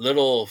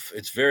little.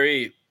 It's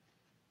very,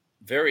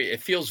 very.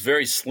 It feels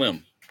very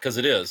slim because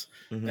it is,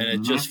 and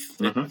it just.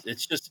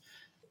 It's just.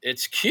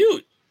 It's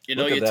cute. You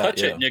Look at you that,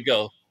 touch yeah. it and you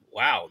go,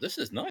 wow, this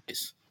is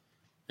nice.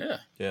 Yeah.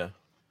 Yeah.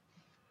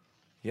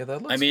 Yeah,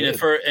 that looks I mean, good.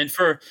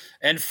 for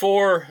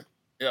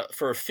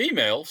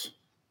females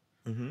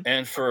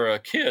and for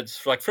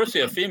kids, like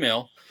firstly a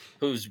female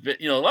who's been,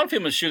 a lot of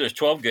people shoot a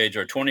 12 gauge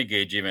or 20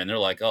 gauge even. They're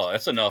like, oh,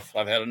 that's enough.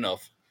 I've had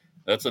enough.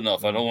 That's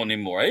enough. I don't want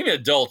any more. Even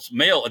adult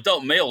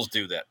males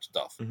do that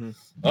stuff.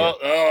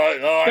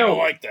 I don't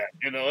like that.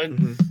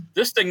 And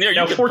this thing there,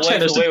 now, you can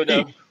blast away with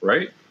that,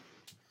 right?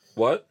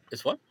 What?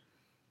 It's what?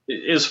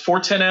 Is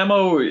 410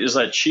 ammo? Is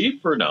that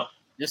cheap or no?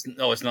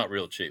 It's not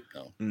real cheap.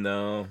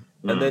 No.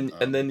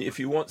 And then if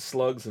you want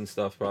slugs and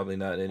stuff, probably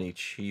not any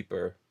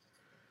cheaper.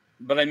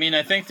 But I mean,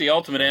 I think the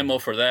ultimate ammo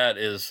for that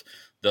is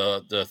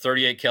the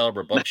 38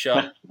 caliber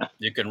buckshot.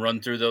 You can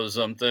run through those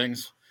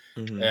things,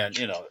 and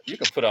you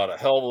can put out a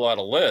hell of a lot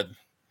of lead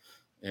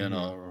in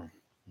a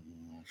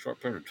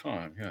short period of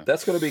time. Yeah,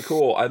 that's going to be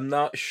cool. I'm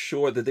not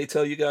sure. Did they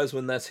tell you guys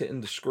when that's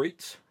hitting the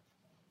streets?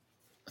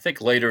 I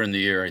think later in the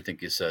year. I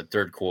think you said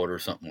third quarter,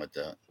 something like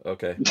that.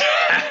 Okay.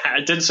 I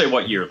didn't say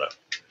what year though.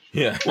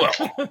 Yeah. Well,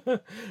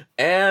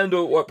 and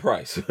what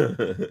price?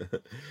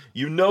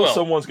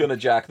 Someone's going to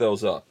jack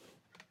those up.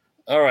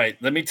 All right,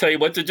 let me tell you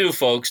what to do,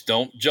 folks.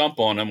 Don't jump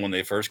on them when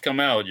they first come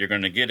out. You're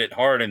going to get it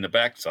hard in the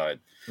backside.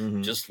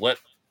 Just let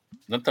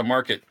the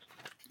market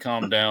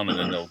calm down, and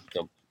then they'll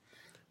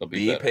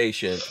be better.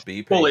 Patient.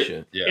 Be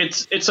patient.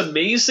 It's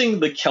amazing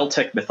the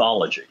Keltec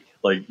mythology.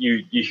 Like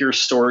you hear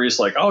stories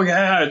like, oh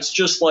yeah, it's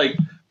just like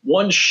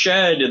one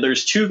shed and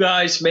there's two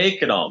guys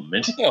making them.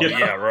 And,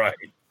 yeah, right.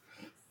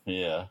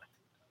 Yeah.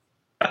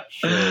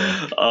 Sure.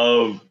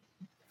 I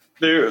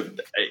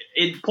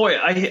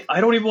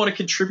don't even want to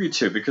contribute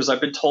to it because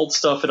I've been told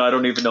stuff and I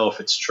don't even know if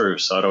it's true.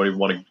 So I don't even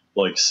want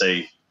to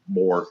say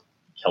more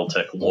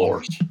Keltec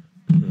lore.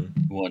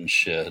 One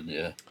shed,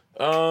 yeah.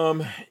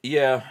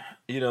 Yeah.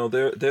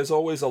 There's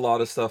always a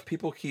lot of stuff.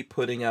 People keep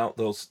putting out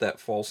that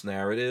false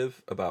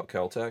narrative about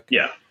Keltec.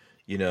 Yeah.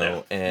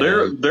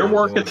 And they're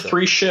working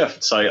 3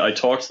 shifts. I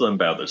talked to them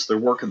about this. They're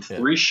working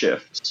 3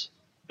 shifts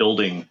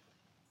building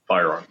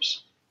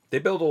firearms. They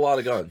build a lot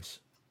of guns.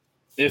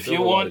 If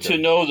you want to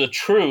know the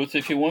truth,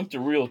 if you want the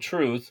real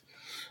truth,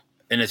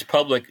 and it's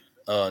public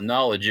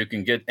knowledge, you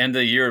can get end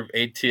of the year.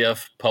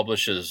 ATF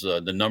publishes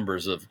the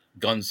numbers of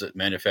guns that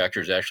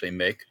manufacturers actually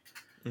make,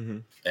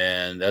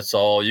 and that's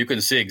all. You can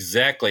see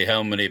exactly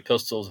how many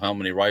pistols, how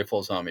many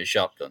rifles, how many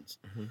shotguns.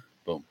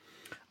 Boom.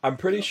 I'm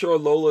pretty sure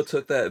Lola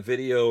took that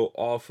video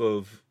off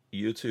of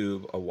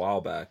YouTube a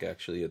while back,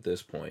 actually, at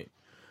this point.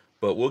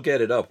 But we'll get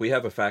it up. We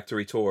have a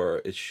factory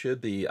tour. It should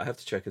be. I have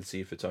to check and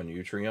see if it's on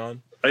Utreon.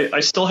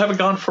 I still haven't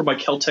gone for my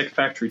Keltec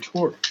factory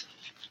tour.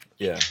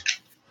 Yeah.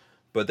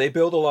 But they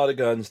build a lot of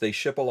guns. They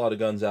ship a lot of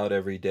guns out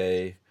every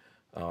day.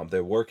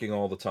 They're working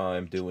all the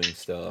time doing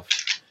stuff.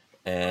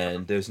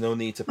 And there's no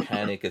need to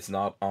panic. It's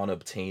not on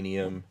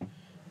Obtainium.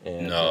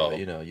 And,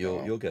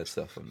 you'll get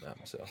stuff from them.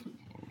 So.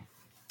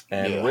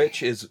 And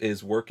Rich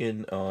is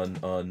working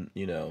on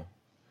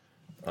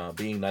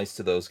being nice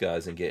to those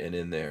guys and getting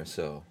in there.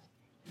 So.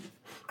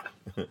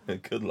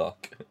 Good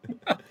luck.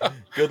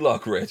 Good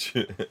luck, Rich.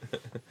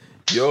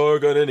 You're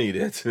gonna need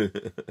it.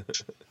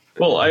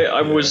 Well,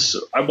 I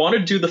wanted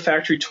to do the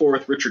factory tour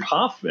with Richard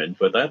Hoffman,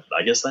 but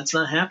I guess that's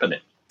not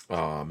happening.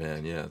 Oh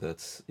man,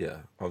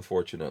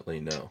 unfortunately,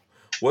 no.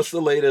 What's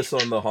the latest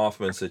on the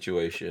Hoffman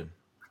situation?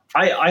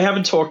 I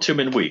haven't talked to him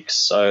in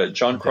weeks.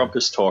 John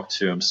Crumpus talked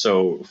to him.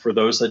 So for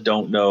those that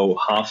don't know,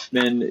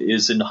 Hoffman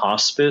is in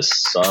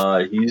hospice.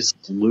 He's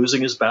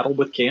losing his battle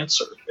with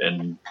cancer,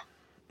 and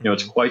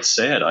it's quite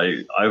sad.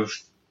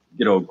 I've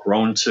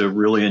grown to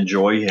really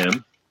enjoy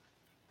him,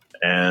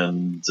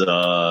 and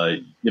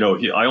I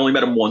only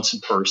met him once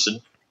in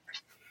person.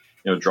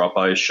 Dropped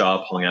by his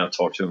shop, hung out,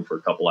 talked to him for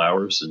a couple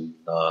hours, and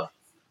I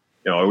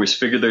always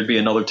figured there'd be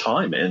another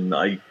time. And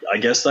I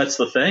guess that's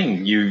the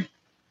thing.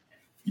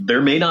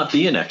 There may not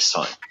be a next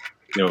time.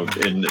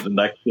 And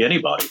that could be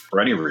anybody for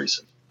any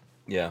reason.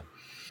 Yeah,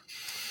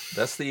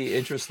 that's the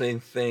interesting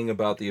thing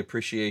about the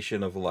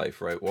appreciation of life,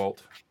 right,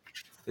 Walt?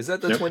 Is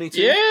that the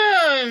 22?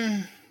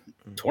 Yeah,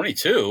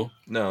 22.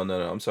 No.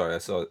 I'm sorry. I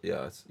saw.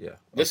 Yeah.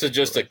 This is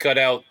just a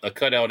cutout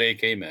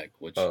AK mag,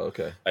 which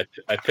okay.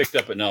 I picked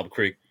up at Knob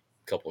Creek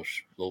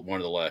one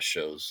of the last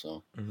shows.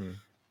 So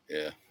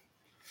yeah.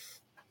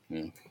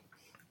 You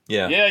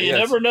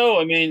never know.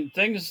 I mean,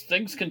 things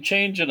can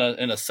change in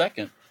a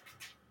second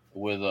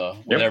with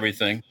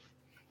everything.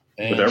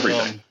 And, with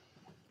everything.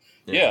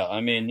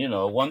 I mean,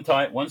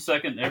 1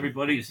 second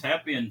everybody's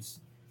happy, and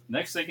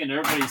next second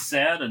everybody's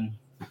sad, and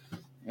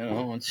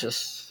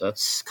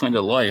that's kind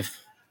of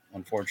life,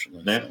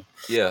 unfortunately. Yeah.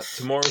 So. Yeah,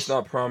 tomorrow's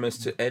not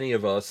promised to any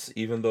of us,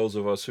 even those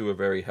of us who are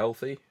very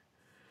healthy.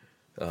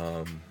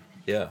 Yeah,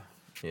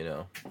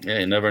 you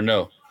never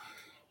know.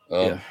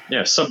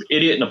 Some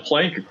idiot in a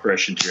plane could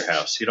crash into your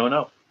house. You don't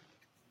know.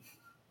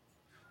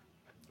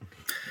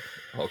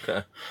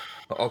 Okay.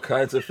 All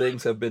kinds of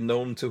things have been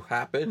known to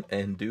happen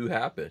and do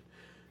happen.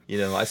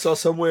 I saw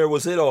somewhere,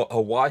 was it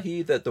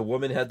Hawaii, that the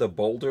woman had the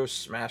boulder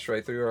smashed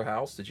right through her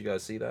house? Did you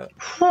guys see that?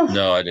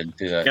 No, I didn't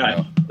see that. Yeah,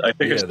 no. I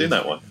think I've seen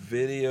that one.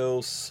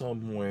 Video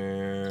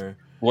somewhere.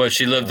 What,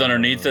 she lived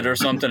underneath it or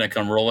something and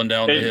come rolling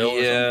down the hill?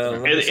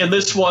 Yeah. And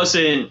this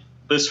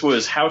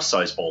was house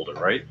size boulder,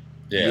 right?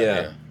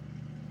 Yeah.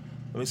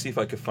 Let me see if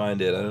I can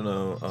find it. I don't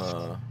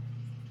know.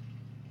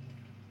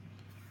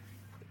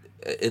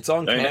 It's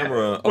on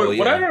camera.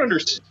 What I don't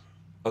understand.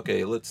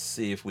 Okay, let's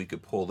see if we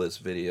could pull this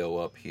video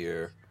up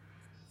here.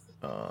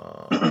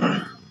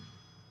 I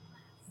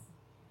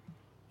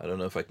don't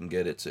know if I can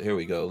get it. So here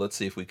we go. Let's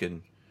see if we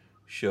can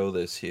show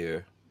this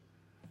here.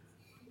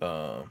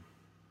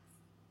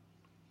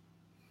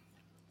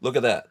 Look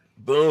at that.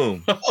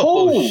 Boom.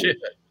 Oh, shit.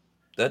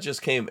 That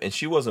just came, and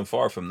she wasn't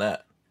far from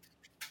that.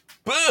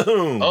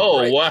 Boom.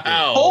 Oh, right wow.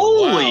 there.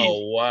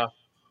 Holy.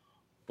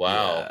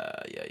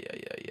 Wow. Yeah.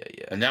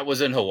 And that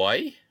was in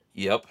Hawaii?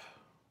 Yep.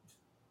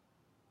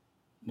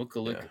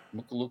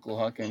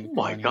 Mukalukalaka. Oh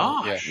my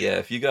gosh. Yeah,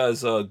 if you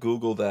guys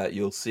Google that,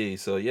 you'll see.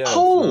 So yeah.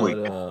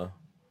 Holy.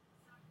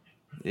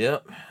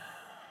 Yep.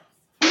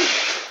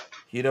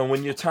 You know,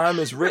 when your time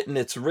is written,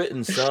 it's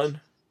written,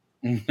 son.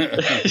 You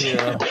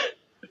know,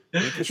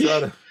 you could try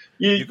to.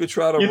 You could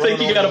try to. You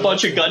think you got a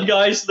bunch of gun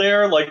guys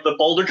there? Like the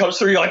boulder comes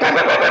through, you're like.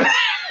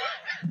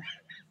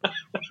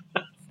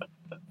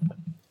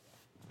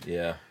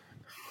 Yeah.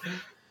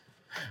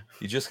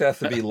 You just have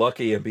to be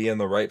lucky and be in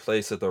the right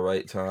place at the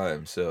right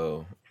time.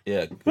 So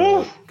yeah,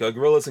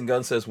 Gorillas and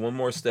Gun says one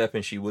more step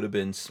and she would have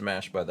been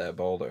smashed by that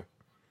boulder.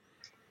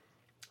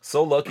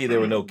 So lucky there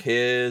were no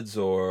kids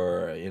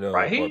or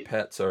or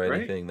pets or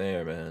anything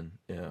there, man.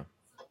 Yeah.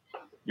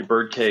 Your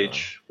bird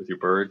cage with your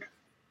bird.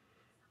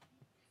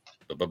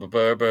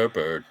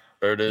 Bird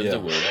is the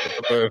word.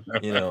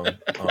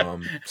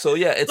 So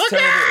yeah, it's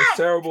terrible. It's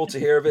terrible to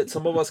hear of it.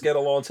 Some of us get a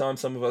long time.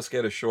 Some of us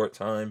get a short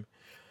time.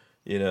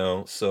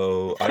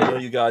 So I know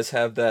you guys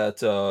have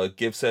that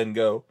Give Send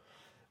Go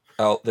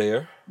out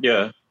there.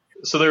 Yeah.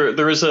 So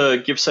there is a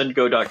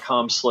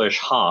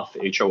givesendgo.com/Hoff,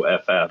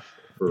 HOFF,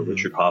 for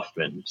Richard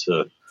Hoffman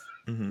to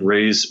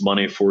raise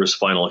money for his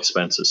final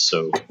expenses.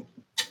 So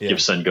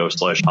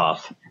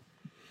givesendgo/Hoff.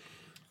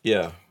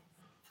 Yeah.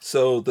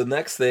 So the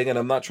next thing, and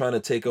I'm not trying to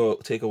take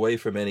away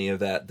from any of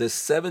that, this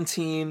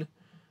 17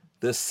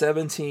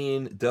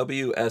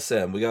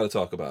 WSM, we got to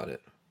talk about it.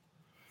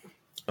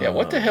 Yeah,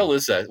 what the hell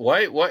is that?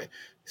 Why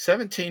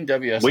 17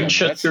 WSM?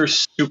 Winchester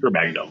Super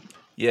Magnum.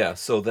 Yeah,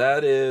 so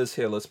that is,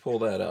 here, let's pull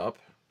that up.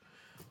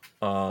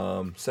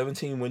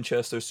 17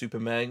 Winchester Super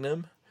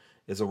Magnum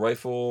is a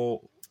rimfire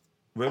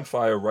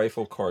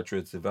rifle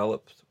cartridge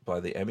developed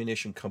by the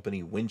ammunition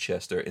company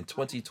Winchester in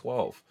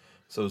 2012.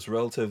 So it's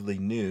relatively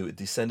new. It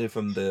descended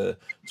from the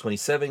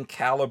 27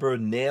 caliber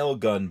nail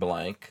gun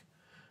blank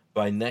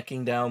by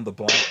necking down the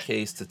blank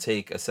case to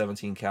take a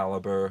 17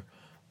 caliber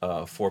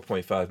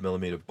 4.5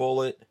 millimeter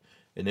bullet.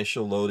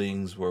 Initial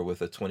loadings were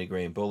with a 20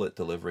 grain bullet,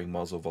 delivering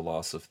muzzle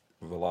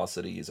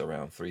velocities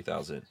around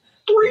 3,000.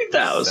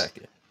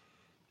 3,000.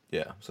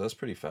 Yeah, so that's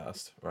pretty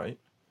fast, right?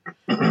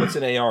 What's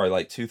an AR,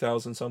 like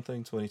 2,000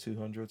 something,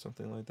 2,200,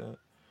 something like that?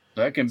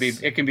 It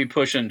can be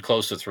pushing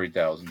close to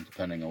 3,000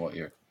 depending on what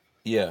year.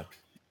 Yeah.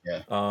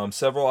 Yeah.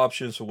 Several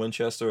options for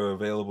Winchester are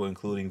available,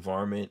 including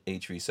Varmint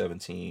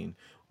HV17,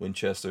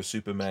 Winchester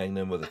Super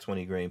Magnum with a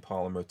 20 grain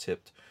polymer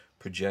tipped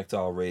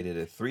projectile rated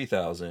at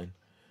 3,000,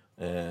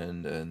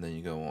 and then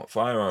you go on.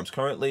 Firearms.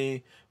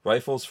 Currently,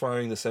 rifles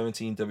firing the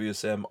 17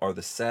 WSM are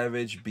the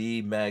Savage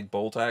B Mag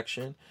bolt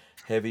action,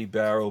 Heavy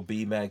Barrel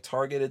B Mag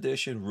Target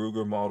Edition,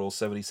 Ruger Model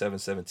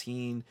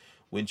 7717,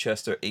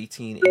 Winchester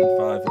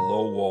 1885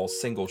 low wall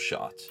single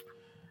shot.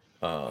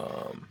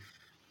 So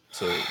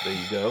there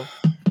you go.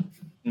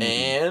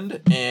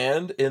 And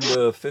in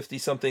the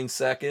 50-something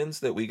seconds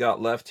that we got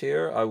left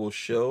here, I will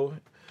show.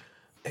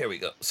 Here we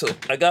go. So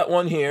I got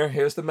one here.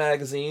 Here's the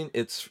magazine.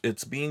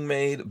 It's being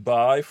made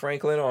by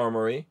Franklin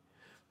Armory.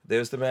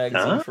 There's the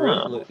magazine for it.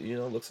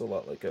 Looks a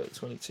lot like a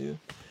 22.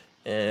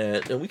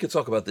 And we could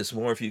talk about this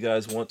more if you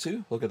guys want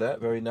to. Look at that.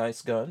 Very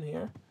nice gun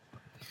here.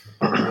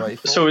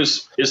 Rifle. So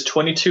is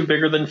 22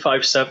 bigger than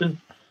 5.7?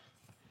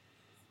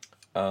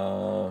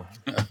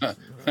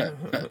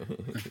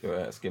 You're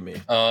asking me.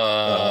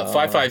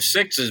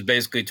 5.56 is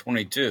basically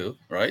 22,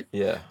 right?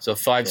 Yeah. So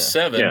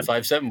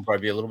 5.7 would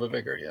probably be a little bit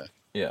bigger. Yeah.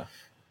 Yeah.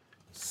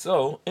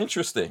 So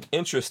interesting.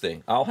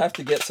 I'll have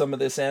to get some of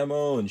this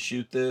ammo and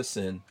shoot this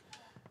and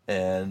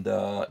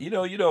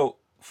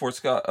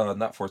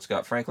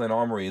Franklin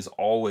Armory is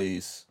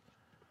always,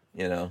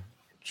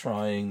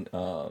 trying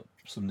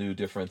some new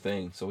different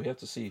things. So we have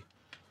to see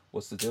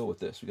what's the deal with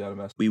this.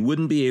 We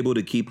wouldn't be able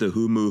to keep the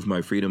Who Moved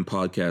My Freedom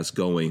podcast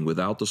going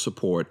without the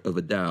support of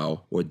a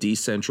DAO, or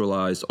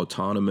decentralized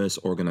autonomous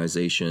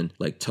organization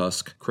like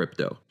Tusk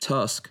Crypto.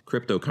 Tusk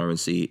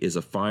cryptocurrency is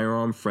a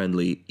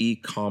firearm-friendly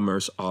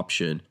e-commerce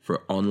option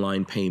for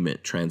online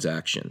payment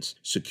transactions,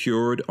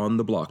 secured on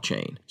the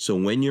blockchain. So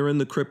when you're in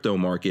the crypto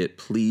market,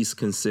 please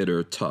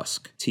consider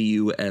Tusk,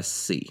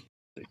 TUSC.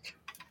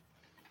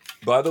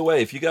 By the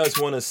way, if you guys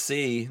want to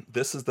see,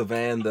 this is the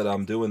van that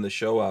I'm doing the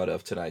show out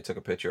of tonight. I took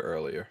a picture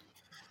earlier.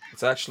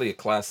 It's actually a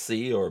Class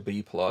C or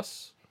B+. There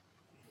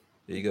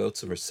you go.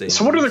 It's a Mercedes.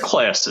 So what are the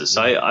classes?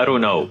 I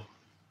don't know.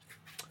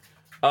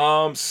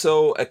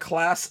 So a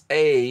Class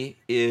A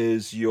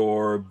is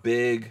your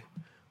big,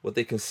 what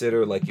they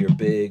consider like your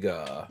big,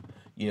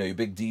 your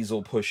big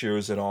diesel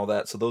pushers and all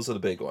that. So those are the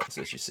big ones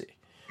that you see,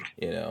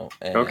 and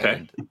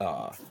Okay.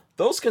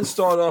 those can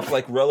start off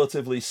like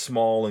relatively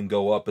small and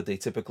go up, but they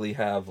typically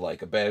have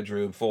like a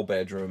bedroom, full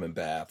bedroom, and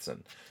baths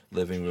and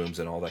living rooms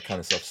and all that kind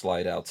of stuff,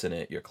 slide outs in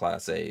it. Your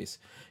Class A's.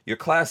 Your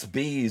Class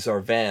B's are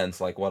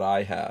vans like what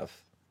I have,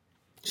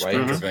 right?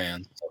 Sprinter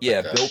van. Yeah,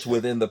 like that. built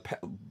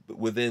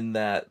within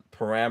that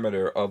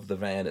parameter of the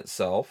van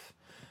itself.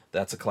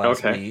 That's a Class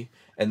Okay. B.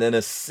 And then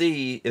a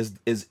C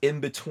is in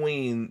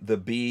between the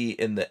B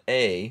and the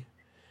A.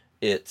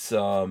 It's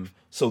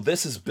so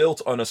this is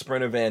built on a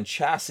Sprinter van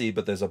chassis,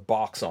 but there's a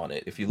box on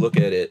it. If you look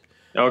at it,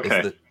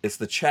 Okay. it's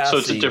the chassis. So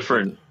it's a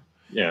different.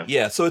 Yeah.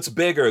 Yeah, so it's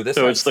bigger. This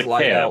So has it's the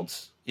slide cab.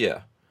 outs.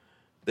 Yeah.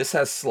 This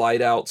has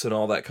slide outs and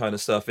all that kind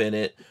of stuff in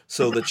it.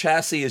 So the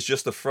chassis is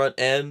just the front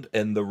end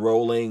and the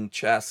rolling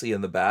chassis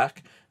in the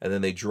back, and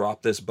then they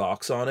drop this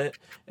box on it,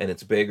 and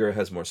it's bigger,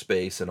 has more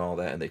space and all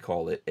that, and they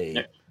call it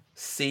a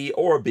C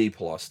or a B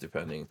plus,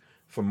 depending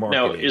for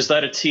marketing. Now, is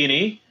that a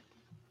T&E?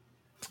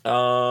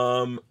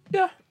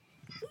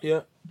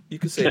 Yeah, you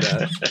could say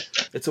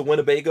that. It's a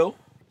Winnebago,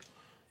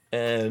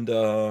 and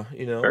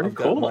Very I've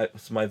got cool.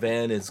 my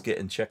van is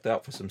getting checked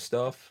out for some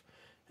stuff,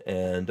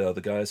 and the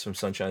guys from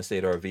Sunshine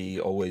State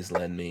RV always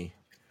lend me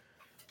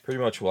pretty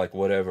much like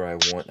whatever I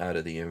want out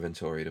of the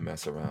inventory to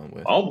mess around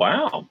with. Oh,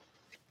 wow.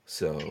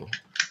 So,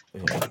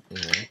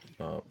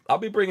 I'll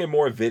be bringing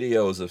more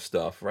videos of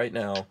stuff. Right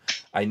now,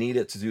 I need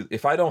it to do.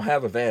 If I don't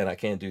have a van, I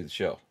can't do the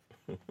show.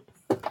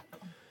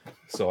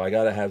 So I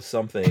got to have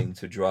something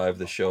to drive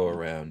the show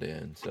around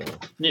in. So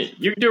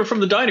You can do it from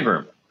the dining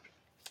room.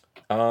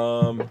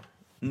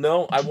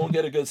 no, I won't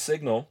get a good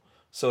signal.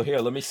 So here,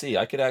 let me see.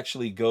 I could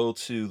actually go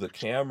to the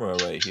camera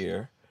right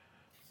here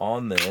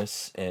on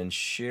this and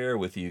share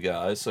with you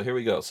guys. So here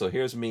we go. So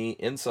here's me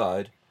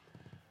inside.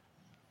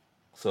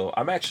 So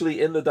I'm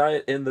actually in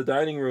the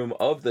dining room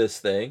of this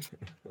thing.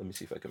 Let me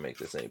see if I can make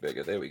this any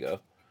bigger. There we go.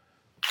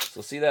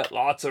 So see that?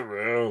 Lots of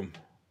room.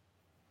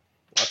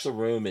 Lots of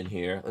room in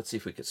here. Let's see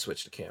if we could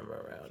switch the camera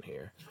around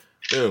here.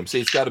 Boom.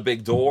 See, it's got a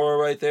big door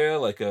right there,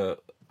 like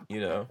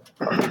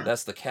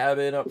that's the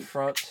cabin up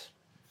front.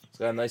 It's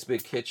got a nice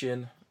big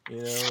kitchen,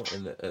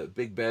 and a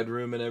big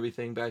bedroom and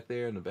everything back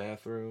there, and the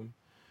bathroom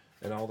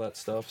and all that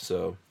stuff.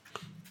 So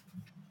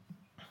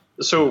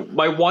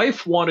my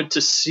wife wanted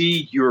to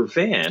see your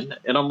van,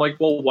 and I'm like,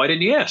 well, why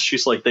didn't you ask?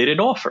 She's like, they didn't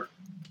offer.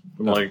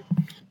 I'm like,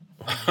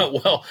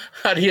 Well,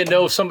 how do you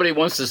know if somebody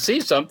wants to see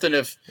something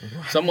if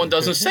someone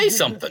doesn't say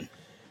something?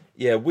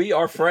 yeah, we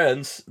are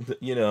friends.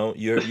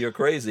 You're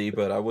crazy,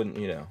 but I wouldn't.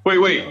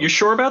 wait, you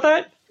sure about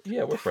that?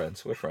 Yeah, we're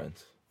friends. We're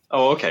friends.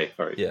 Oh, okay,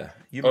 all right. Yeah.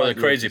 You Oh, might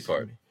the crazy notice-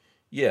 part.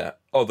 Yeah.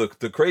 Oh, the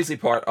crazy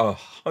part,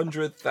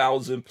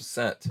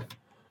 100,000%.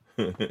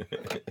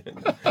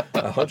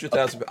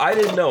 100,000. I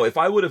didn't know. If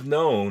I would have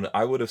known,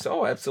 I would have said,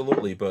 "Oh,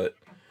 absolutely." But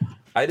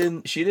I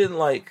didn't. She didn't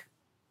like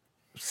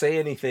say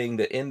anything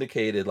that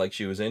indicated like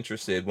she was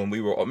interested when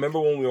we were. Remember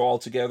when we were all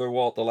together,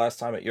 Walt, the last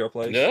time at your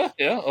place? Yeah.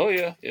 Oh,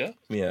 yeah.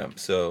 Yeah.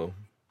 So.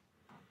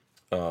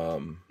 Yep,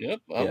 I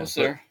Yeah, was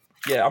there.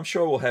 Yeah, I'm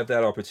sure we'll have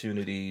that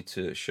opportunity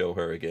to show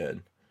her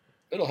again.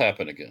 It'll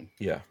happen again.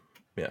 Yeah.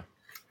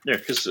 Yeah,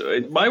 because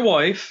my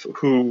wife,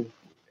 who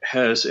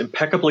has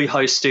impeccably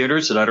high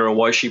standards, and I don't know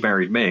why she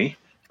married me,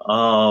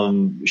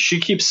 she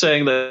keeps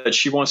saying that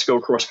she wants to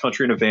go cross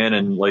country in a van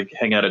and like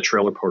hang out at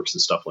trailer parks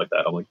and stuff like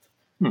that. I'm like,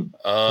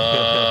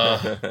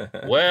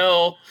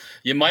 Well,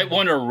 you might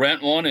want to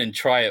rent one and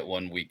try it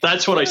one week.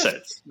 that's what I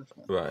said.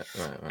 Right.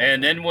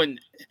 And then when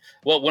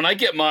I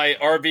get my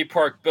RV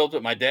park built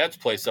at my dad's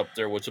place up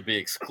there, which will be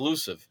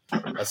exclusive,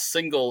 a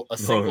single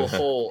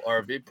whole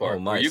RV park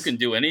where you nice. can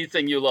do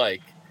anything you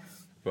like.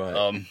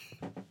 Right.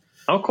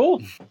 Oh,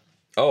 cool.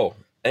 Oh,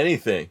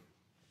 anything.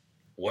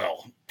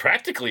 Well,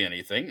 practically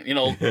anything.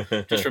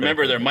 Just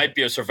remember there might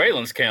be a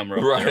surveillance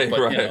camera up there,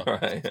 Right.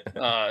 but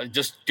Right.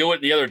 just do it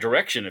in the other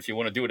direction if you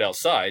want to do it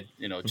outside.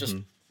 Just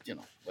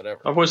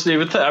whatever. I wasn't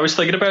even. I was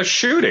thinking about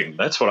shooting.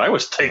 That's what I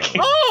was thinking.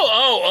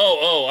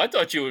 Oh! I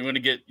thought you were going to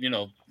get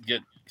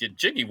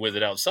jiggy with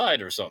it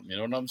outside or something. You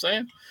know what I'm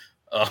saying?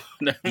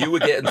 You were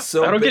getting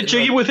so. I don't get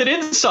jiggy bitten with it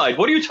inside.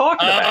 What are you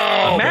talking about?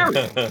 I'm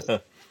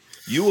married.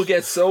 You will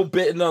get so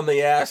bitten on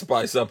the ass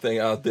by something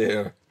out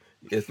there.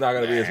 It's not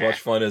going to be as much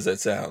fun as it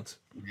sounds.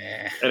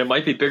 And it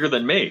might be bigger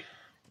than me.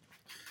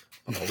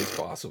 Always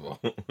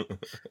possible.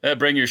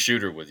 Bring your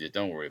shooter with you.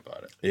 Don't worry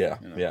about it. Yeah.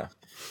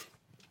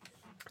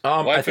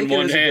 I Wife in think it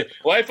one is a hand,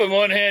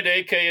 good-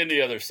 AK in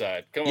the other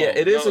side. Come on. Yeah,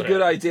 it is a go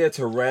good ahead. idea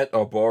to rent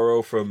or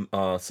borrow from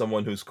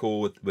someone who's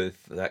cool with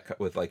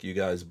like you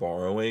guys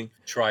borrowing.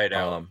 Try it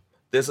out.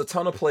 There's a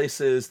ton of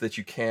places that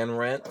you can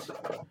rent.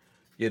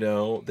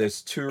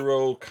 There's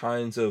two-row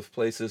kinds of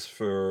places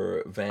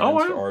for vans, Oh,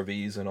 wow. for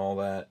RVs and all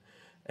that.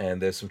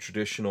 And there's some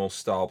traditional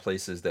style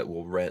places that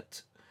will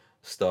rent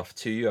stuff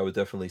to you. I would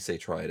definitely say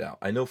try it out.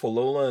 I know for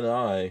Lola and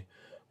I,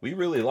 We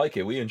really like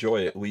it. We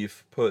enjoy it.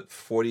 We've put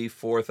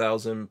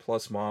 44,000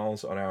 plus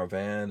miles on our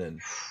van,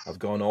 and I've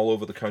gone all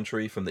over the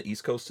country from the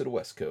East Coast to the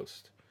West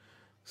Coast.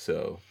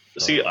 So,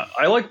 see,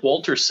 I like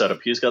Walter's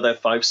setup. He's got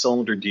that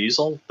 5-cylinder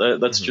diesel.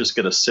 That's just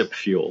going to sip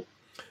fuel.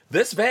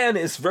 This van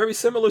is very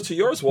similar to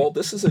yours, Walt.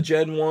 This is a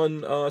Gen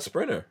 1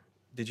 Sprinter.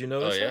 Did you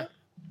notice that?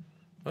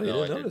 Oh, you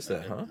didn't notice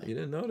that, huh? You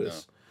didn't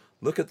notice.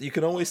 No. Look at, you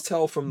can always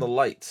tell from the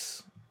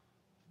lights.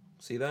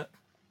 See that?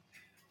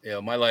 Yeah,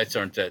 my lights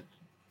aren't that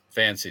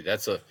fancy.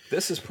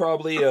 This is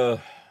probably I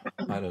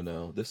don't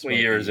know. What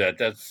year is that?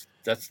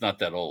 That's not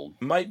that old.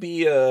 Might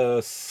be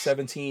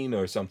 17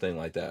 or something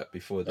like that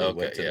before they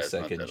went to the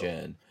second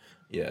gen. Old.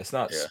 Yeah, it's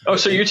not. Yeah. Oh,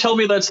 so you tell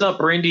me that's not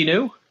brandy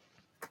new?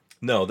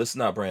 No, this is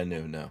not brand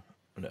new. No.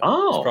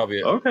 Oh, it's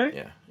probably okay.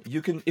 Yeah,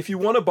 you can if you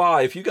want to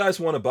buy. If you guys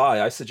want to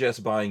buy, I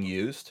suggest buying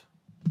used.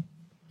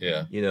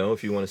 Yeah. You know,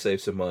 if you want to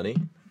save some money.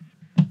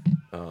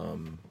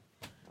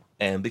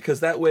 And because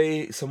that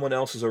way someone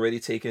else has already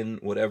taken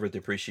whatever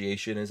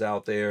depreciation is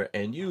out there,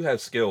 and you have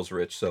skills,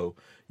 Rich, so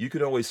you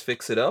can always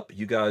fix it up.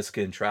 You guys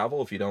can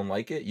travel. If you don't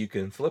like it, you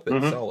can flip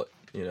it, sell it,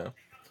 you know?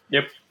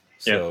 Yep.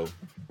 So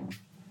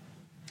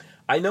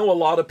I know a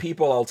lot of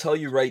people, I'll tell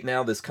you right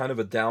now, there's kind of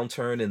a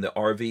downturn in the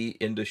RV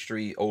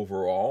industry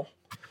overall,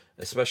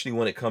 especially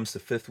when it comes to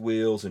fifth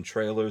wheels and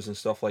trailers and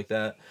stuff like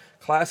that.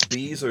 Class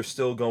Bs are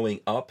still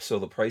going up, so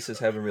the prices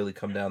haven't really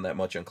come down that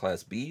much on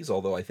Class Bs,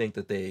 although I think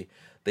that they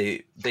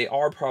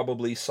are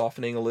probably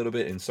softening a little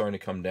bit and starting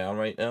to come down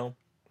right now.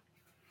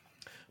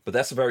 But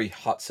that's a very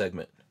hot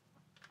segment.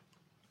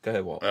 Go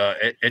ahead, Walt.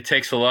 It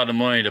takes a lot of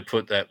money to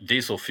put that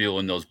diesel fuel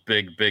in those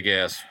big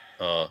ass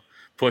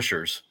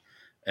pushers,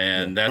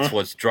 and that's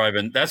what's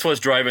driving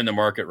the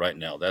market right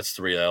now. That's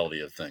the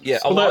reality of things. Yeah,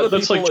 a lot of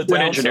people like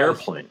twin-engine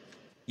airplane.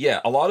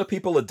 Yeah, a lot of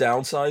people are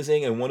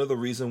downsizing, and one of the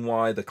reasons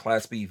why the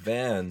Class B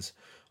vans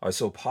are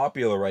so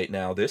popular right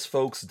now, there's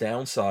folks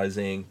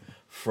downsizing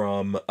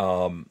from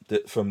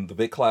the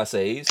big Class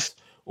A's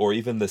or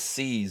even the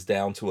C's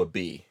down to a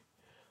B.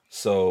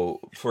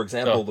 So, for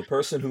example, the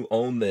person who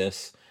owned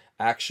this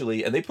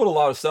actually, and they put a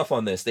lot of stuff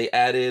on this. They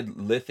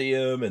added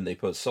lithium and they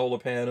put solar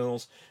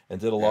panels and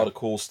did a lot of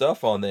cool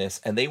stuff on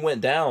this, and they went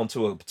down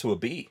to a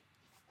B.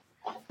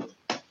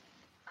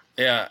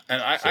 Yeah,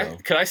 and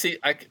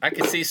I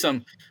could see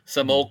some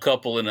old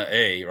couple in an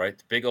A,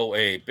 right? Big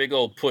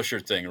old pusher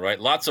thing, right?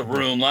 Lots of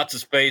room, lots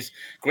of space.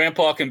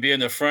 Grandpa can be in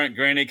the front,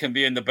 Granny can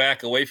be in the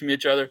back, away from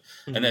each other,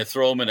 and then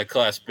throw them in a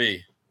Class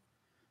B.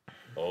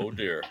 Oh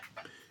dear.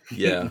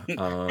 Yeah,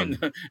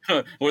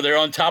 where they're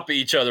on top of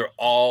each other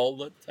all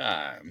the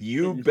time.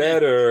 You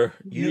better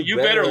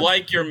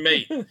like your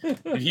mate.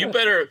 You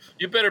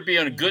better be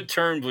on good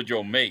terms with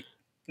your mate.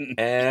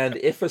 And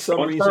if for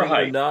some reason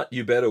you're not,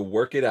 you better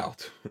work it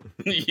out.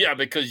 Yeah,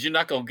 because you're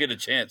not going to get a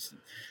chance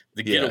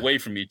to get away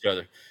from each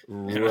other.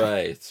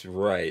 Right.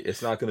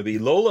 It's not going to be.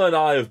 Lola and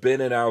I have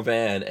been in our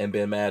van and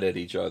been mad at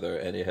each other,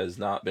 and it has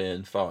not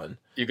been fun.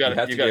 You got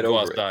to go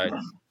outside.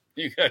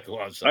 You got to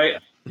go outside.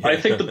 I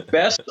think the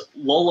best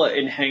Lola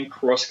and Hank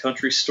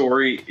cross-country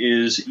story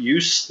is you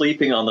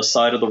sleeping on the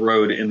side of the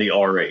road in the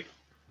R8.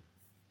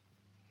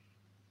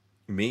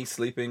 Me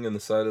sleeping in the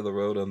side of the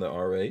road on the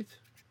R8?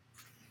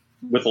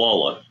 With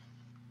Lola.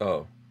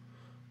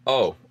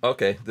 Oh,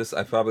 okay. This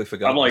I probably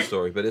forgot the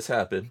story, but it's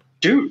happened.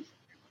 Dude.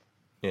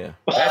 Yeah.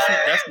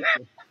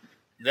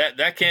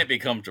 That can't be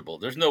comfortable.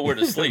 There's nowhere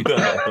to sleep.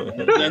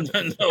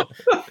 No.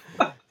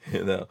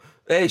 You know.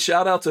 Hey,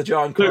 shout out to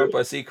John Crump.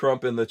 I see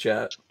Crump in the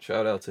chat.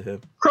 Shout out to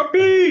him.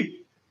 Crumpy!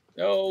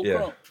 Oh, yeah.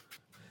 Crump.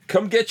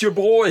 Come get your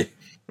boy.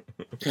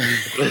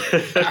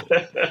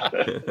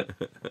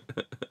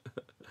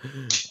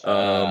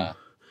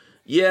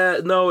 Yeah,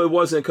 no, it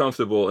wasn't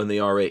comfortable in the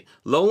R8.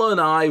 Lola and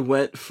I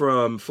went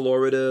from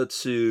Florida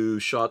to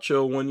SHOT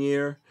Show one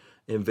year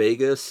in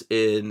Vegas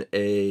in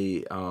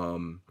a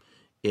Toyota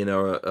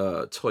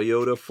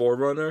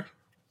 4Runner.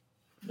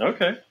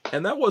 Okay.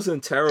 And that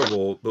wasn't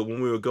terrible, but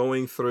when we were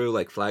going through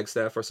like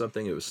Flagstaff or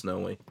something, it was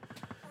snowing.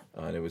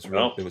 And it was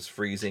it was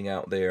freezing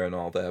out there and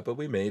all that, but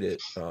we made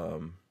it.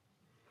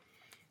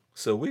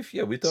 So we've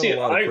done a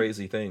lot of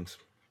crazy things.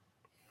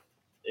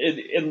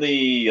 In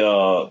the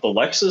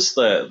Lexus,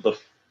 the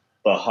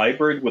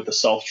hybrid with the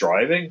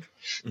self-driving,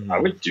 I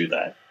would do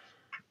that.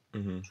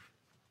 Mm-hmm.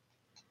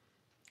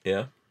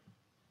 Yeah.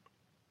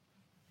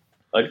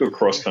 I'd go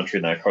cross-country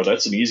in that car.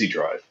 That's an easy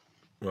drive.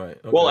 Right.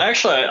 Okay. Well,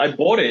 actually, I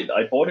bought it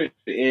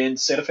in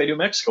Santa Fe, New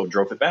Mexico, and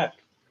drove it back.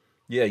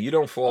 Yeah, you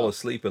don't fall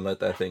asleep and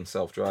let that thing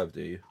self-drive,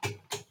 do you?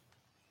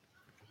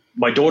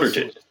 My daughter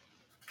did.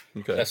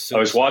 Okay. I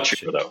was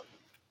watching her, though.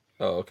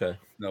 Oh, okay.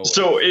 No.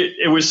 So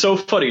it was so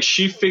funny.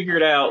 She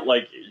figured out,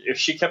 like, if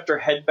she kept her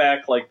head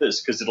back like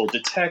this, because it'll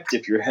detect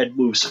if your head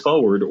moves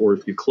forward or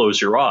if you close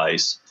your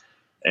eyes.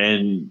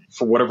 And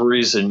for whatever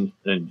reason,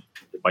 and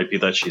it might be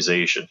that she's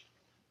Asian,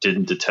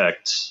 didn't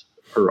detect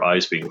her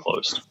eyes being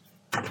closed.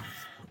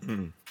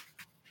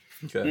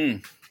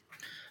 Okay.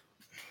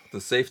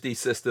 The safety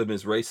system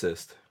is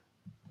racist.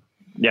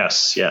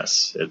 Yes.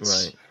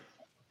 It's right.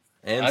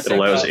 And it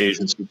allows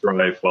Asians to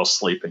drive while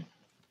sleeping.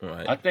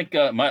 Right. I think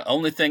my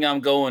only thing I'm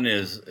going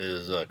is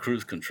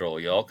cruise control.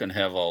 Y'all can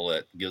have all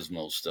that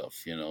gizmo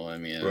stuff, you know. I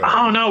mean, Right.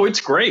 Oh no,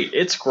 it's great.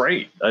 It's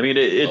great. I mean,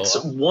 it's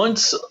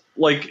once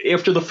like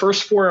after the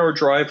first 4 hour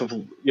drive of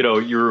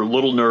you're a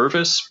little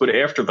nervous, but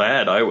after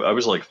that, I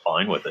was like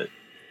fine with it.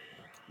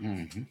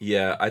 mm-hmm.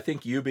 Yeah, I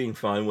think you being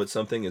fine with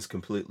something is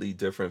completely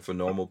different for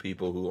normal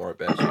people who aren't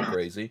batshit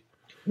crazy.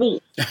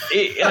 Well,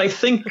 I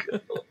think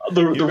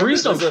the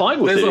reason I'm fine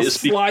with it is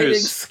sliding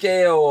because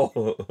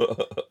scale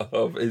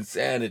of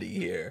insanity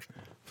here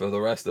for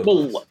the rest of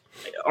us.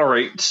 All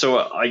right. So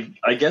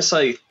I guess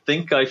I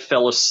think I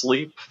fell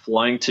asleep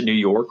flying to New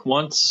York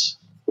once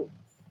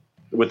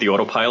with the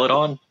autopilot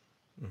on.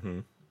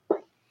 Mm-hmm.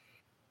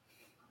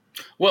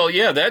 Well,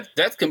 yeah,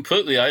 that's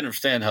completely. I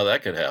understand how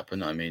that could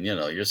happen. I mean,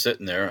 you're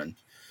sitting there,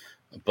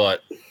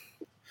 but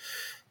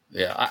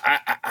yeah,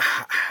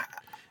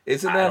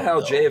 Isn't that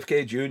how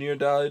JFK Jr.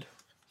 died?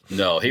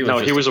 No, he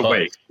was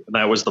awake. And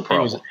that was the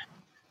problem.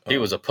 He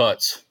was a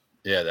putz.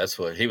 Yeah, that's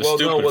what he was. Well,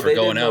 stupid no, well, for they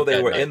going didn't know out they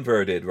that were night.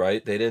 inverted,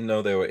 right? They didn't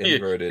know they were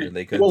inverted, and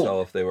they couldn't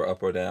tell if they were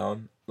up or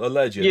down.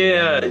 Allegedly,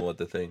 Yeah. I don't know what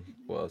the thing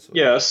was.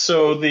 Yeah,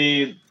 so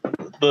the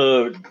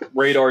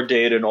radar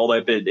data and all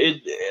that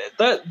bit,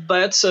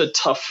 that's a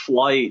tough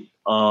flight.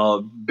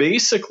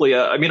 Basically,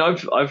 I mean,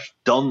 I've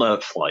done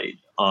that flight.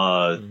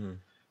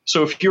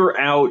 So if you're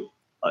out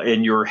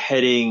and you're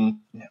heading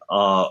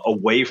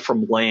away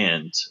from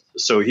land,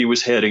 so he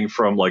was heading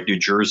from like New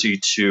Jersey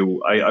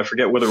to I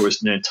forget whether it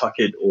was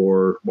Nantucket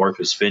or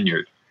Martha's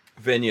Vineyard.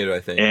 Vineyard, I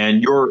think.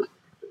 And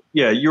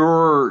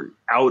you're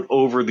out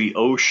over the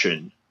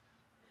ocean.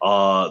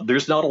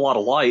 There's not a lot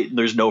of light and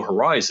there's no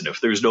horizon. If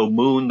there's no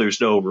moon,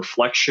 there's no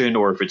reflection,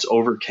 or if it's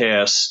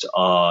overcast,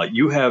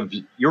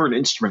 you're an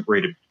instrument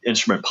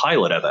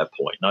pilot at that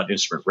point, not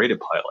instrument rated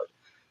pilot.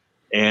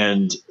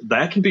 And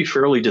that can be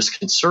fairly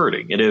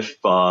disconcerting. And if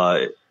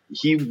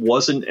he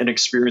wasn't an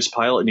experienced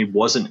pilot and he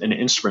wasn't an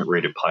instrument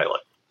rated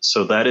pilot,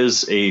 so that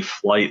is a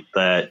flight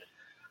that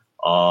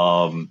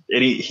and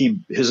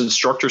his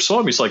instructor saw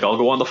him. He's like, I'll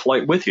go on the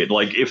flight with you.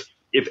 Like if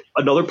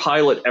another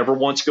pilot ever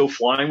wants to go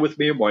flying with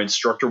me, and my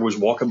instructor was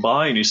walking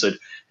by and he said,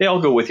 hey,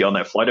 I'll go with you on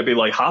that flight, I'd be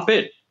like, hop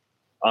in.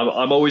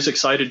 I'm always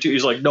excited to.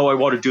 He's like, no, I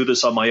want to do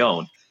this on my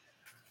own.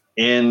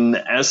 And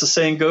as the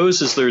saying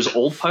goes, is there's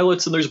old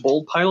pilots and there's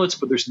bold pilots,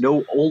 but there's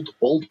no old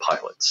bold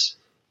pilots.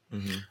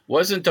 Mm-hmm.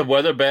 Wasn't the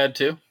weather bad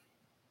too?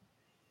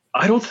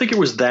 I don't think it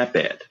was that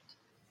bad.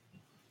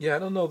 Yeah, I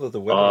don't know that the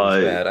weather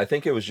was bad. I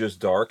think it was just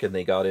dark and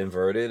they got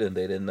inverted and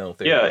they didn't know if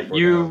they were up or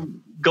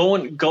down.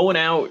 Going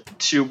out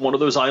to one of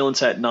those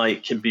islands at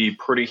night can be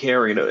pretty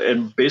hairy.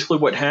 And basically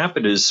what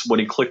happened is when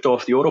he clicked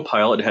off the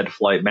autopilot and had to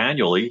fly it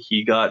manually,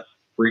 he got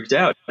freaked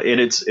out. And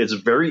it's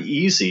very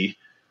easy.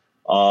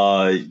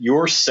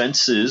 Your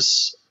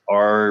senses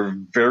are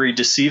very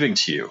deceiving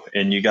to you,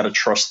 and you got to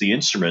trust the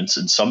instruments.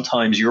 And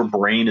sometimes your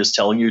brain is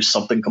telling you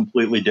something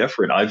completely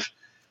different.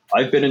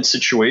 I've been in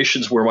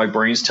situations where my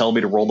brain's telling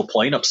me to roll the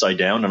plane upside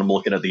down, and I'm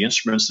looking at the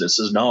instruments and it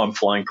says, no, I'm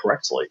flying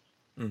correctly.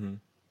 Mm-hmm.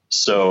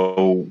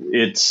 So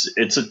it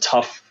is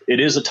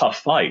a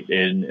tough fight.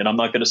 And I'm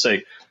not going to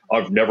say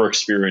I've never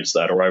experienced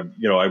that, or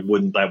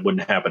that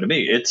wouldn't happen to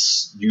me.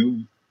 It's,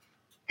 you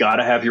got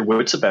to have your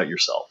wits about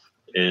yourself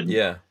and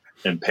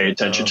pay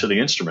attention to the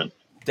instrument.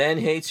 Dan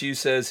Hates You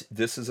says,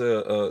 this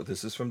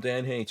is from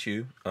Dan Hates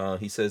You.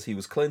 He says he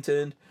was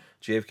Clinton.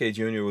 JFK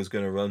Jr. was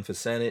going to run for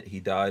Senate. He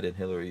died, and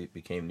Hillary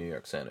became New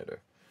York Senator.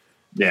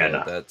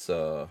 Yeah,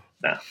 so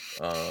that's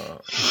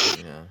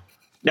yeah.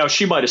 Now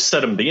she might have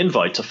sent him the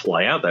invite to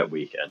fly out that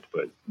weekend,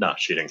 but no,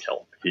 she didn't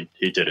kill him.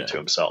 He did it to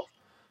himself.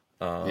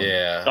 Are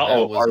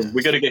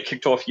we going to get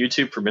kicked off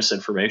YouTube for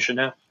misinformation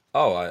now?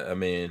 Oh, I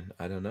mean,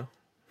 I don't know.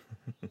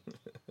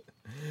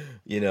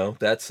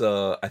 That's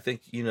I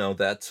think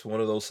that's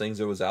one of those things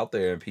that was out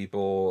there, and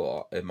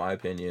people, in my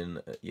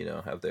opinion,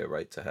 have their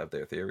right to have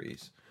their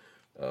theories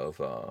of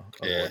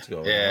what's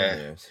going on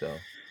there. So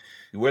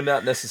we're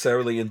not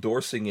necessarily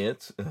endorsing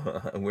it.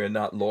 We're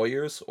not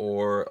lawyers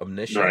or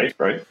omniscient.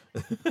 Right.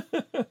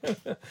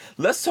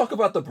 Let's talk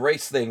about the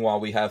brace thing while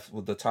we have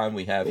the time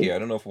we have here. I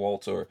don't know if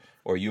Walt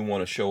or you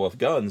want to show off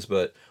guns,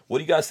 but what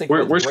do you guys think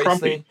about the brace Crumpy?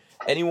 thing?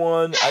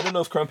 Anyone, I don't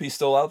know if Crumpy's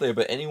still out there,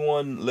 but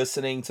anyone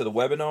listening to the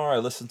webinar, I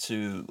listened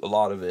to a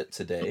lot of it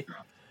today,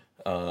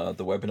 the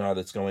webinar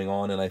that's going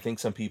on, and I think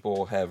some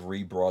people have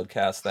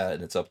rebroadcast that,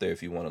 and it's up there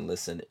if you want to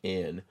listen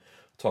in,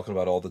 talking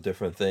about all the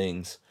different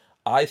things.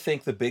 I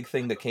think the big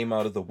thing that came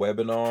out of the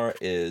webinar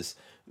is,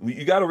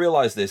 you got to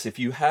realize this, if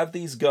you have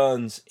these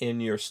guns in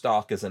your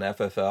stock as an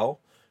FFL,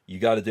 you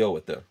got to deal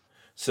with them.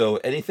 So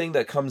anything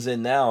that comes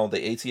in now, the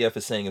ATF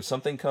is saying if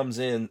something comes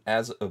in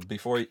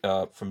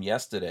from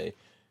yesterday,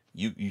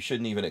 you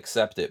shouldn't even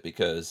accept it,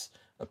 because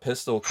a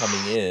pistol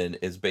coming in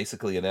is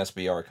basically an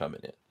SBR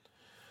coming in.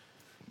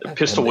 A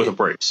pistol with a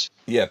brace.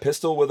 Yeah,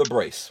 pistol with a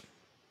brace.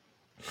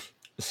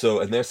 So,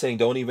 and they're saying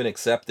don't even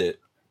accept it.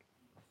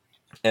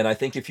 And I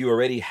think if you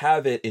already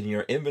have it in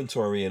your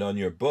inventory and on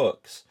your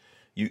books,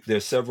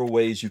 there's several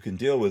ways you can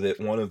deal with it.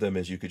 One of them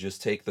is you could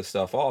just take the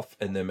stuff off,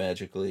 and then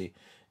magically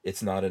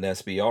it's not an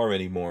SBR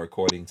anymore,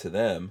 according to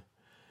them.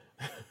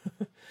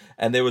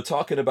 And they were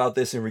talking about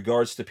this in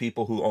regards to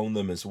people who own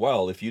them as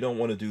well. If you don't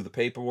want to do the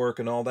paperwork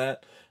and all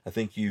that, I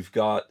think you've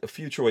got a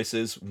few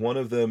choices. One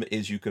of them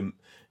is you can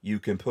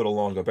put a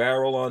longer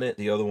barrel on it.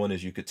 The other one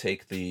is you could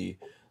take the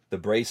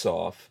brace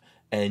off,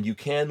 and you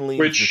can leave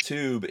the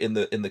tube in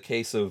the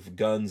case of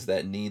guns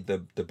that need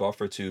the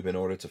buffer tube in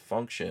order to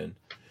function.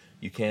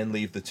 You can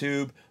leave the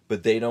tube,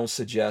 but they don't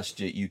suggest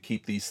you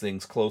keep these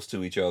things close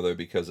to each other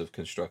because of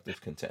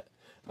constructive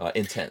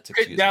intent.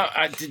 Excuse me. Now,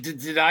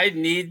 did I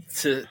need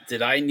to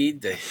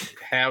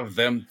have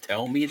them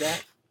tell me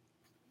that?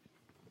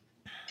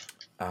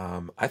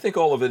 I think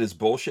all of it is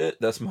bullshit.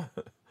 That's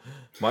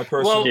my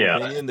personal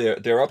opinion.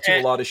 They're up to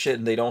a lot of shit,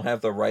 and they don't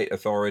have the right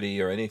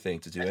authority or anything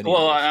to do anything.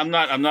 Well, I'm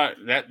not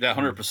that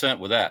 100%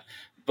 with that,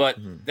 but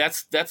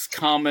that's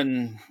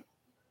common.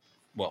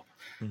 Well,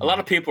 a lot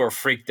of people are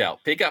freaked out.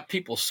 They got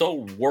people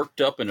so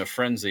worked up in a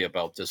frenzy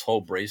about this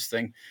whole brace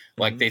thing.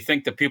 Like they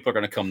think that people are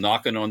going to come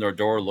knocking on their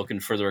door looking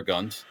for their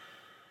guns.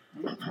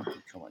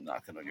 Come on,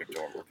 knocking on your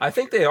door. I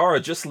think they are.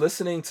 Just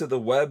listening to the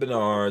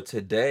webinar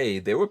today,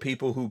 there were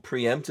people who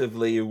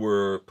preemptively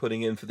were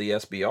putting in for the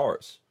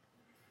SBRs.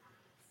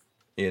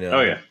 You know?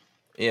 Oh, yeah.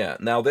 Yeah.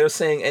 Now, they're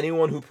saying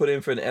anyone who put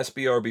in for an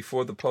SBR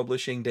before the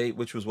publishing date,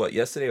 which was what,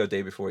 yesterday or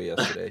day before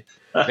yesterday?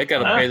 They got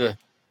to pay the...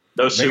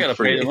 They got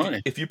to pay the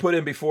money. If you put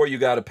in before, you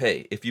got to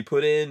pay. If you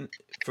put in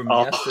from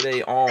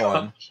yesterday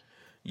on,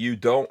 you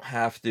don't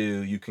have to.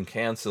 You can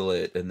cancel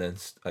it and then,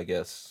 I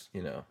guess,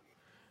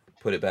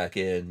 put it back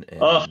in.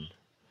 And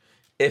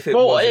if it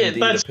was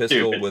indeed a pistol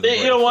stupid. with a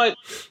brace. You know what?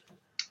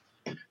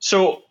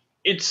 So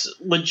it's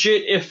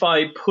legit if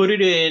I put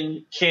it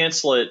in,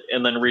 cancel it,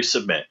 and then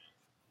resubmit.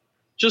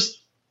 Just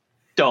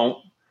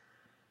don't.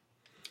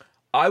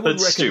 I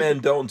would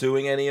recommend don't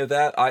doing any of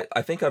that.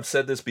 I think I've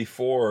said this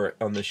before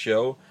on the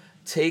show.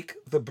 Take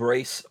the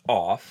brace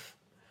off,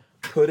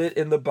 put it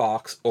in the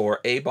box or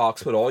a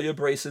box, put all your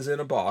braces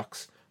in a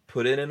box,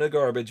 put it in a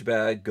garbage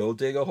bag, go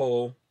dig a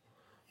hole,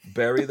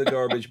 bury the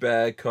garbage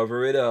bag,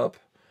 cover it up.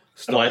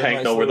 Let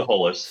Hank know where the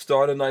hole is.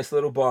 Start a nice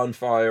little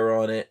bonfire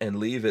on it and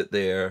leave it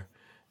there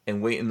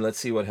and wait and let's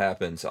see what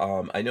happens.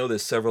 I know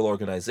there's several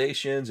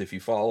organizations. If you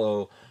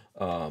follow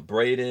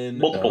Braden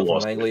from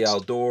Langley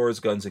Outdoors,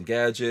 Guns and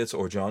Gadgets,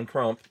 or John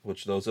Crump,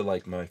 which those are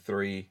like my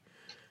three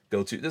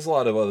go-to. There's a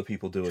lot of other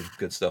people doing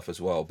good stuff as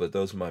well, but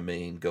those are my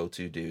main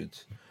go-to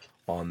dudes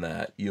on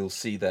that. You'll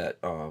see that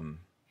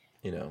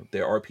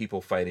there are people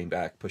fighting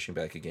back, pushing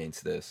back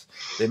against this.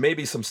 There may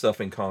be some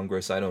stuff in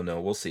Congress. I don't know.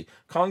 We'll see.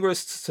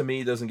 Congress, to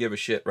me, doesn't give a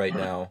shit right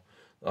now.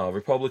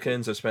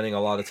 Republicans are spending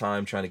a lot of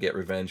time trying to get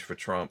revenge for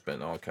Trump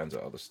and all kinds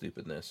of other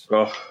stupidness.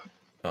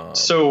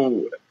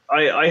 So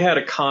I had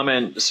a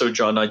comment. So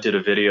John and I did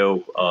a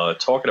video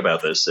talking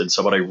about this, and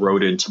somebody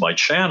wrote into my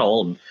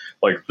channel and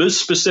like, this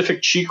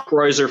specific cheek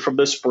riser from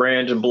this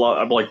brand and blah.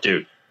 I'm like,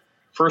 dude,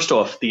 first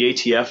off, the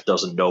ATF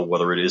doesn't know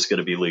whether it is going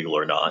to be legal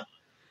or not.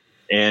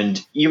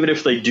 And even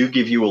if they do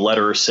give you a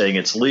letter saying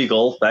it's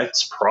legal,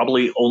 that's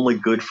probably only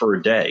good for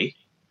a day,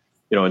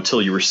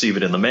 until you receive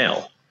it in the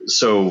mail.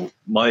 So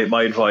my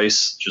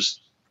advice,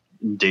 just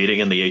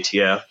dating in the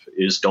ATF,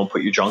 is don't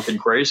put your junk in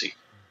crazy.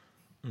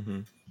 Mm-hmm.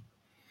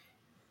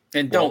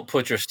 And don't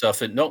put your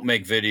stuff in. Don't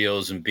make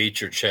videos and beat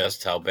your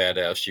chest how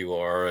badass you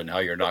are and how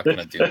you're not going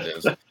to do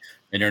this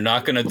and you're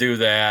not going to do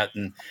that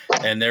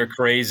and they're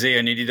crazy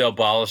and you need to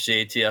abolish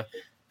the ATF.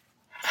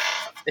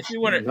 If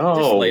you want to,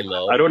 just lay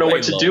low. I don't know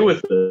what to do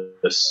with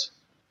this.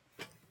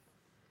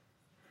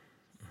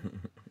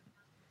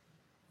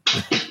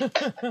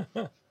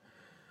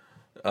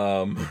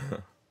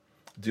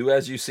 Do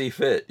as you see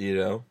fit.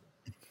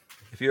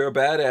 If you're a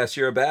badass,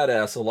 you're a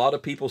badass. A lot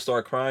of people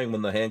start crying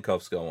when the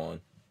handcuffs go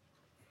on.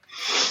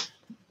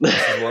 This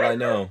is what I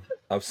know.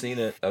 I've seen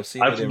it.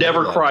 I've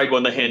never cried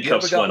when the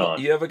handcuffs went on.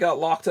 You ever got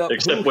locked up?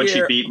 Except when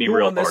she beat me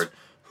real hard.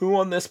 Who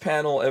on this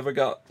panel ever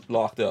got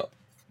locked up?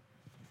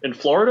 In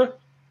Florida?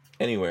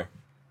 Anywhere.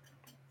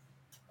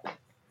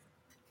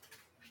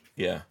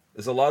 Yeah.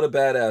 There's a lot of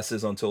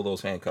badasses until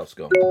those handcuffs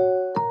go.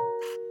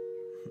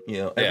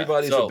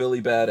 Everybody's a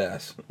Billy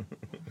Badass.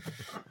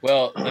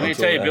 Well, let me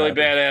tell you, Billy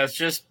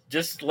Badass,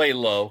 just lay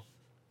low.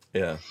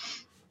 Yeah.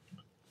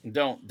 You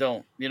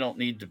don't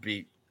need to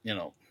be,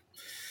 you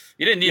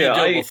didn't need to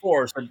do it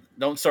before, so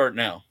don't start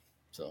now.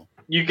 So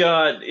you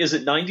got, is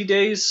it 90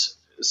 days?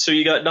 So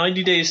you got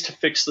 90 days to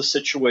fix the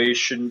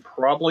situation.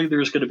 Probably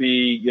there's going to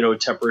be,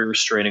 temporary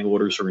restraining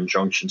orders or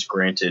injunctions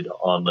granted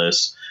on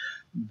this.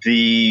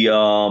 The,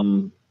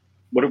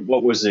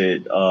 what was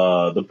it?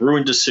 The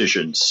Bruin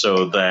decision.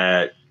 So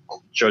that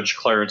Judge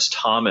Clarence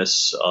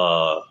Thomas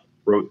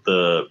wrote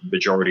the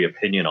majority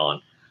opinion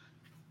on.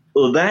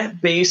 Well,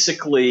 that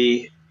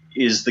basically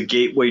is the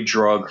gateway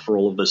drug for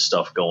all of this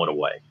stuff going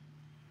away.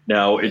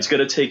 Now, it's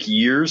going to take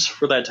years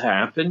for that to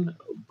happen,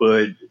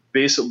 but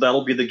basically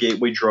that'll be the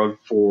gateway drug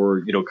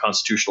for,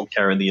 constitutional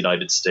carry in the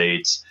United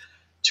States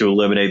to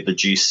eliminate the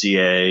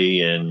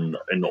GCA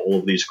and all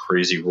of these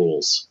crazy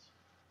rules.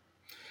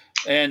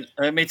 And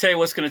let me tell you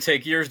what's going to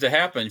take years to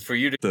happen for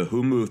you to... The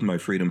Who Moved My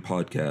Freedom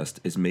podcast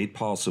is made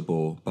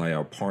possible by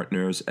our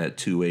partners at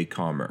 2A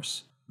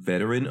Commerce.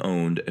 Veteran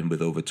owned and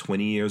with over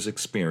 20 years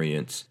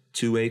experience,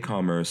 2A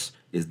Commerce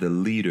is the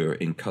leader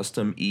in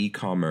custom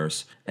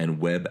e-commerce and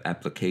web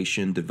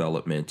application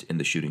development in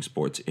the shooting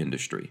sports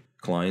industry.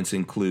 Clients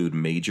include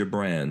major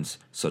brands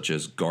such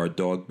as Guard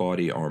Dog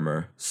Body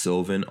Armor,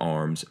 Sylvan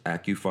Arms,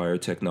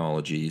 AccuFire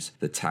Technologies,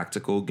 The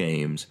Tactical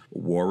Games,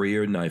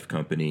 Warrior Knife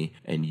Company,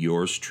 and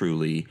yours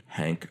truly,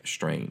 Hank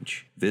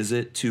Strange.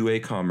 Visit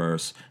 2A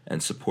Commerce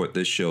and support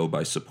this show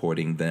by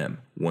supporting them.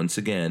 Once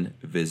again,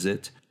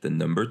 visit the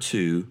number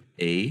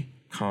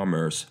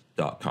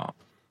 2acommerce.com.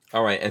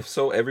 All right, and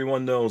so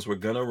everyone knows we're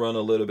gonna run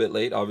a little bit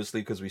late,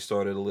 obviously, because we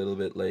started a little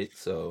bit late.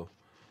 So,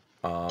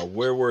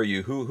 where were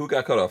you? Who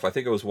got cut off? I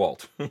think it was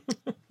Walt.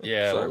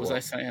 Yeah, Sorry, what was Walt. I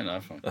saying?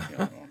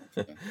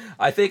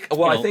 I think.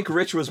 Well, I think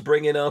Rich was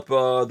bringing up.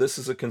 This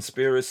is a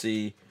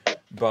conspiracy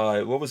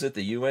by what was it?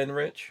 The UN,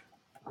 Rich?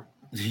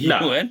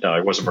 No,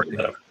 I wasn't bringing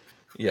that up.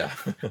 Yeah.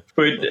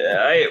 But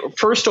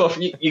first off,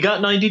 you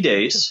got 90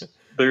 days.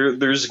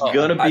 There's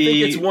gonna be. I think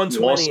it's 120.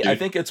 lawsuit. I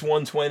think it's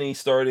 120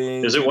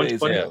 starting. Is it 2 days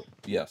 120? ago.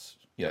 Yes.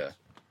 Yeah.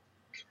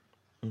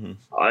 Mm-hmm.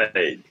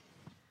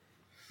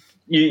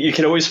 You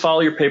can always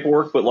file your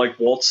paperwork, but like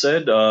Walt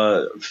said,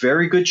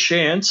 very good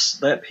chance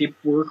that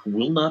paperwork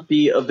will not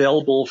be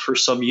available for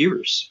some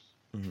years.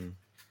 Mm-hmm.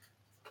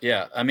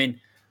 Yeah, I mean,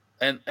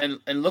 and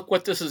look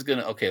what this is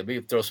gonna. Okay, let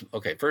me throw some.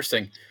 Okay, first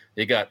thing,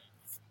 you got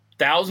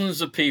thousands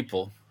of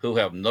people who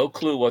have no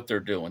clue what they're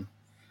doing,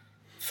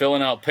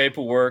 filling out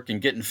paperwork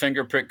and getting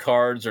fingerprint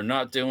cards or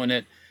not doing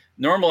it.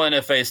 Normal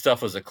NFA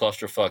stuff is a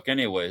clusterfuck,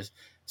 anyways.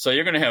 So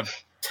you're gonna have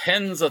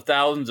tens of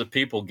thousands of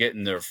people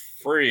getting their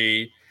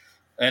free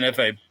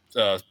NFA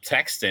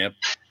tax stamp,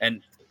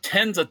 and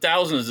tens of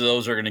thousands of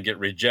those are going to get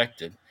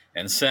rejected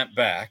and sent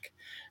back.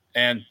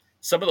 And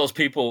some of those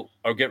people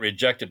are get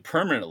rejected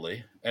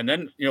permanently. And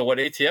then, you know, what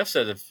ATF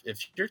said, if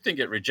your thing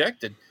get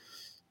rejected,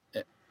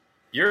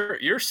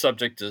 you're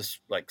subject to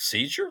like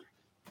seizure.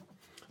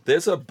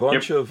 There's a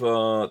bunch of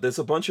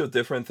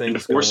different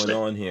things going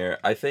on here.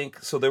 I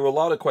think so. There were a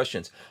lot of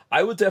questions.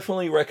 I would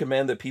definitely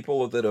recommend that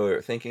people that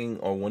are thinking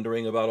or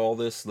wondering about all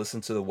this listen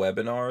to the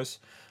webinars.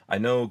 I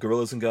know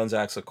Gorillas and Guns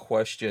asked a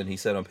question. He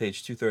said on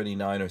page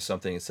 239 or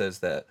something, it says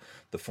that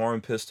the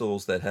foreign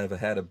pistols that have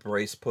had a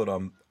brace put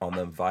on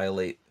them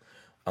violate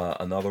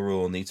another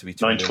rule and need to be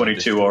turned in and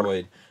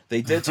destroyed.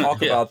 They did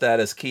talk about that,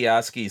 as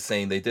Kioski is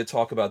saying. They did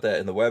talk about that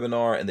in the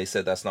webinar, and they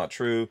said that's not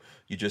true.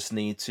 You just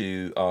need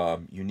to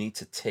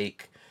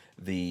take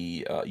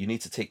the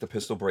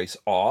pistol brace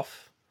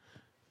off,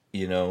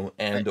 you know,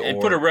 and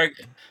put a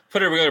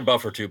regular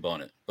buffer tube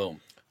on it. Boom.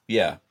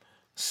 Yeah.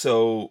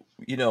 So,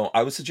 you know,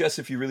 I would suggest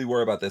if you really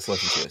worry about this,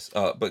 listen to this.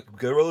 But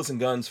Gorillas and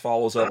Guns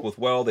follows up with,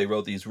 well, they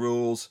wrote these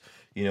rules.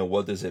 You know,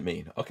 what does it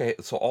mean? Okay,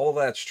 so all of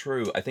that's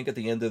true. I think at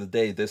the end of the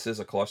day, this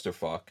is a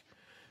clusterfuck.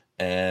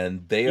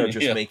 And they are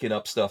just making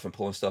up stuff and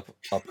pulling stuff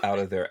up out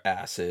of their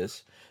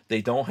asses.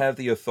 They don't have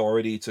the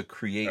authority to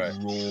create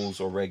rules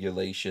or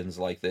regulations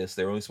like this.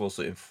 They're only supposed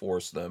to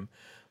enforce them.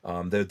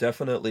 There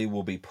definitely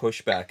will be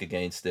pushback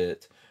against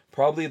it.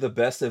 Probably the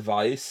best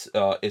advice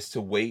is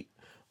to wait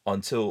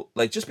until,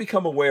 like, just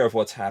become aware of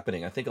what's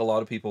happening. I think a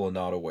lot of people are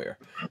not aware.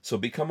 So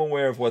become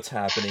aware of what's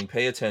happening,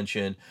 pay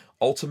attention.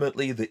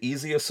 Ultimately, the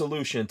easiest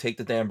solution, take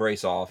the damn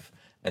brace off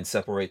and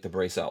separate the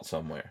brace out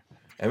somewhere.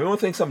 Everyone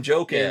thinks I'm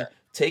joking. Yeah.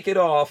 Take it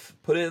off,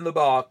 put it in the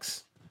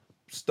box,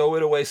 stow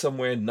it away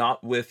somewhere,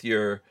 not with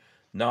your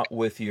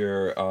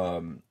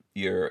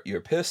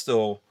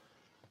pistol,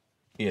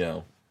 you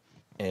know,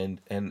 and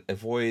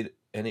avoid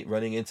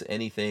running into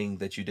anything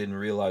that you didn't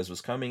realize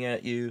was coming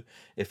at you.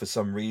 If for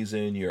some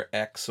reason your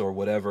ex or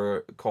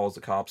whatever calls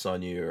the cops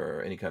on you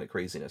or any kind of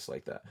craziness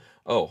like that.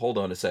 Oh, hold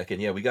on a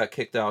second. Yeah, we got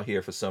kicked out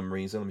here for some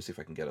reason. Let me see if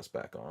I can get us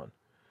back on.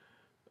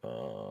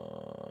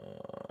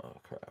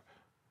 Crap.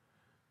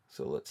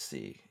 So let's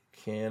see.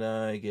 Can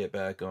I get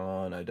back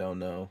on? I don't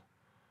know.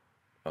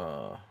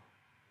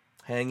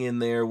 Hang in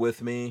there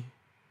with me.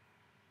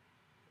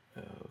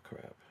 Oh,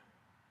 crap.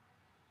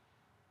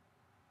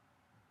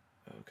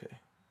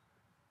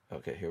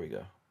 Okay, here we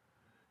go.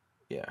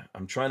 Yeah,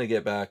 I'm trying to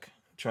get back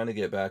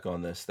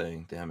on this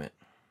thing. Damn it.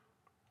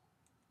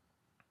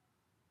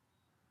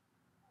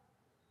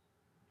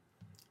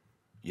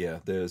 Yeah,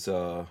 there's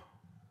okay.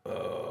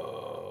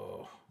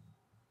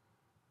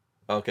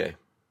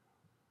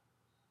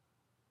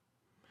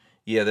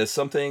 Yeah, there's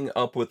something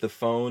up with the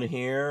phone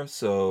here,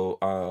 so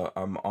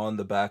I'm on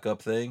the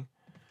backup thing.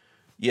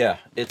 Yeah,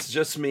 it's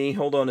just me.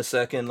 Hold on a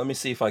second. Let me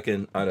see if I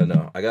can. I don't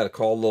know. I gotta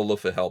call Lola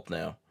for help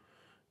now.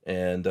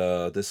 And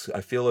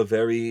I feel a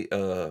very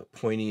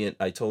poignant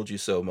 "I told you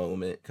so"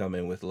 moment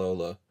coming with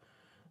Lola.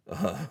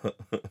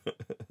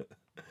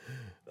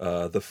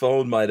 The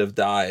phone might have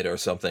died or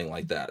something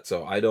like that,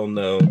 so I don't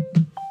know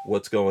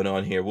what's going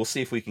on here. We'll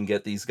see if we can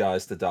get these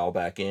guys to dial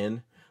back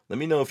in. Let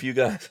me know if you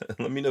guys.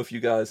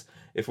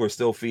 If we're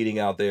still feeding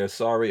out there.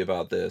 Sorry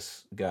about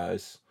this,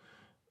 guys.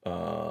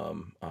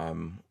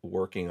 I'm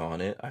working on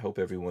it. I hope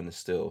everyone is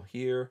still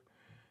here.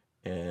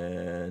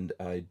 And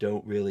I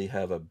don't really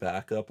have a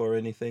backup or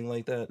anything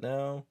like that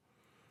now.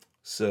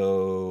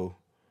 So,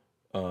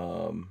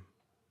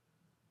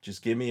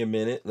 Just give me a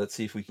minute. Let's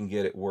see if we can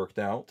get it worked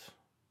out.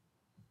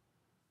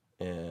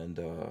 And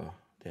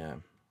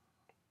damn.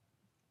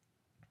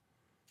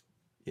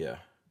 Yeah.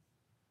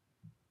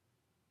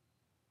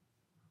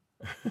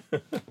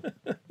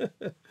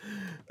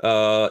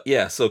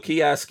 Yeah, so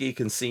Kiaski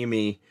can see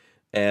me,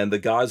 and the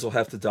guys will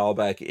have to dial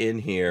back in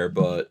here,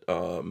 but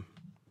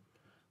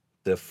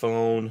the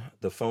phone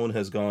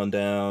has gone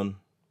down.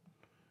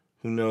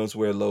 Who knows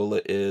where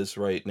Lola is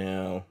right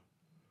now?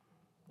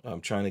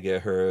 I'm trying to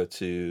get her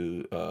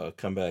to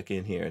come back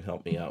in here and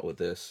help me out with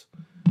this.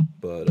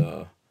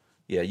 But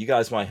yeah, you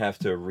guys might have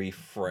to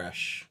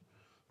refresh.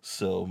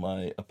 So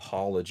my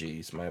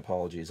apologies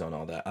on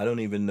all that. I don't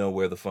even know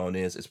where the phone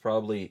is. It's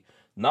probably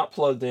not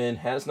plugged in,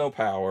 has no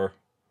power,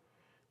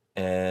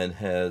 and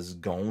has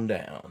gone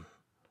down.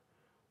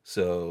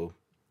 So,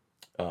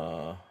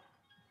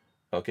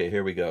 okay,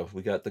 here we go.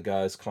 We got the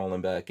guys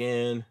calling back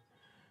in.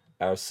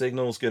 Our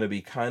signal's going to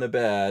be kind of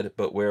bad,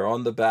 but we're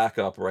on the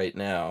backup right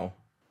now.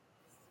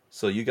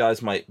 So you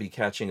guys might be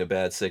catching a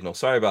bad signal.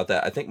 Sorry about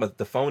that. I think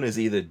the phone is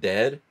either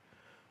dead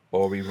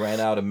or we ran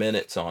out of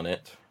minutes on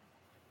it.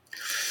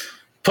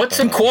 Put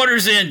some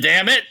quarters in,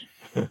 damn it.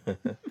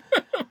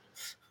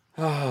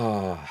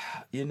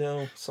 You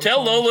know.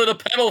 Tell Lola to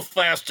pedal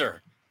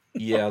faster.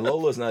 Yeah,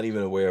 Lola's not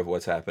even aware of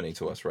what's happening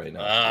to us right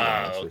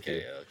now.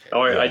 Okay.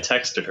 Oh, yeah. I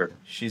texted her.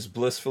 She's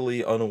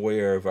blissfully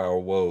unaware of our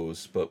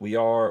woes, but we're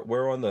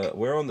on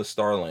the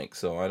Starlink,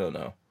 so I don't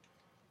know.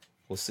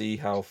 We'll see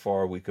how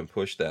far we can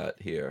push that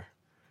here.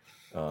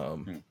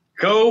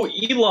 Go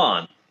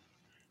Elon.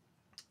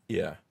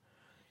 Yeah.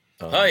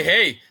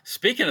 Hey,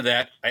 speaking of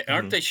that,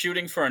 aren't they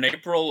shooting for an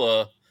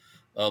April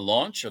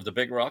launch of the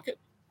big rocket?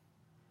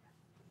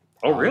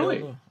 Oh,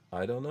 really?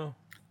 I don't know.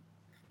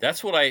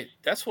 That's what I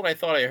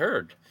thought I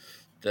heard,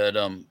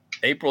 that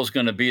April's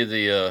going to be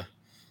the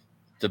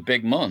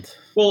big month.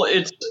 Well,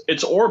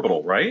 it's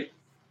orbital, right?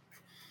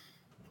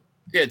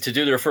 Yeah, to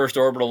do their first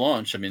orbital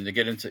launch. I mean, to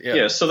get into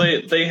yeah. So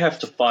they have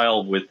to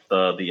file with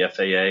the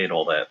FAA and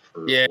all that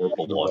for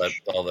orbital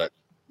launch. All that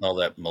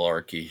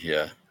malarkey.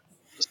 Yeah.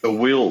 So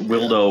we'll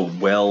know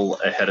well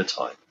ahead of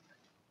time.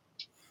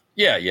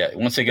 Yeah.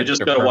 Once they get,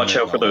 just got to watch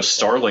out for those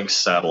Starlink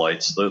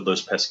satellites.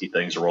 Those pesky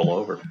things are all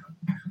over.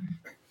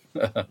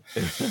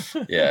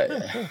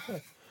 Yeah.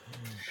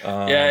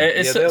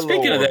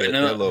 Speaking of that,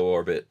 they're low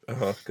orbit.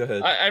 Go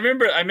ahead. I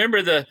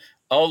remember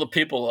all the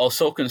people all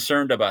so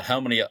concerned about how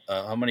many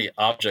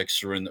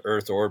objects are in the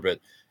Earth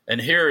orbit, and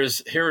here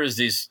is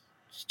these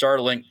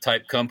Starlink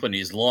type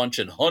companies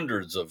launching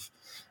hundreds of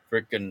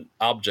freaking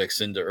objects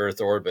into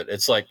Earth orbit.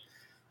 It's like,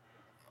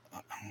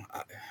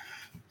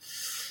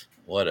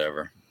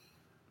 whatever,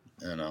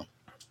 you know.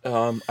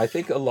 I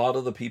think a lot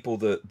of the people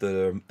that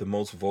are the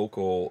most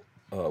vocal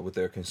with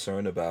their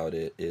concern about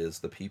it is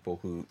the people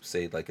who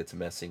say like it's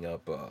messing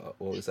up. What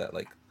was that,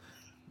 like?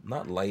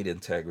 Not light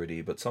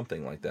integrity, but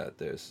something like that.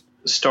 There's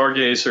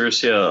stargazers,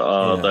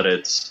 that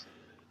it's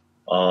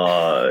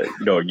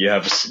you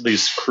have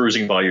these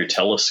cruising by your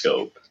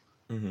telescope.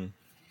 Mm-hmm.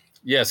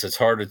 Yes, it's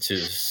harder to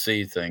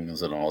see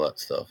things and all that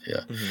stuff.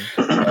 Yeah.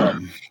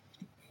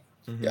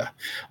 Mm-hmm. Yeah.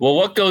 Well,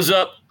 what goes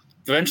up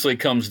eventually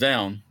comes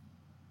down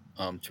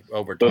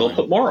over time. But they'll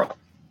put more up.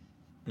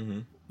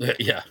 Mm-hmm.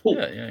 Yeah. Cool.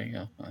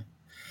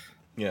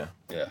 Yeah.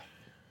 Yeah.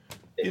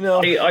 You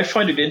know, I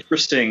find it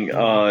interesting.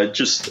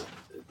 Just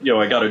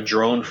I got a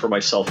drone for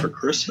myself for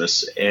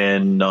Christmas,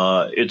 and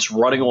it's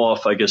running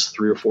off, I guess,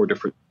 3 or 4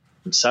 different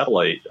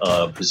satellite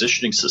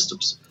positioning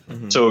systems.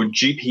 Mm-hmm. So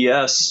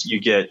GPS, you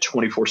get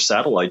 24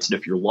 satellites, and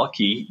if you're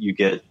lucky, you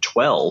get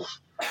 12.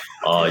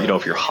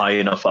 If you're high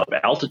enough up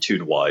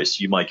altitude-wise,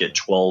 you might get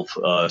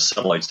 12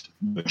 satellites,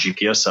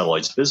 GPS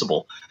satellites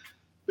visible.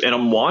 And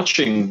I'm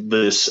watching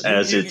this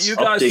as it's you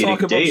guys updating talk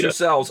amongst data.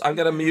 Yourselves. I'm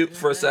gonna mute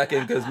for a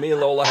second because me and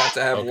Lola have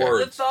to have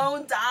words. The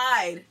phone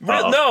died.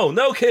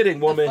 No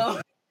kidding, woman.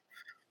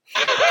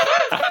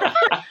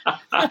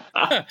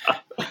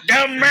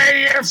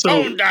 Your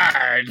phone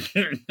died.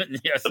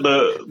 Yes.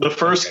 The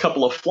first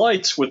couple of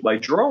flights with my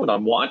drone,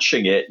 I'm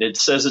watching it, and it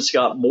says it's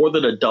got more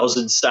than a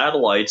dozen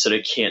satellites and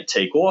it can't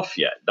take off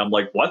yet. And I'm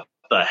like, what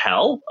the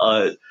hell?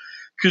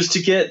 Because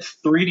to get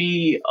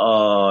 3D,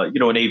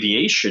 in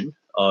aviation,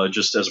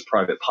 just as a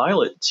private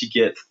pilot, to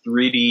get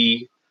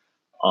 3D,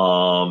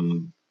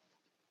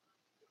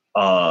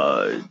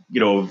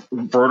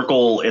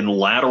 vertical and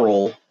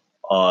lateral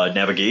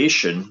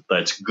navigation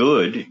that's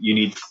good, you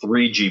need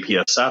 3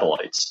 GPS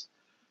satellites.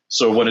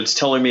 So when it's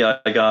telling me I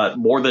got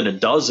more than a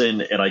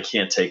dozen and I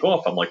can't take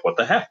off, I'm like, what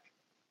the heck?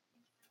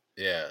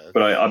 Yeah.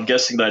 But I'm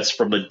guessing that's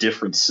from the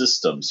different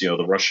systems,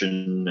 the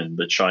Russian and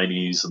the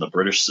Chinese and the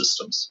British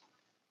systems.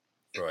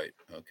 Right.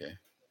 Okay.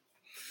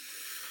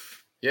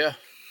 Yeah.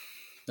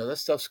 No, that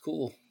stuff's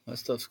cool.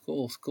 It's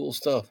cool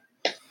stuff.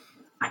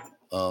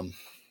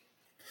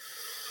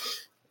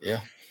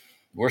 Yeah.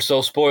 We're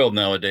so spoiled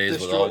nowadays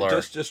with all our...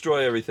 Just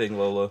destroy everything,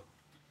 Lola.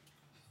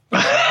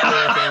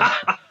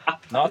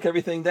 Knock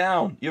everything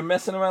down. You're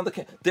messing around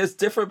there's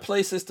different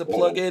places to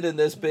plug in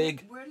this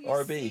big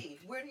RB.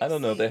 I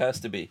don't know. There has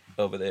to be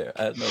over there.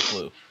 I have no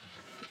clue.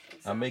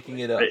 I'm making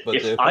it up. But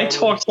if I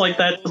talked like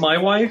that to my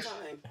wife,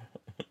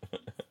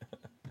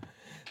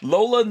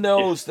 Lola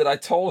knows that I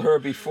told her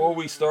before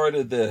we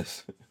started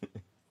this.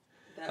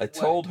 I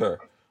told her,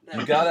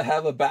 you got to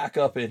have a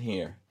backup in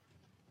here.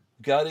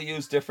 You got to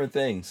use different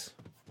things.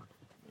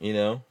 You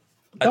know?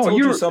 I told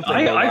you something.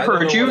 I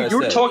heard you. You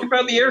were talking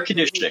about the air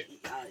conditioning.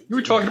 You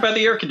were talking about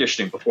the air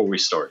conditioning before we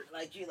started.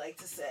 Like you like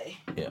to say.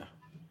 Yeah.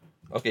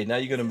 Okay, now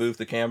you're going to move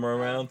the camera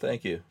around?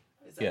 Thank you.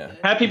 Yeah.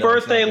 Happy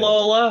birthday,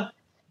 Lola.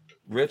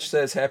 Rich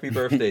says happy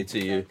birthday to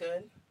you.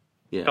 Good?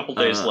 Yeah. A couple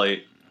days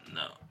late.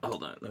 No,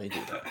 hold on. Let me do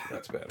that.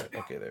 That's better.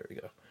 Okay, there we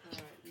go.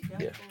 You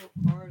got full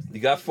bars. You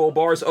got full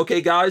bars.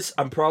 Okay, guys,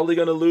 I'm probably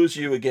going to lose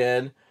you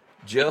again.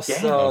 Just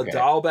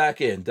dial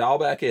back in. Dial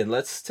back in.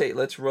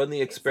 Let's run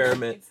the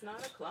experiment. It's 9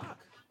 o'clock.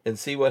 And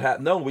see what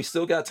happens. No, we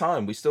still got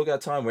time.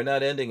 We're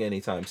not ending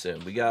anytime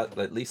soon. We got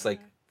at least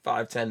like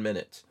 5-10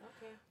 minutes.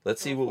 Okay.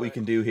 Let's see what we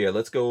can do here.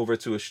 Let's go over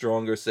to a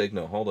stronger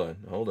signal. Hold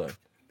on.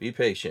 Be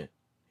patient.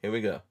 Here we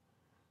go.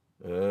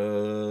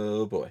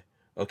 Oh boy.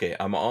 Okay,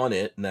 I'm on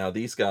it. Now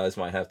these guys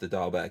might have to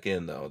dial back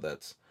in though.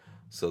 That's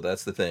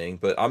the thing.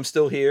 But I'm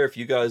still here if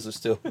you guys are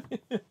still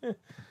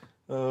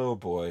Oh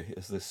boy.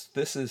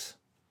 This is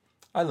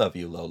I love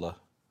you, Lola.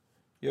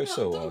 You're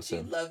so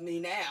awesome. You love me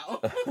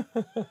now.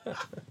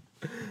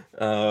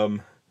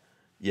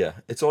 Yeah,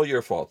 it's all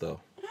your fault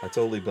though. I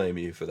totally blame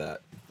you for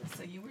that.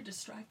 So you were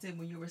distracted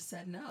when you were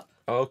setting up.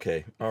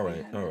 Okay, all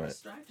right.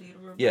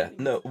 Yeah,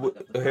 no,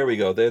 here we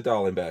go. They're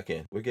dialing back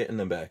in. We're getting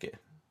them back in.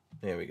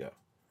 There we go.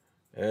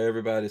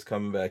 Everybody's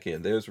coming back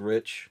in. There's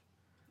Rich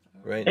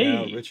right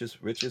now.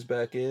 Rich is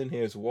back in.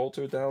 Here's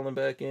Walter dialing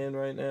back in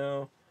right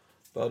now.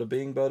 Bada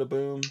bing, bada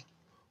boom.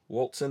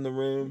 Walt's in the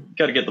room.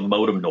 Got to get the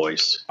modem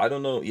noise. I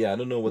don't know. Yeah, I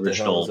don't know what the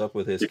hell is up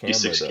with his camera.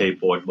 56K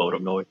board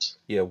modem noise.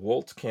 Yeah,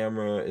 Walt's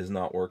camera is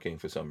not working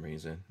for some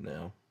reason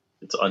now.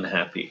 It's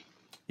unhappy.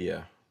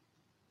 Yeah.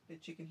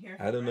 But you can hear him,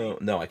 I don't know.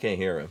 right? No, I can't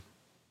hear him.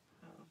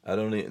 I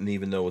don't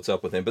even know what's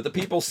up with him. But the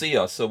people see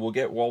us, so we'll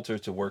get Walter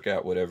to work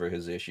out whatever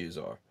his issues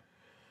are.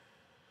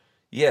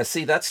 Yeah,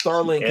 see, that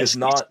Starlink is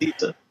not...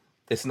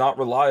 It's not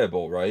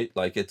reliable, right?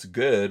 Like, it's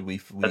good. We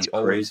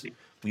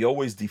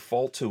always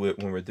default to it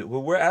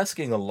when we're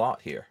asking a lot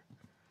here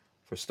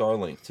for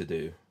Starlink to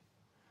do.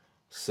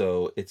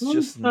 So it's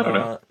just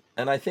not...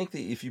 And I think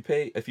that if you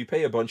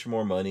pay a bunch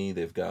more money,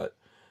 they've got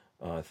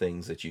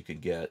things that you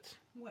could get.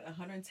 What,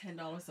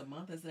 $110 a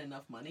month isn't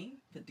enough money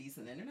for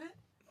decent internet?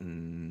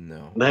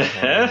 No.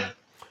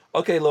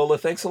 Okay, Lola,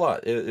 thanks a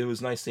lot. It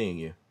was nice seeing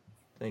you.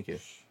 Thank you.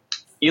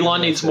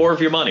 Elon needs more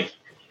of your money.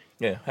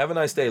 Yeah, have a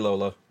nice day,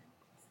 Lola. All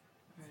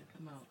right,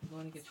 I'm out. I'm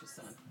going to get your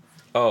son.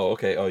 Oh,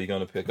 okay. Oh, you're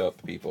going to pick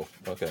up people.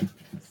 Okay.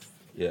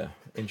 Yeah,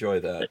 enjoy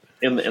that.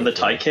 In the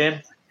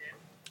Taycan?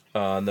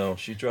 No,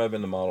 she's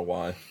driving the Model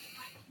Y.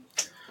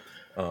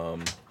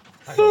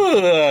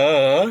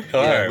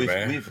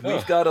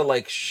 We've got to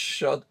like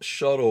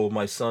shuttle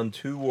my son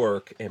to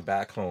work and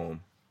back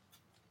home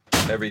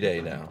every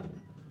day now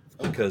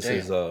because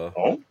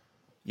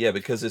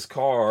because his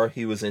car,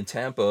 he was in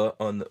Tampa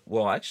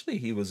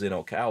he was in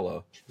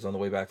Ocala. He was on the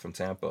way back from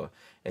Tampa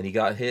and he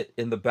got hit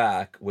in the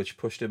back, which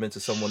pushed him into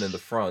someone in the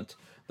front.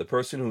 The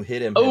person who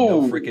hit him had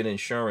no freaking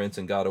insurance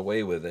and got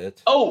away with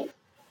it.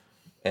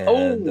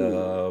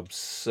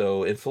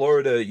 So in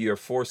Florida, you're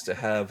forced to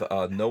have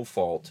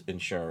no-fault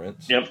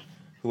insurance. Yep.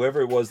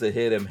 Whoever it was that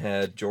hit him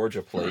had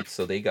Georgia plates,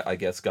 so they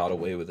got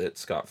away with it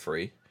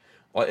scot-free.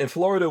 In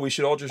Florida, we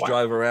should all just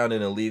drive around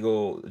in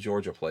illegal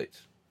Georgia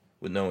plates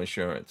with no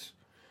insurance.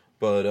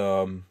 But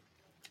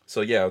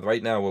so yeah,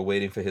 right now we're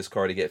waiting for his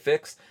car to get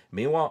fixed.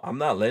 Meanwhile, I'm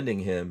not lending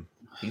him.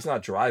 He's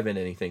not driving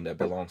anything that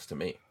belongs to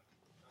me.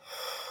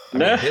 I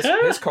mean,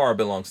 his car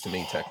belongs to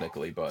me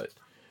technically, but.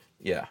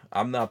 Yeah,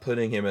 I'm not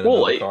putting him in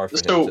another car for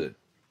him to...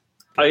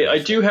 I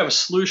do have a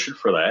solution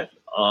for that.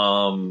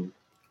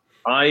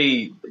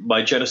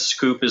 My Genesis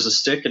Coupe is a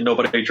stick, and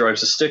nobody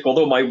drives a stick.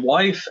 Although my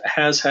wife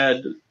has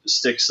had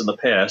sticks in the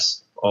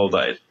past.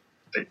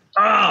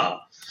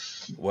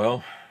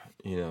 Well,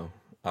 you know,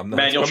 I'm not...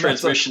 Manual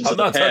transmissions I'm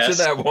not touching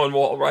that one,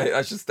 Walt, right?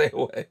 I should stay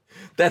away.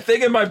 That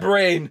thing in my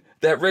brain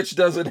that Rich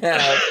doesn't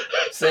have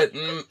said,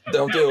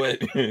 don't do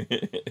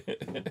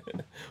it.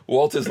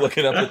 Walt is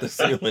looking up at the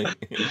ceiling.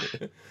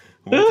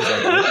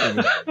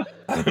 I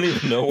don't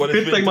even know what it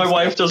is. Good thing my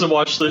wife doesn't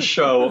watch this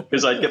show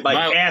because I'd get my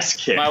ass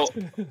kicked. My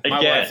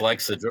wife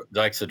likes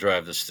to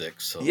drive the stick.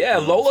 So yeah,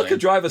 Lola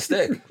could drive a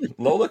stick.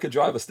 Lola could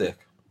drive a stick.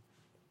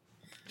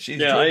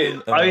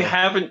 I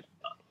haven't.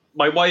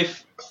 My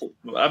wife.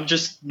 I'm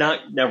just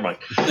not. Never mind.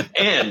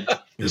 And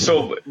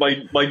so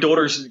my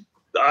daughters.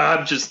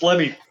 Let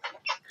me.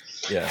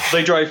 Yeah.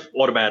 They drive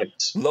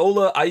automatics.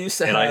 Lola, I used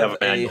to have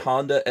a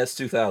Honda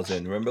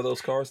S2000. Remember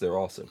those cars? They're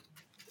awesome.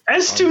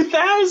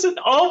 S2000?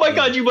 Oh my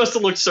God, you must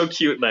have looked so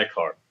cute in that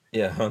car.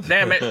 Yeah.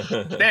 Damn it.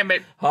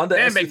 Honda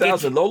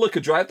S2000. Lola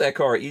could drive that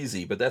car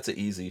easy, but that's an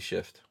easy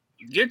shift.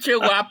 Get your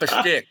wife a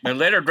stick and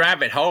let her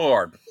drive it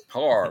hard.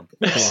 Drive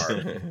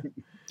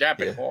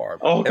it hard.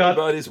 Oh God,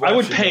 I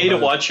would pay to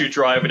watch you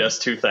drive an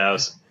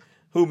S2000.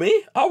 Who,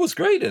 me? I was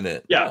great in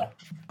it. Yeah.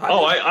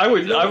 I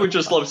would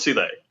just love to see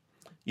that.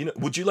 You know,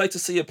 would you like to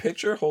see a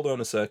picture? Hold on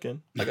a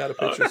second. I got a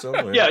picture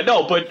somewhere. Yeah,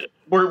 no, but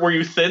were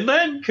you thin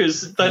then?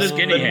 Because that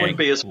wouldn't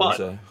be as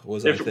fun.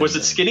 Was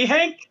it Skinny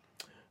Hank?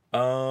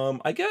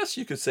 I guess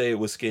you could say it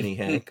was Skinny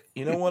Hank.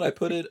 You know what? I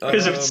put it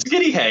because if it's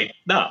Skinny Hank,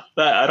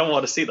 I don't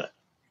want to see that.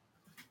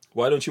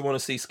 Why don't you want to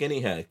see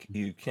Skinny Hank?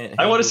 You can't.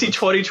 I want to see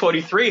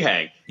 2023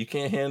 Hank. You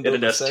can't handle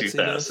the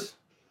sexiness.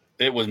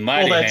 It was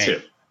Mighty Hank.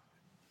 Too.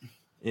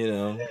 You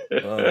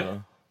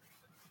know,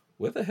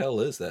 where the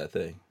hell is that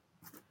thing?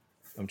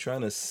 I'm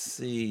trying to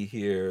see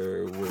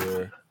here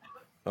where.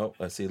 Oh,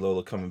 I see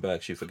Lola coming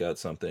back. She forgot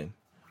something,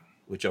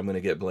 which I'm going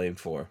to get blamed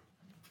for.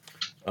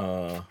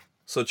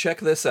 So check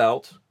this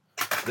out.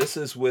 This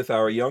is with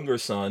our younger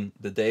son.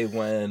 The day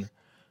when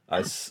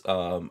I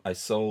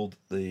sold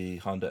the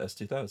Honda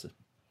S2000.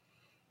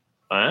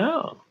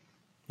 Wow.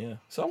 Yeah.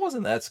 So I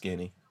wasn't that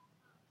skinny.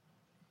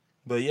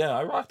 But yeah,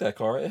 I rocked that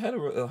car. It had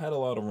a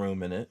lot of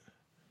room in it.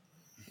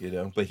 You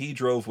know, but he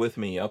drove with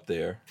me up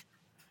there.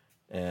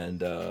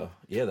 And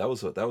yeah, that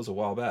was a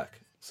while back.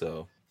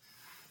 So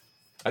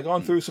I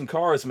gone through some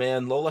cars,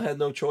 man. Lola had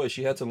no choice.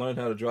 She had to learn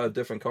how to drive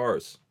different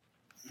cars.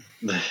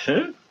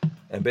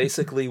 And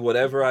basically,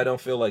 whatever I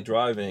don't feel like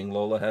driving,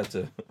 Lola had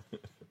to.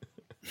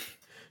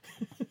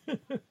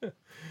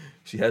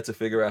 She had to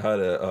figure out how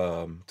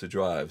to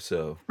drive.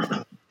 So,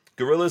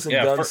 Gorillas and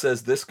Guns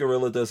says this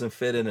Gorilla doesn't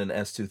fit in an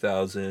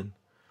S2000.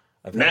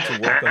 I've had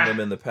to work on them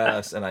in the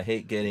past, and I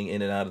hate getting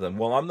in and out of them.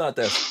 Well, I'm not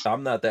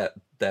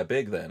that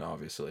big then,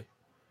 obviously.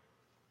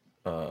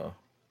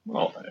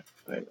 Well,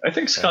 I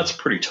think Scott's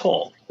pretty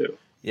tall too.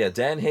 Yeah,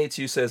 Dan Hates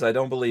You says I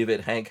don't believe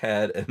it. Hank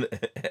had an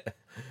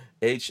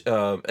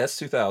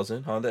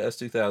S2000, Honda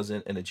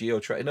S2000, and a Geo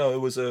Track. No, it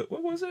was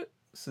what was it?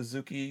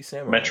 Suzuki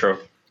Samurai. Metro.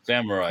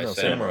 Samurai. No,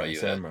 Samurai.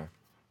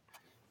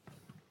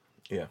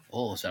 Yeah.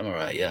 Oh,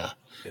 Samurai. Yeah.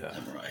 Yeah.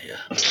 Samurai. Yeah.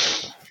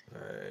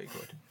 Very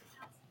good.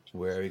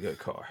 Very good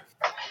car.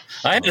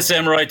 I had a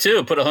Samurai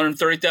too. Put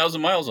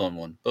 130,000 miles on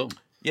one. Boom.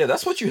 Yeah,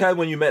 that's what you had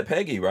when you met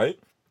Peggy, right?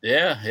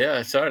 Yeah.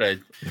 I saw it.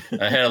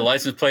 I had a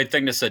license plate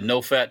thing that said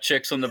 "No fat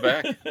chicks" on the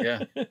back.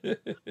 Yeah.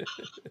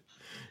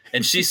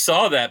 And she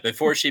saw that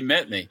before she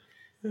met me,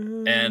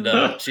 and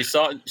she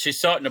saw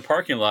it in the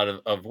parking lot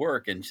of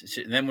work. And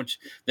then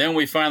when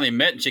we finally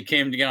met, and she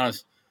came to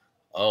us.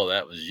 Oh,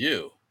 that was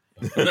you.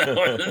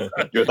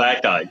 You're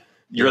that guy.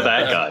 You're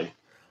that guy.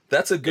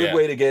 That's a good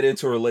way to get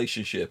into a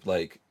relationship.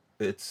 Like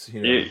it's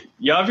you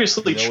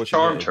obviously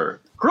charmed her.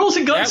 Girls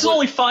and Guns is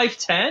only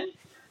 5'10".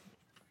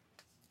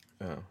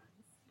 Oh,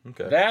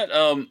 okay.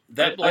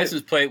 That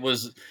license plate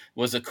was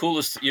the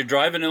coolest. You're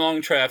driving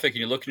along traffic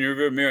and you look in your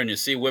rear mirror and you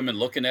see women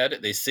looking at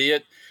it. They see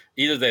it,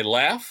 either they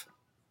laugh,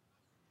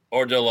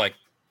 or they're like,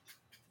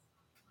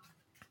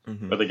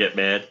 or they get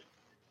mad.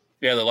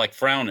 Yeah, they're like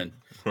frowning.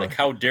 Like,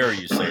 how dare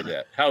you say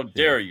that? How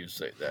dare you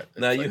say that?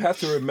 Now, you have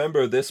to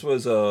remember, this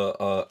was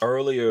a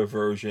earlier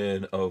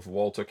version of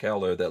Walter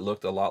Keller that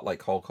looked a lot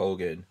like Hulk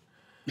Hogan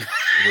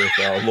with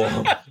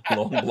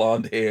long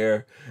blonde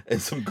hair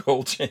and some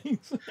gold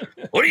chains.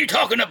 What are you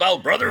talking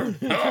about, brother?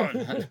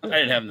 I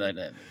didn't have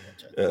that.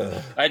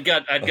 I'd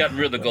gotten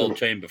rid of the gold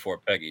chain before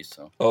Peggy.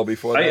 So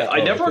before that,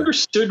 I never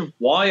understood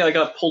why I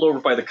got pulled over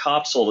by the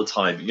cops all the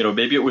time. You know,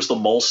 maybe it was the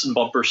Molson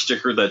bumper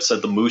sticker that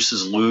said the moose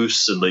is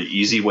loose and the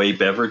Easy Way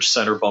Beverage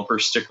Center bumper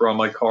sticker on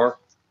my car.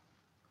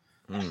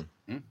 You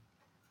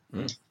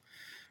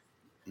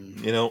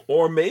know,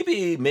 or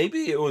maybe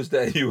it was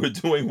that you were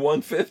doing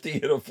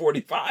 150 in a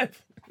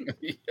 45.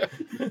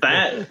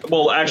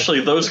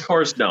 Actually, those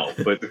cars, no.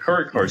 But the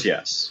current cars,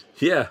 yes.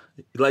 Yeah,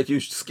 like you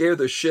scared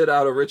the shit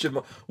out of Richard.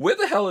 Where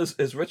the hell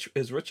is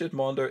Richard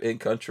Monder in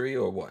country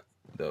or what?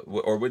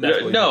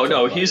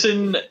 No. He's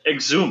in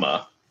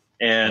Exuma,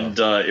 and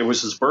it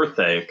was his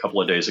birthday a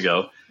couple of days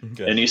ago.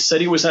 Okay. And he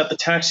said he was at the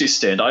taxi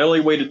stand. I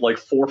only waited like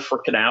 4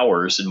 frickin'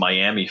 hours in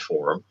Miami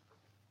for him.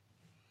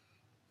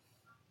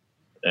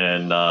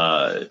 And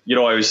I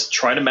was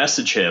trying to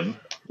message him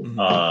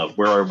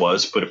where I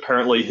was, but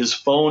apparently his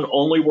phone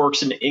only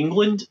works in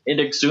England and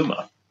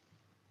Exuma.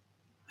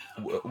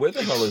 Where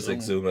the hell is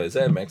Exuma? Is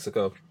that in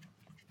Mexico? Is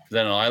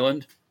that an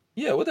island?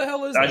 Yeah, what the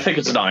hell is that? I think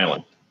it's an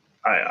island.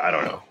 I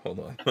don't know. Hold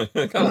on.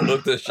 I gotta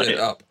look this shit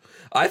up.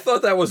 I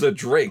thought that was a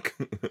drink.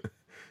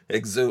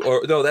 Exuma,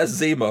 or no, that's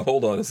Zima.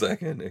 Hold on a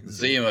second.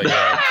 Zima,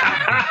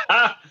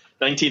 yeah.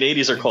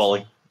 1980s are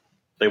calling.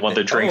 They want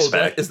their drinks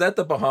back. Is that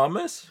the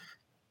Bahamas?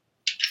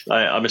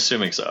 I'm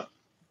assuming so.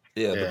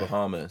 Yeah, the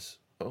Bahamas.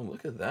 Oh,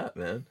 look at that,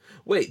 man.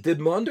 Wait, did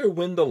Monder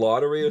win the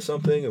lottery or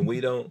something and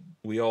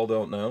we all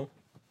don't know?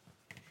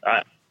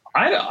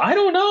 I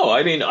don't know.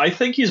 I mean, I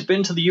think he's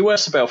been to the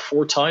U.S. about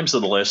 4 times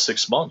in the last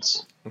 6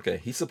 months.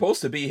 Okay, he's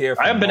supposed to be here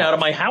I haven't been out of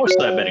my house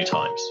that many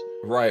times.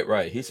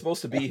 Right. He's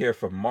supposed to be here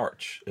for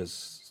March,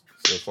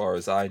 so far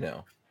as I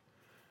know.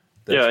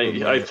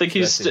 I think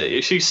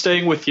she's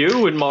staying with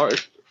you in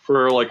March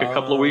for like a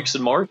couple of weeks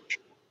in March.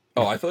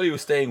 Oh, I thought he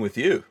was staying with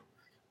you.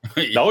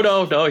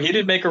 No. He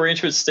didn't make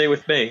arrangements to stay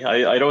with me.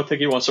 I don't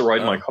think he wants to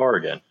ride my car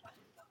again.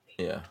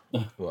 Yeah.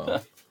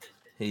 Well,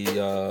 he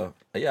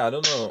Yeah,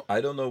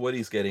 I don't know what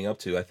he's getting up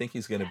to. I think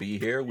he's going to be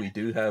here. We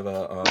do have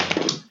a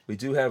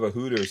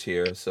Hooters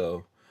here,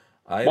 so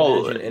I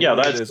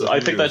imagine. I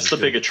think that's the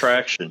big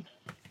attraction.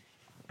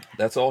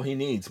 That's all he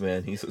needs,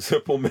 man. He's a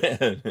simple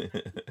man.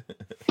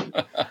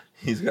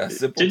 He's got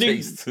simple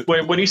taste.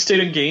 When he stayed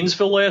in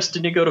Gainesville last,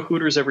 didn't he go to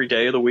Hooters every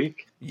day of the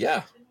week?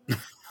 Yeah.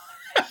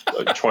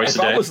 Twice a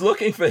day. If I was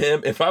looking for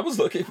him,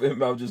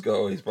 I would just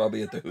go, oh, he's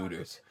probably at the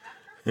Hooters.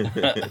 And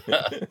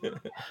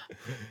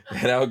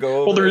I'll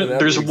go over. Well,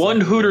 there's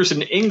one Hooters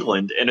in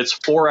England, and it's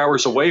 4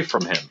 hours away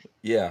from him.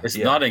 Yeah, it's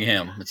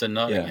Nottingham. It's in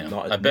Nottingham.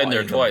 I've been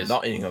there twice.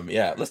 Nottingham.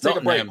 Yeah, let's take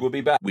a break. We'll be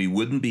back. We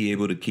wouldn't be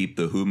able to keep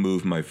the Who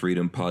Moved My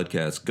Freedom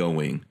podcast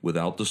going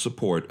without the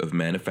support of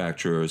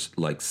manufacturers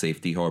like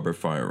Safety Harbor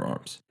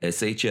Firearms.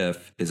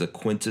 SHF is a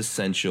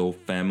quintessential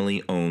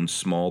family-owned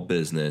small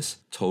business,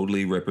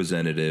 totally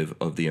representative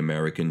of the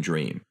American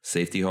dream.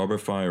 Safety Harbor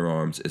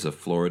Firearms is a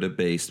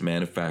Florida-based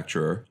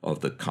manufacturer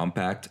of the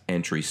compact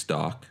entry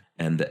stock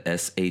and the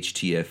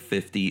SHTF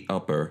 50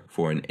 upper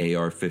for an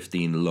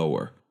AR-15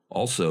 lower.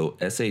 Also,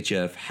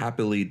 SHF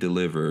happily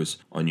delivers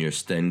on your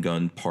Sten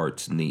gun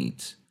parts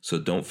needs. So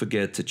don't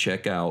forget to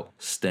check out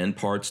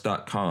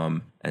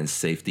stenparts.com and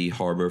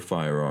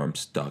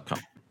safetyharborfirearms.com.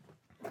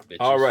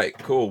 All right,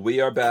 cool.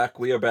 We are back.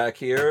 We are back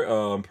here.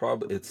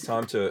 Probably it's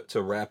time to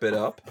wrap it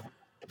up.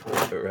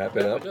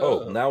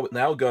 Oh,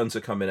 now guns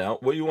are coming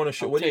out. What do you want to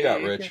show? What do you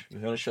got, Rich? You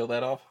want to show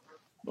that off?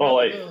 Well,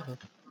 I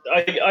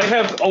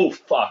have. Oh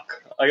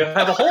fuck! I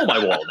have a hole in my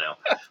wall now.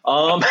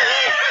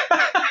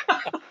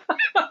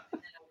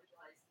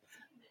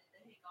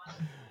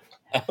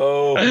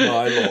 Oh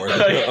my lord!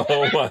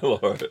 Oh my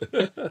lord!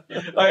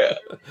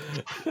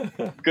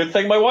 Good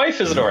thing my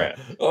wife isn't around.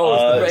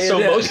 So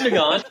motioning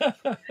on,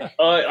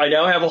 I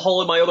now have a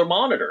hole in my other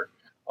monitor.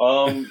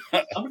 I'm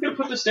going to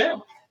put this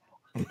down.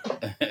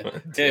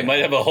 Yeah, you might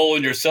have a hole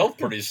in yourself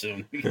pretty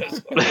soon.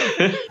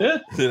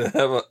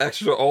 Have an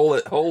extra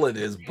hole in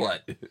his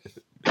butt.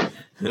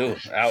 Ooh,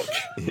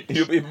 ouch!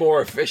 You'll be more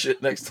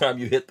efficient next time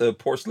you hit the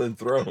porcelain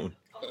throne.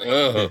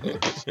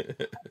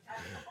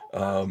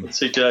 Let's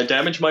see, did I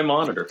damage my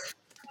monitor?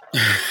 Oh,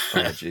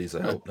 jeez,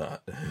 I hope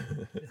not.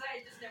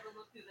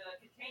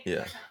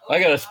 Yeah.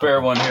 I got a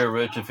spare one here,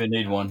 Rich, if you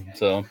need one.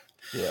 So,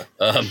 yeah.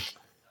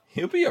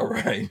 He'll be all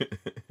right.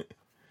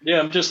 Yeah,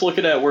 I'm just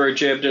looking at where it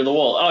jammed in the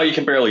wall. Oh, you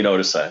can barely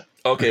notice that.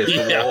 Okay, it's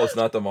the wall, it's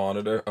not the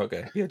monitor.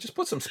 Okay. Yeah, just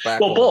put some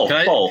spackle. Well,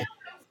 both.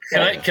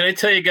 Can I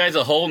tell you guys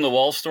a hole in the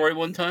wall story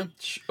one time?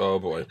 Oh,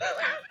 boy.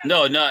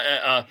 No.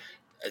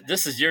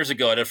 This is years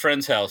ago at a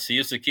friend's house. He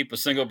used to keep a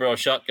single barrel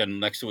shotgun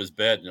next to his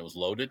bed, and it was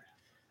loaded.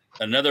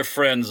 Another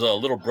friend's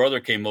little brother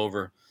came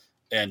over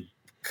and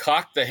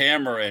cocked the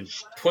hammer and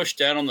pushed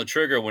down on the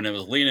trigger when it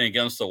was leaning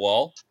against the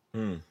wall.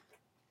 And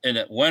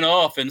it went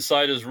off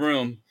inside his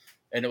room,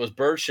 and it was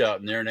birdshot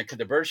in there. And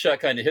the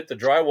birdshot kind of hit the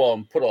drywall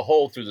and put a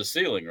hole through the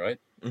ceiling, right?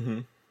 Mm-hmm.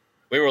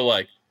 We were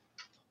like,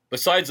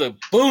 besides a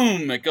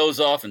boom, it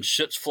goes off and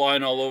shit's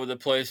flying all over the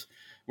place.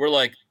 We're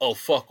like, oh,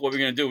 fuck, what are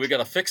we going to do? We got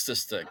to fix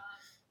this thing.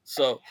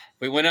 So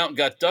we went out and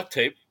got duct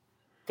tape,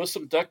 put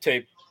some duct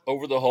tape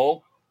over the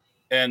hole,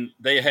 and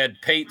they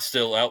had paint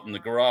still out in the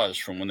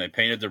garage from when they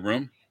painted the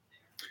room.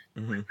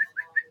 Mm-hmm.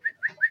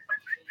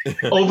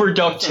 Over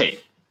duct tape.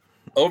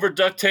 Over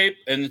duct tape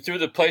and through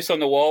the place on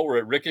the wall where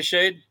it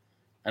ricocheted.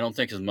 I don't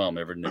think his mom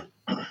ever knew.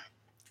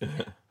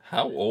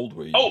 How old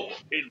were you? Oh,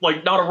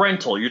 like not a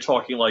rental. You're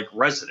talking like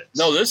residence.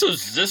 No, this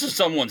is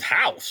someone's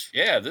house.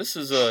 Yeah, this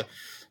is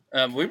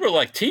we were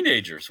like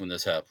teenagers when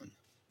this happened.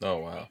 Oh,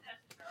 wow.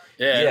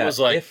 Yeah, it was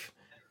like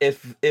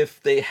if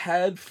they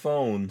had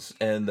phones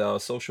and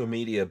social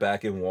media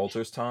back in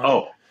Walter's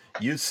time,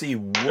 you'd see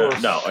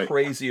worse,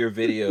 crazier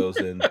videos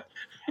than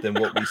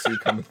what we see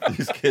coming from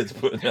these kids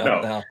putting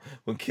out now.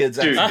 When kids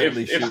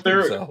accidentally shoot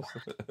themselves.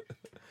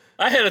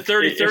 I had a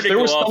 30-30 if there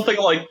was go something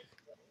off. like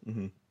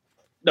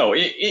no,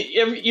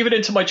 even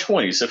into my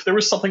 20s, if there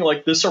was something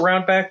like this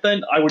around back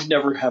then, I would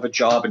never have a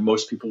job, and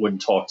most people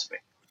wouldn't talk to me.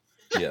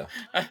 Yeah,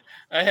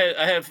 I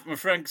had my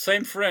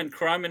same friend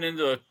climbing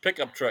into a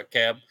pickup truck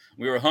cab.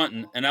 We were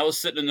hunting, and I was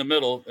sitting in the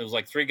middle. It was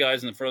like three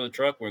guys in the front of the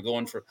truck. We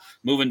were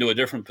moving to a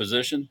different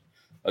position,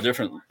 a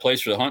different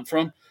place to hunt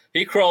from.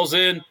 He crawls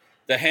in,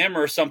 the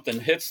hammer or something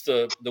hits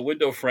the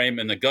window frame,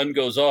 and the gun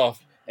goes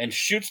off and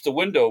shoots the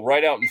window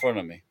right out in front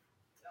of me,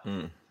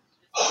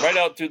 right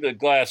out through the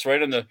glass,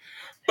 right in the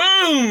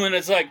boom, and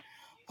it's like,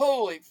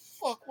 holy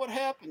fuck, what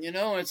happened? And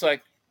it's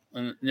like.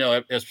 And,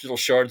 there's little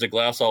shards of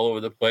glass all over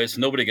the place.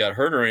 Nobody got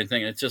hurt or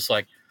anything. It's just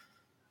like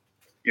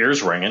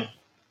ears ringing.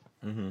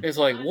 Mm-hmm. It's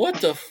like, what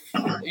the?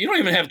 You don't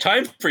even have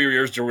time for your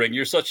ears to ring.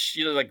 You're such,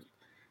 like,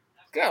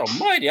 God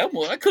Almighty! I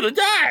could have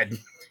died.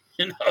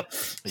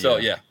 So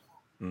yeah.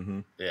 Mm-hmm.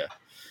 Yeah.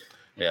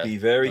 Be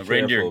very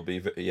careful.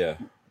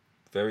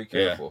 Very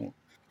careful.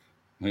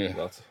 Yeah.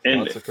 Lots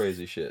of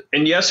crazy shit.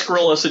 And yes,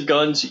 Gorillas and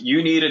Guns,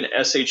 you need an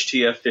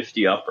SHTF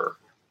 50 upper.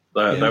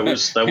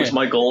 That was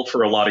my goal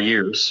for a lot of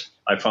years.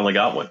 I finally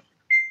got one.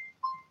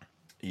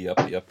 Yep.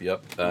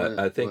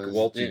 I think,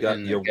 Walt,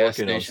 you're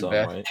working on some,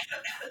 right?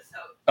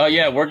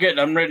 Yeah,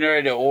 I'm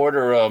ready to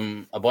order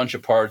a bunch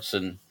of parts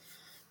and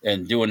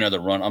do another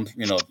run. I'm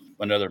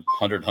another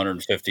 100,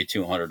 150,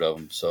 200 of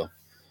them. So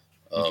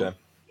Okay.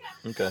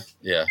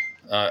 Yeah.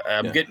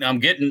 I'm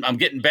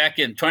getting back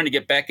in, trying to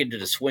get back into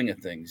the swing of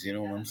things. You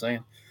know what I'm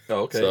saying?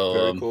 Oh, okay, So,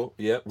 very cool.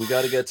 Yeah, we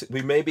got to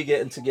we may be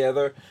getting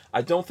together.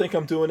 I don't think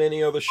I'm doing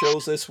any other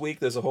shows this week.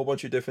 There's a whole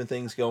bunch of different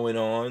things going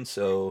on,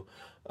 so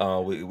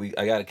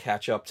I got to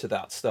catch up to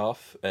that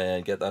stuff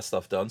and get that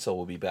stuff done. So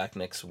we'll be back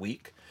next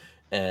week,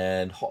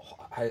 and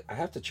I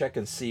have to check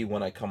and see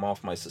when I come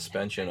off my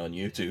suspension on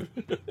YouTube.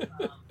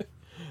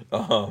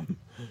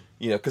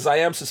 Because I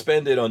am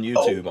suspended on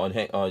YouTube on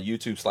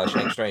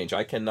YouTube/Hank Strange.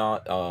 I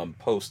cannot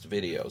post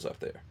videos up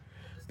there,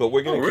 but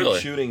we're gonna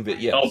keep shooting.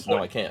 Yes, no,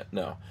 I can't.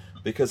 No.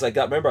 Because I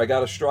got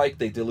a strike.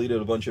 They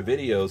deleted a bunch of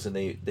videos, and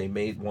they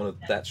made one of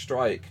that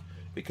strike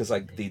because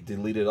they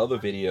deleted other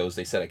videos.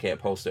 They said I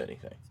can't post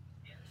anything.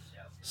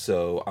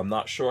 So I'm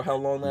not sure how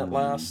long that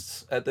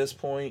lasts at this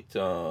point.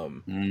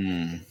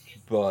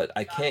 But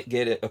I can't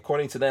get it.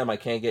 According to them, I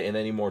can't get in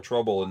any more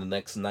trouble in the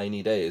next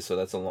 90 days. So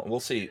that's we'll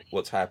see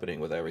what's happening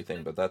with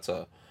everything. But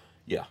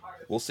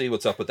we'll see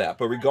what's up with that.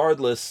 But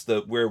regardless,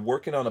 we're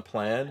working on a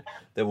plan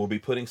that we'll be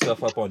putting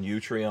stuff up on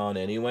Utreon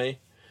anyway.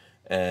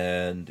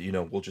 And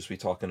we'll just be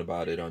talking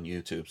about it on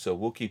YouTube, so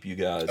we'll keep you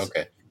guys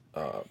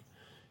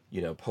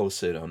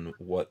posted on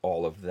what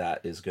all of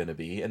that is going to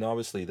be. And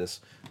obviously this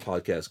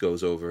podcast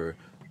goes over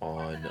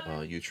on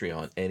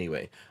Utreon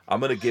anyway. I'm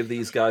going to give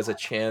these guys a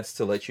chance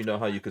to let you know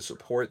how you can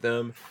support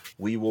them.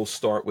 We will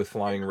start with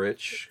Flying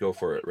Rich. Go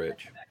for it,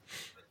 Rich.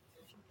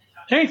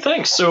 Hey,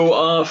 thanks. So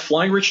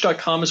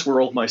flyingrich.com is where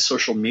all of my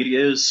social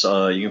media is.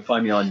 You can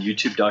find me on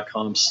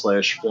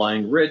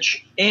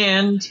youtube.com/flyingrich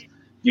and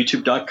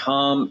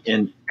youtube.com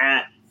and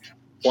at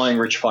Flying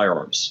Rich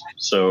Firearms.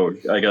 So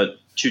I got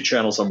 2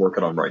 channels I'm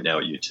working on right now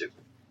at YouTube.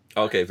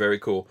 Okay, very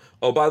cool.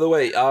 Oh, by the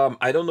way,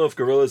 I don't know if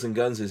Gorillas and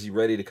Guns is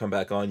ready to come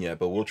back on yet,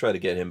 but we'll try to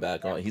get him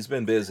back on. He's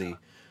been busy.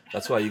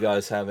 That's why you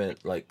guys haven't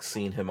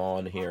seen him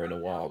on here in a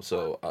while.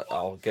 So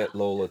I'll get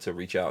Lola to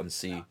reach out and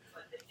see.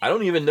 I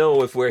don't even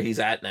know where he's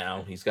at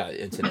now. He's got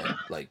internet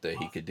that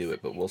he could do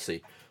it, but we'll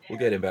see. We'll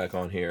get him back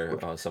on here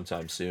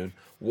sometime soon.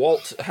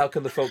 Walt, how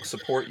can the folks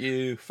support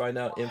you, find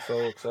out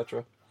info,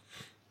 etc.?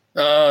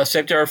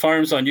 Safety Harbor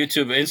Firearms on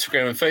YouTube,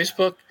 Instagram, and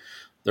Facebook.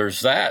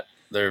 There's that.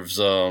 There's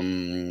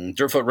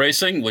Dirtfoot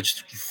Racing,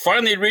 which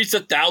finally reached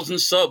 1,000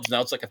 subs.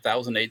 Now it's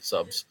 1,008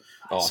 subs.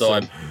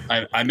 Awesome. So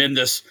I'm in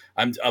this.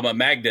 I'm a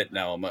magnet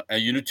now. I'm a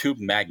YouTube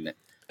magnet.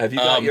 Have you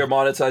got your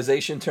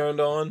monetization turned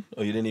on?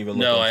 Or you didn't even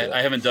look into that?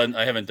 I haven't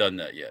done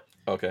that yet.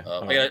 Okay.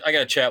 I got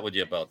to chat with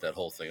you about that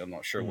whole thing. I'm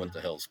not sure what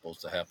the hell is supposed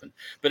to happen.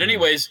 But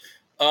anyways,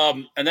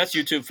 and that's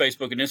YouTube,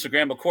 Facebook, and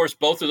Instagram. Of course,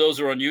 both of those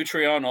are on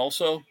Utreon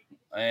also.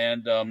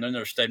 And then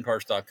there's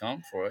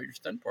stenparts.com for all your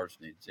Sten Parts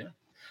needs. Yeah.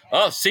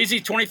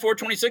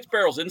 CZ2426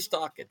 barrels in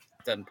stock at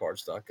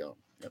stenparts.com.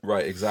 Yep.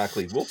 Right,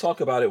 exactly. We'll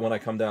talk about it when I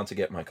come down to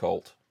get my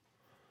Colt.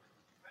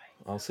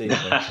 I'll see you.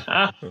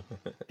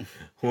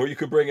 Or you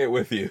could bring it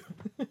with you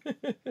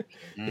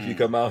if you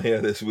come out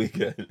here this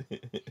weekend.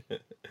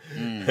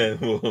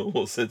 And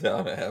we'll sit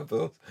down and have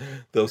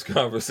those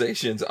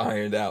conversations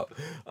ironed out.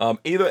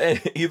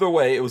 Either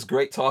way, it was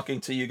great talking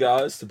to you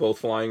guys, to both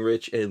Flying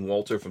Rich and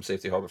Walter from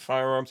Safety Harbor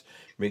Firearms.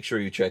 Make sure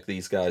you check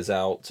these guys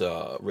out.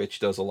 Rich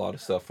does a lot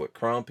of stuff with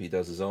Crump. He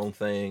does his own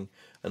thing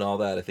and all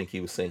that. I think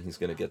he was saying he's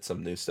going to get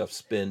some new stuff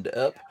spinned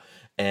up.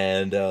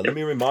 And let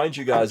me remind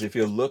you guys, if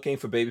you're looking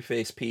for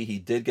Babyface P, he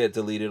did get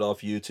deleted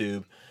off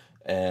YouTube.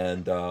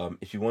 And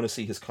if you want to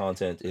see his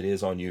content, it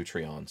is on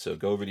Utreon. So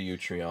go over to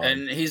Utreon.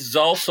 And he's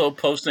also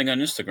posting on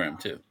Instagram,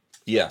 too.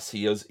 Yes,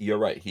 he is. You're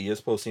right. He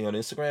is posting on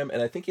Instagram.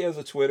 And I think he has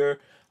a Twitter.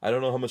 I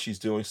don't know how much he's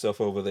doing stuff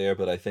over there,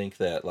 but I think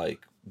that,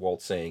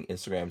 Walt's saying,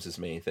 Instagram's his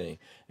main thing.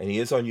 And he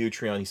is on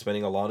Utreon. He's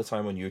spending a lot of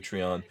time on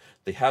Utreon.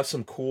 They have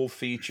some cool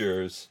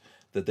features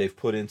that they've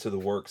put into the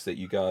works that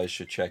you guys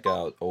should check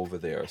out over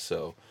there.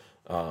 So,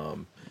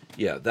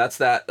 yeah, that's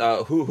that.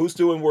 Who's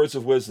doing Words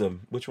of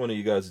Wisdom? Which one of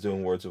you guys is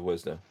doing Words of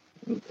Wisdom?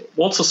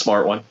 Walt's a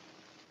smart one.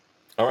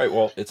 All right,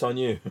 Walt, it's on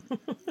you.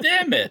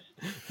 Damn it.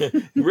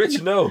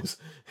 Rich knows.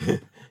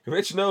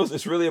 Rich knows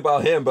it's really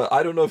about him, but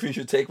I don't know if you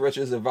should take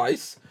Rich's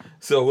advice.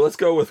 So let's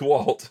go with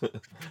Walt.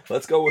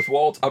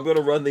 I'm going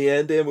to run the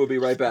end in. We'll be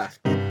right back.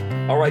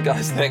 All right,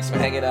 guys, thanks for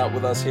hanging out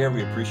with us here.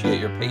 We appreciate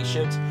your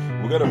patience.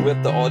 We're going to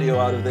rip the audio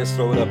out of this,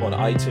 throw it up on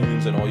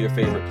iTunes and all your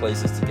favorite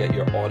places to get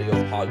your audio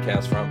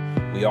podcast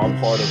from. We are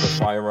part of the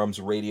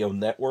Firearms Radio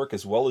Network,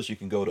 as well as you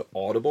can go to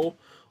Audible.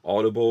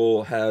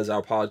 Audible has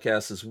our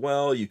podcast as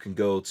well. You can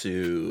go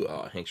to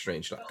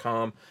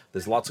hankstrange.com.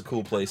 There's lots of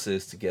cool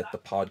places to get the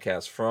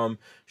podcast from.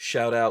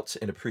 Shout out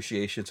and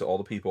appreciation to all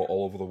the people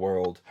all over the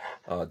world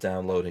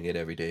downloading it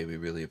every day. We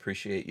really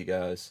appreciate you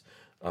guys.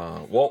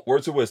 Walt,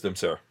 words of wisdom,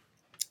 sir.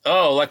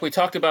 Oh, like we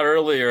talked about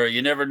earlier,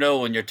 you never know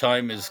when your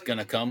time is going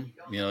to come.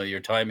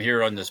 Your time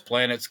here on this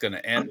planet's going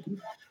to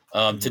end.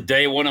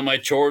 Today, one of my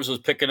chores was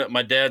picking up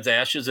my dad's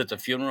ashes at the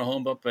funeral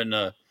home up in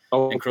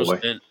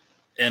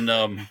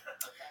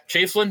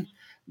Chiefland.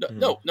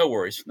 No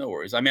worries.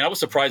 I mean, I was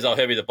surprised how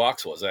heavy the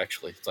box was.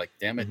 Actually, it's like,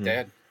 damn it,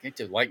 Dad, can't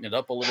you lighten it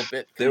up a little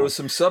bit? There was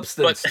some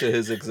substance to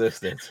his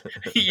existence.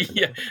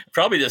 Yeah,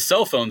 probably the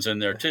cell phones in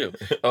there too.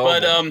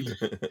 But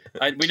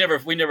we never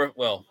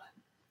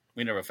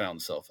found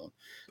the cell phone.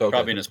 Okay.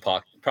 Probably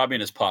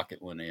in his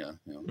pocket when he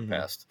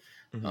passed,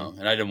 and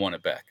I didn't want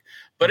it back.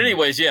 But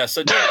anyways, yeah.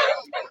 So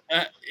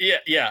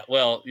yeah.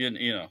 Well,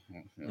 you know.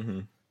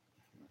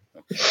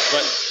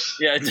 But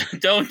yeah,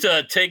 don't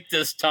take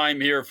this time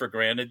here for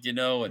granted,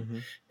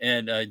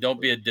 and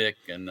don't be a dick,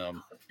 and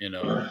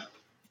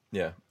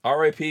Yeah.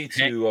 R.I.P.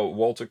 to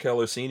Walter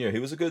Keller Sr. He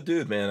was a good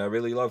dude, man. I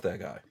really love that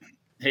guy.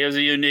 He was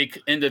a unique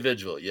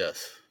individual.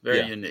 Yes,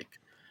 very unique.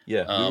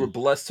 Yeah, we were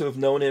blessed to have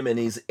known him, and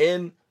he's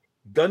in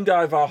Gun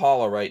Guy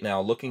Valhalla right now,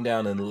 looking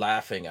down and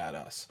laughing at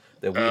us.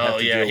 That we have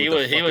to deal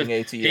with the fucking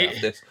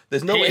ATF.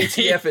 There's no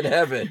ATF in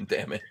heaven,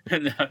 damn it.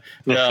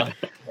 No.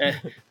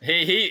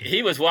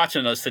 He was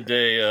watching us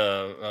today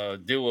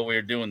do what we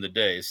were doing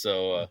today.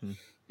 So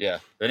yeah,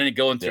 they didn't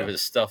go into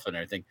his stuff and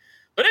everything.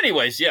 But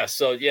anyways, yeah.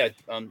 So yeah,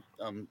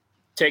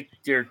 take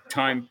your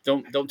time.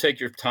 Don't take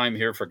your time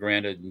here for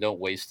granted, and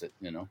don't waste it.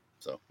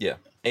 So yeah.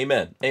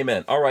 Amen.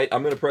 All right,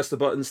 I'm gonna press the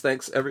buttons.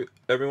 Thanks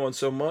everyone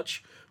so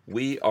much.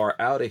 We are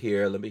out of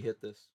here. Let me hit this.